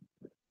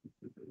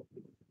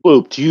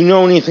 Boop, do you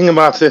know anything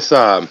about this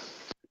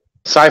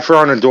cipher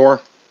on a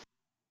door?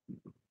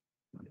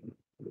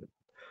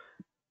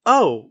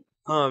 Oh,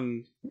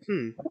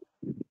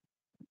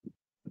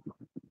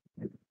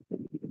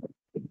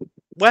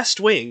 West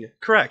Wing,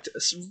 correct.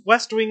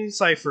 West Wing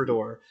cipher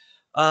door.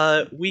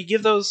 We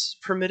give those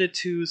permitted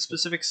to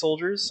specific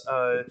soldiers.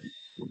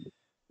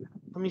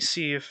 Let me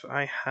see if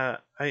I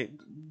have.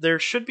 There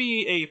should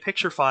be a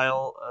picture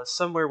file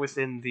somewhere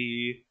within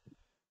the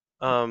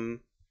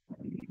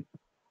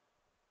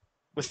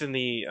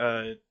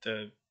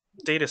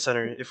data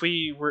center. If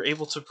we were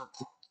able to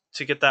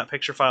get that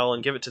picture file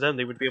and give it to them,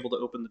 they would be able to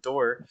open the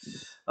door.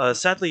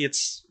 Sadly,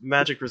 it's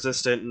magic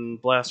resistant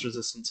and blast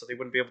resistant, so they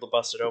wouldn't be able to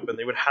bust it open.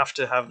 They would have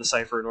to have the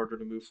cipher in order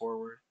to move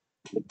forward.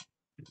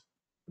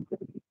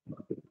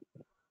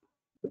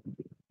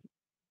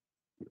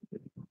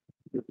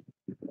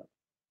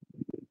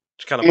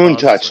 Kind of Moon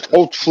touch.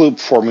 Hold Floop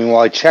for me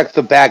while I check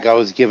the bag I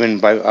was given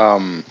by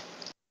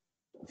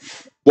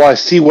while I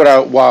see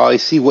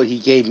what he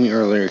gave me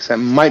earlier, because that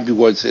might be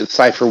what his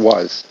cipher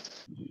was.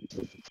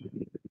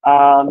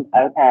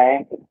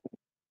 Okay.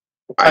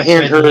 I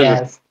hand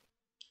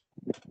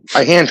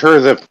her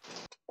the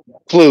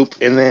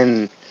floop, and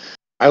then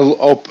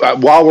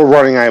while we're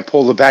running, I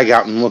pull the bag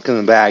out and look in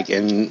the bag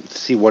and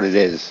see what it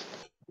is.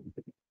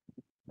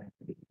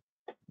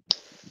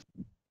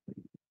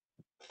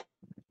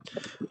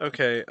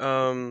 Okay.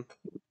 I'm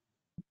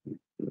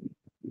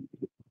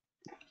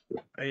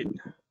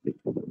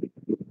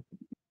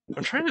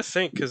trying to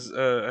think because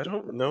I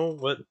don't know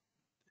what.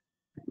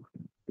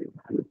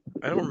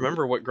 I don't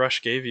remember what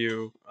Grush gave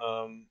you.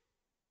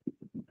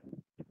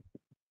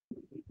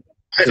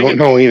 I don't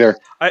know either.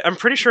 I'm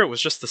pretty sure it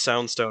was just the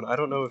Soundstone. I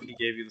don't know if he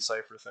gave you the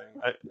cipher thing.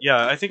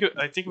 I think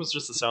it was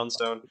just the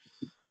Soundstone.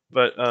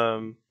 But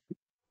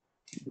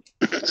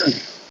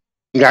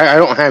Yeah, I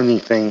don't have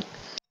anything.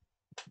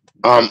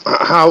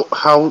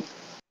 How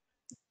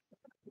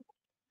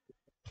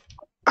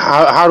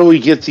do we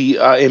get the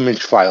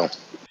image file?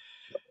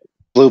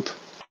 Bloop.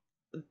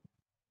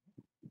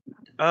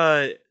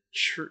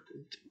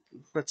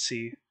 Let's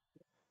see.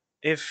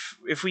 If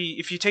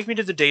you take me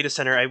to the data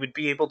center, I would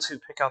be able to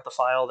pick out the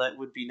file that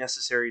would be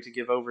necessary to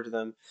give over to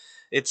them.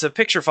 It's a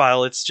picture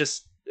file. It's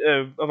just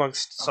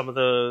amongst some of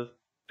the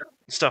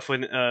stuff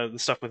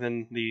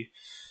within the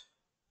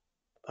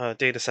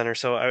data center.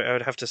 So I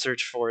would have to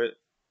search for it.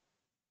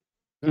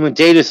 And the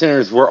data center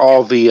is where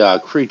all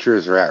the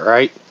creatures are at,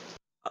 right?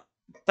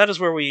 That is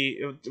where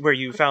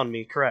you found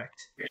me. Correct.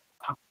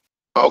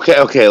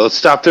 Okay. Let's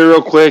stop there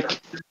real quick.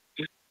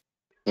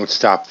 Let's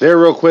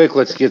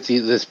get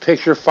this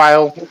picture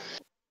file.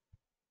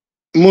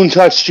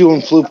 Moontouch, you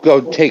and Floop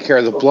go take care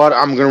of the blood.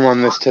 I'm gonna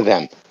run this to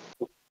them.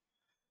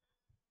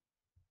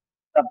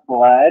 The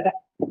blood?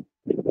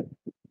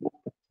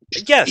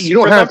 Yes. You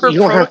don't have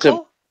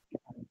to.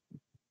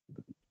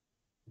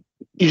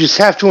 You just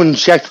have to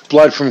inject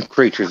blood from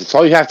creatures. That's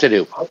all you have to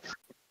do.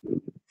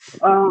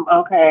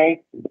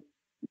 Okay.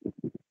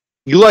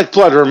 You like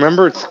blood,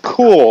 remember? It's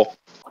cool.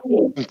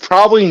 You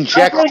probably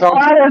inject some.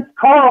 Blood is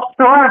cool,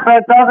 sure, but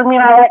it doesn't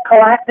mean I like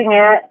collecting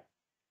it.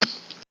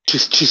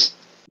 Just.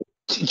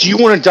 Do you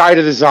want to die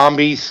to the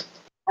zombies?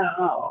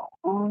 Oh.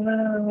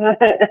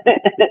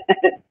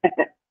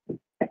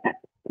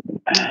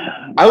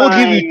 I will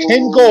give you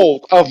 10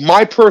 gold of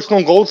my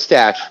personal gold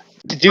stash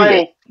to do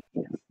this.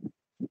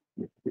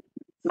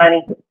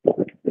 Money.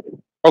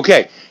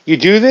 Okay, you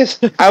do this,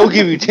 I will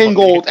give you 10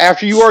 gold.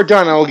 After you are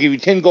done, I will give you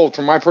 10 gold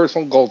from my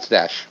personal gold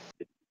stash.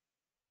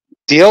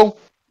 Deal?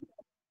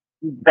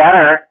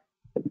 Better.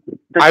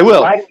 I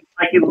will. Like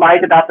you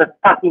lied about the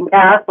fucking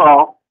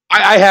castle.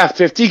 I have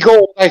 50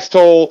 gold I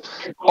stole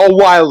a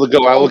while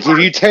ago. I will give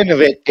you 10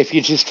 of it if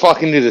you just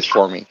fucking do this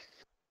for me.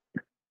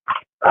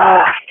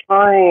 Fine.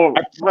 I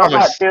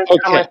promise.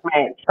 Okay.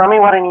 Show me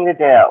what I need to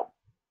do.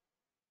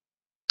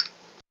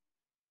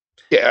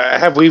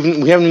 Yeah, we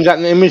haven't even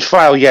gotten the image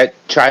file yet,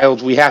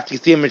 child. We have to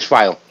get the image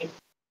file.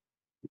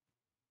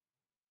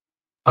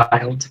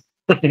 Child.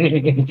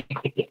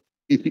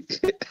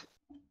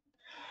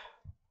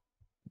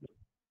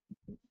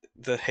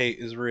 The hate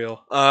is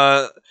real.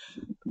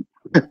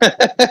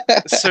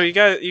 So you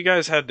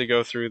guys had to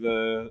go through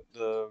the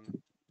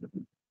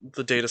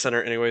data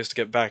center anyways to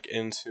get back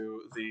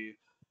into the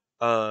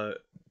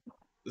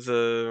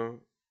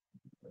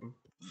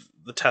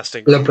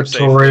testing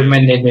laboratory.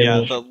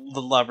 Yeah,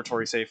 the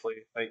laboratory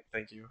safely.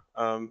 Thank you.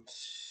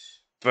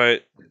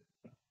 But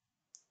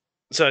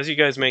so as you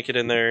guys make it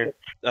in there,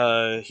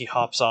 he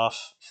hops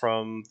off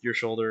from your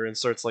shoulder and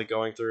starts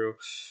going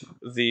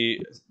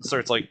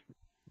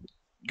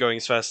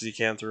as fast as he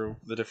can through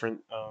the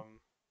different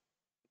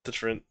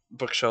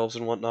bookshelves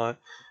and whatnot,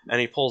 and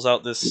he pulls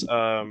out this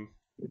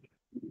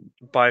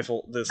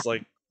this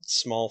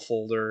small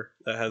folder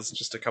that has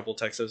just a couple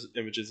text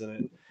images in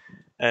it,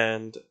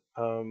 and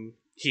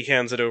he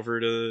hands it over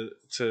to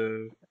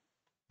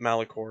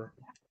Malachor.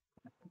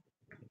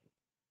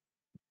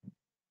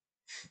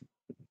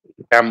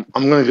 I'm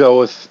gonna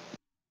go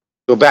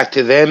back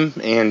to them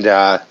and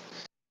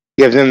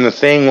give them the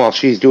thing while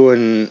she's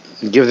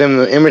give them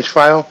the image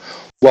file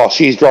while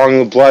she's drawing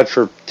the blood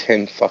for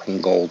 10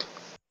 fucking gold.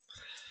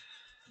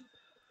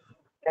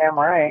 Damn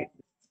right.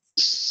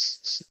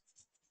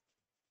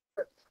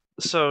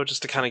 So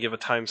just to kind of give a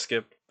time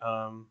skip,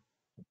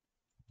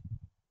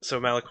 so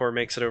Malachor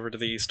makes it over to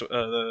the east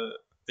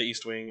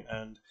wing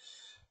and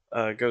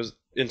goes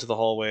into the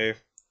hallway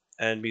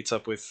and meets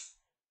up with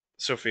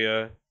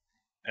Sophia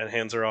and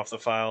hands her off the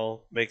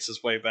file. Makes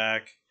his way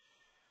back,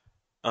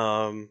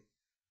 and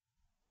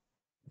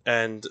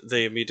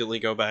they immediately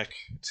go back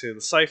to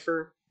the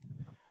cipher,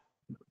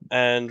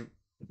 and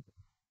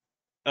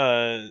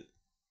so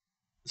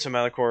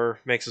Malachor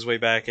makes his way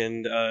back,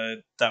 and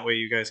that way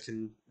you guys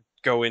can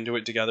go into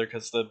it together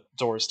because the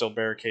door is still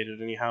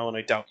barricaded anyhow, and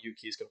I doubt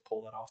Yuki's going to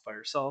pull that off by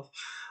herself.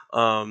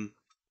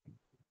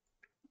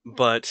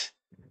 But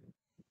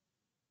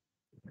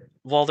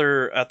while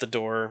they're at the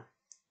door,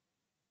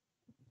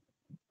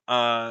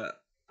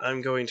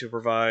 I'm going to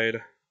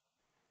provide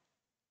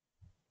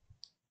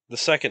the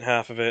second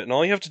half of it, and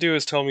all you have to do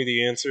is tell me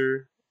the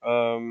answer.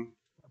 I'm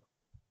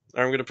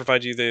going to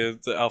provide you the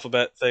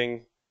alphabet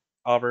thing,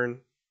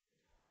 Auburn.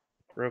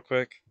 real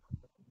quick?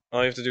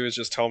 All you have to do is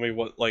just tell me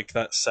what like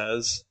that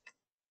says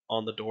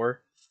on the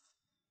door.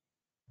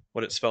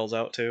 What it spells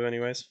out to,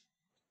 anyways.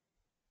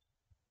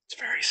 It's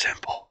very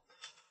simple.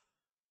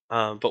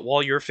 But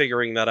while you're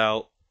figuring that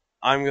out,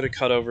 I'm gonna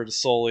cut over to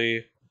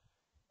Sully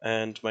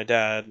and my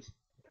dad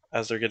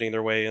as they're getting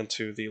their way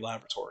into the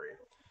laboratory.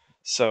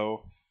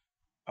 So,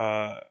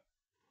 uh,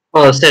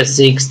 Well, it says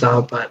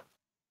Zeigstar, but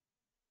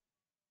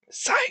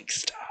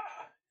Zeigstar.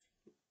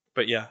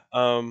 But yeah,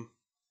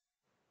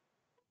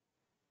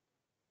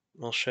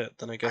 well, shit.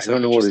 Then I I guess I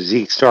don't could know what a just.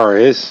 Zeigstar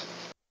is.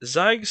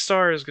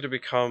 Zeigstar is going to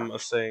become a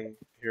thing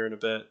here in a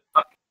bit.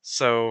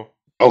 So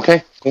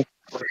Okay, cool.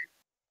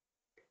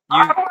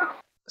 you,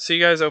 so you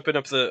guys open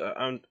up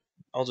the.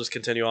 I'll just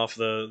continue off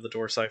the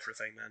door cipher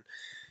thing then.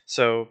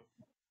 So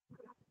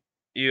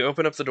you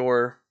open up the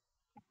door,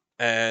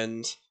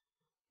 and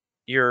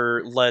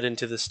you're led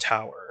into this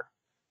tower.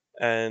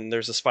 And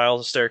there's a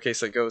spiral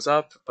staircase that goes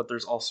up, but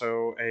there's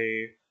also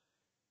a.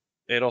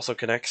 It also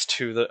connects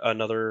to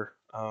another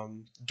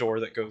door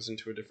that goes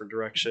into a different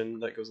direction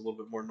that goes a little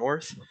bit more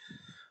north.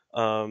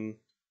 Um,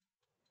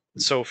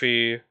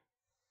 Sophie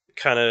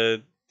kind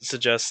of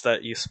suggests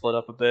that you split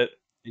up a bit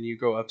and you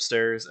go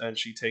upstairs and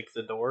she take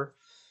the door.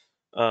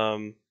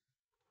 Um,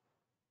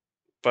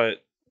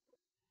 but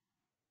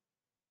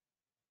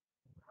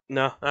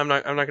no, I'm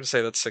not. I'm not gonna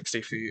say that's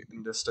 60 feet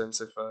in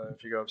distance if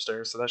you go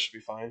upstairs, so that should be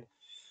fine.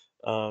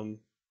 Um,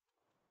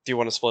 do you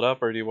want to split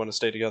up or do you want to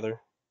stay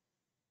together?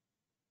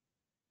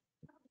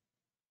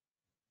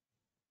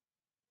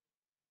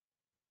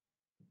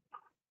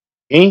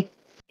 Me?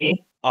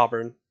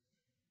 Auburn,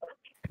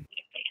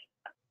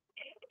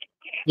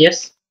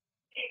 yes.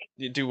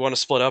 do you want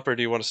to split up or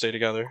do you want to stay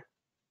together?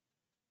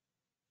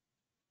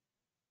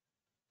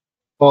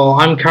 Well,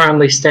 I'm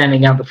currently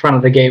standing out the front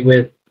of the gate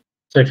with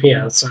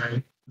Sophia, so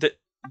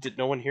Did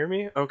no one hear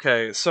me?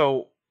 Okay,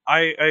 so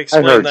I I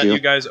explained heard that you. you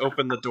guys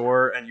opened the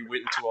door and you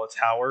went into a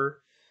tower,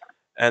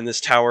 and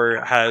this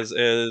tower has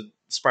a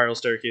spiral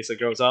staircase that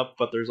goes up,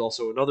 but there's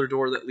also another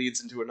door that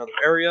leads into another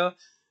area.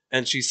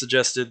 And she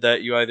suggested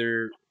that you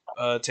either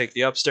take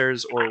the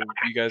upstairs or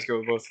you guys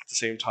go both at the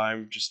same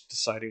time, just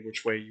deciding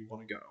which way you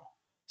want to go.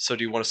 So,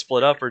 do you want to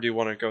split up or do you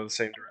want to go the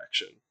same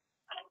direction?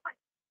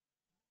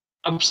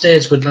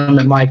 upstairs would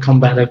limit my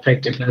combat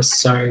effectiveness,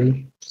 so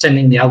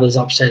sending the others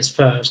upstairs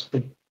first.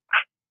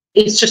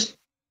 It's just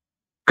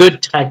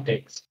good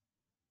tactics.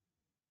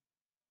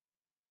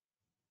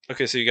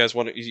 Okay, so you guys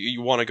want to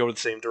you want to go to the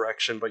same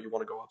direction, but you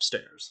want to go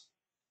upstairs.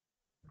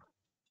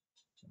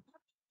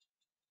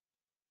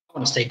 I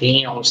want to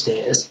stay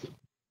downstairs.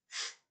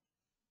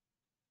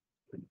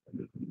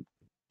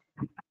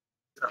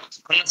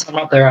 Unless I'm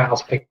up their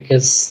ass,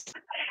 because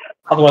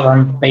otherwise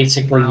I'm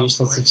basically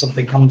useless if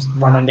something comes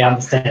running down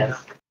the stairs.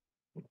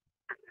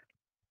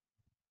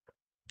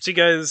 So, you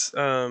guys,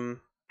 in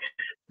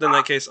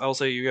that case, I'll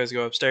say you guys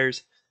go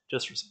upstairs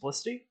just for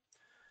simplicity.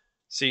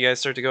 So you guys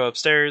start to go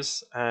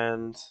upstairs,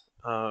 and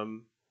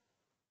um,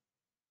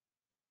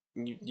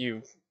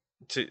 you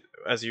to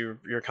as you're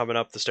coming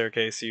up the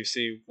staircase, you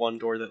see one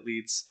door that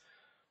leads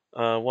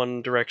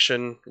one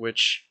direction,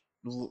 which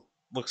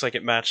looks like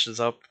it matches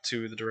up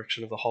to the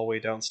direction of the hallway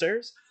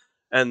downstairs,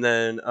 and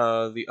then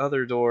the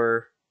other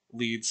door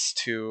leads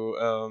to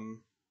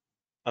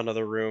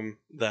another room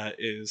that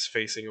is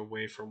facing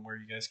away from where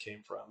you guys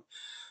came from.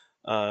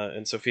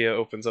 And Sophia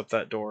opens up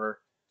that door,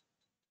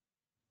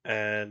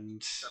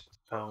 and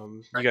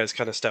you guys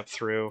kind of step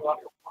through.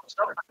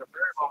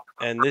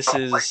 And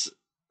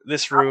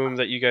this room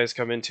that you guys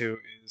come into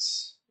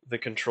is the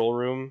control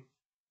room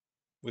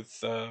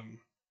with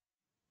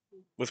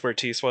with where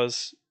Tease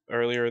was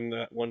earlier in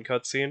that one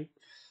cutscene.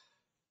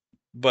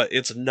 But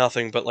it's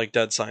nothing but like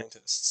dead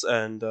scientists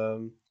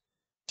and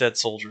dead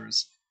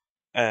soldiers,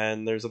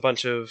 and there's a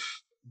bunch of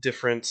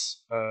different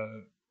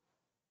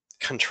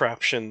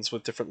contraptions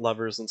with different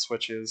levers and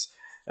switches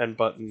and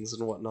buttons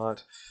and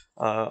whatnot,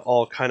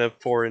 all kind of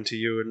pour into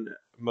you in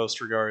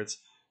most regards.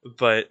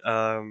 But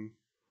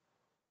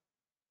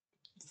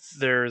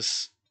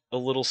there's a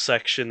little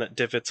section that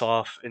divots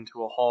off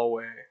into a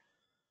hallway,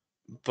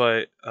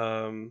 but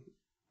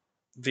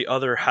the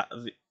other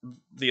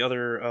the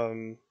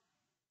other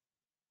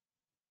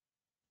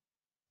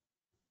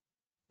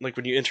like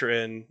when you enter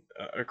in,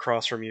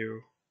 across from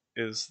you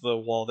is the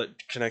wall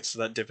that connects to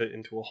that divot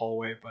into a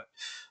hallway, but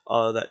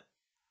that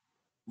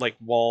like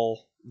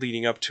wall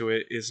leading up to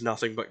it is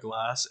nothing but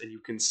glass, and you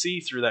can see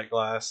through that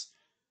glass.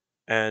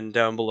 And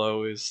down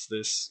below is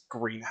this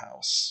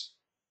greenhouse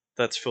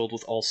that's filled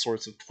with all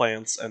sorts of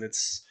plants, and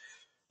it's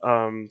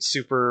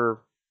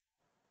super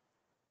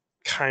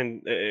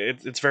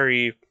it's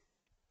very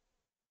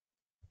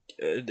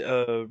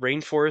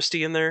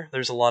rainforesty in there.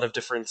 There's a lot of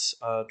different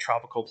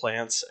tropical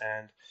plants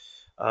and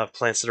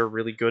plants that are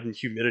really good in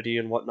humidity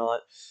and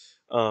whatnot.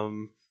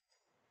 Um,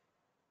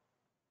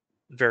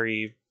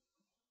 very,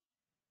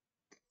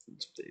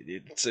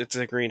 it's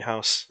a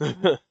greenhouse.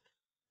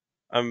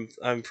 I'm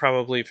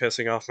probably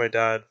pissing off my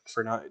dad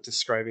for not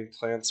describing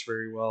plants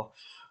very well,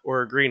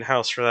 or a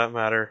greenhouse for that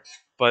matter.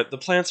 But the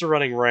plants are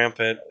running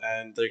rampant,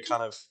 and they're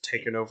kind of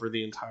taken over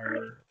the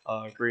entire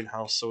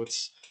greenhouse. So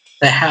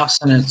The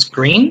house and it's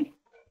green?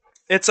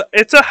 it's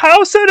a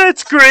house and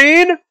it's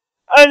green, and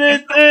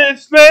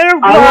it's made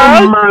of I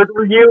glass. will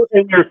murder you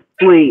in your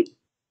sleep.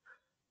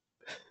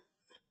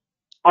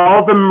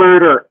 All the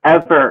murder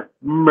ever.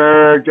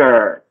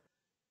 Murder.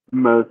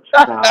 Most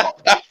foul.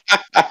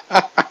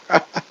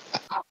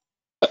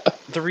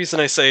 The reason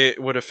I say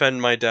it would offend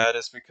my dad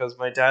is because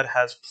my dad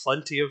has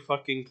plenty of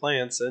fucking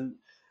plants, and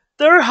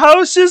their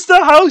house is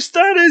the house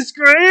that is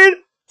green,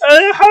 and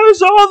it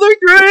has all the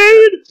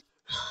green.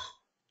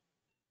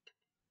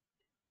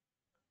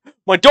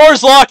 My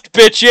door's locked,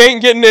 bitch. You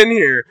ain't getting in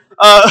here.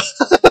 I'm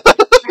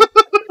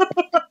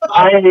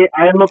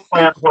a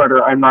plant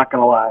hoarder, I'm not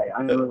gonna lie.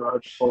 I'm a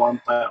full-on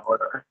plant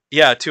hoarder.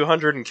 Yeah,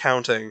 200 and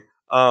counting.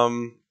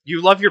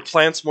 You love your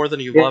plants more than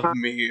you Yeah. love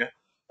me.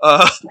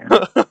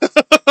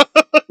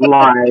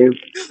 Lies.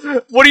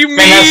 What do you mean,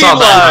 that's not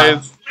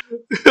lies?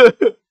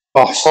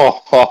 Oh,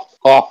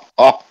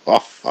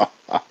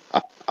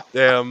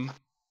 Damn.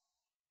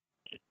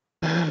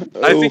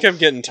 I think I'm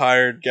getting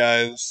tired,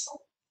 guys.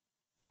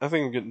 I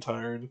think I'm getting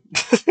tired.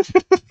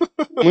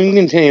 We can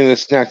continue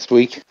this next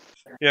week.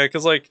 Yeah,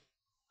 because, like,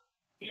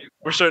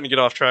 we're starting to get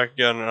off track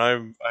again, and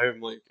I'm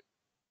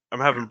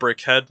having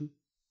brick head.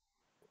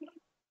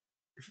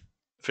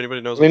 If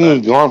anybody knows I think what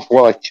we've gone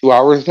for like 2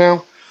 hours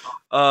now.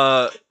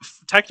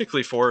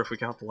 technically 4 if we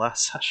count the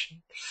last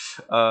session.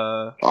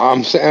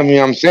 I'm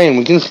saying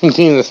we can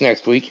continue this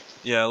next week.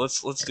 Yeah,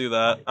 let's do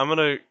that. I'm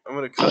gonna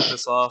cut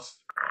this off,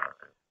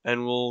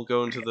 and we'll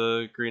go into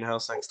the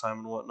greenhouse next time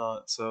and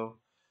whatnot. So,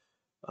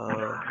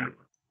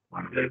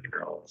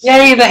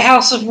 Yay, the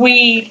House of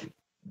Weed!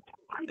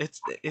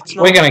 it's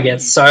not. We're gonna get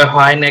so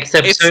high next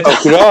episode.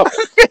 Fuck it up.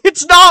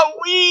 It's not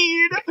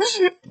weed.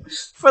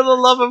 For the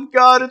love of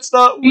God, it's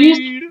not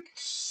weed.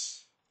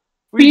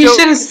 You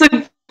said it's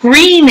the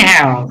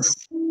greenhouse.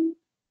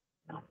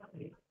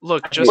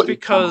 Look, just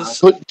because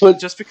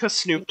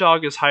Snoop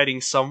Dogg is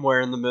hiding somewhere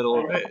in the middle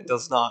of it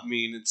does not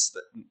mean it's.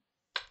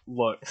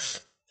 Look,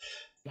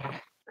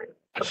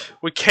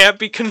 we can't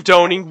be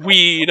condoning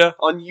weed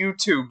on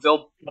YouTube.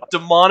 They'll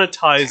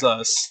demonetize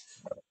us.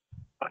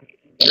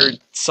 Or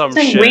some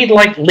Isn't shit. weed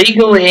like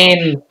legal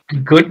in a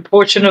good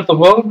portion of the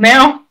world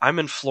now? I'm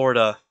in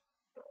Florida.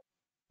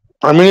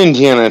 I'm in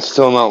Indiana. It's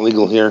still not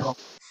legal here.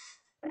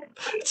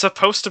 It's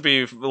supposed to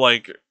be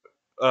like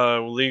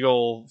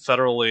legal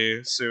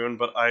federally soon,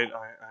 but I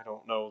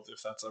don't know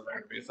if that's ever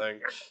going to be a thing.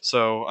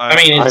 So I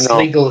mean, it's I know.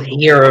 legal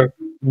here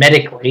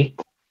medically.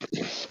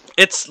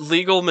 it's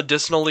legal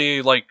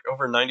medicinally like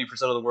over 90%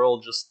 of the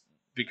world, just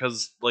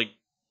because like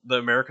the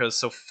America is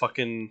so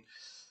fucking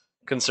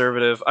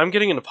conservative. I'm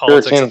getting into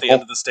politics at the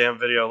end of this damn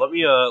video. Let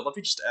me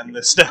just end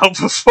this now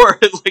before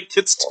it like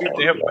gets too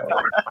damn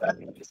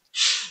bad.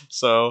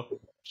 So,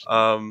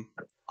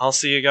 I'll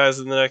see you guys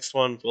in the next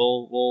one.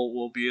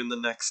 We'll be in the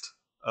next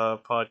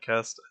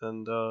podcast,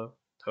 and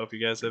hope you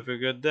guys have a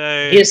good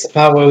day. Here's the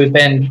part where we've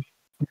been.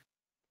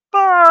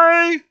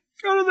 Bye.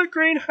 Go to the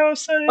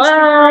greenhouse and it's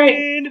Bye.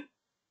 green.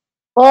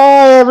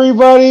 Bye,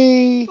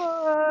 everybody.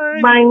 Bye.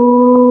 Bye.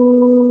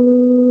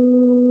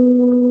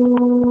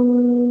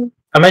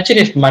 Imagine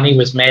if money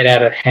was made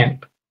out of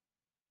hemp.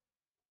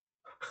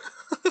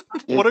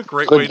 What a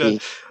great way to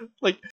like.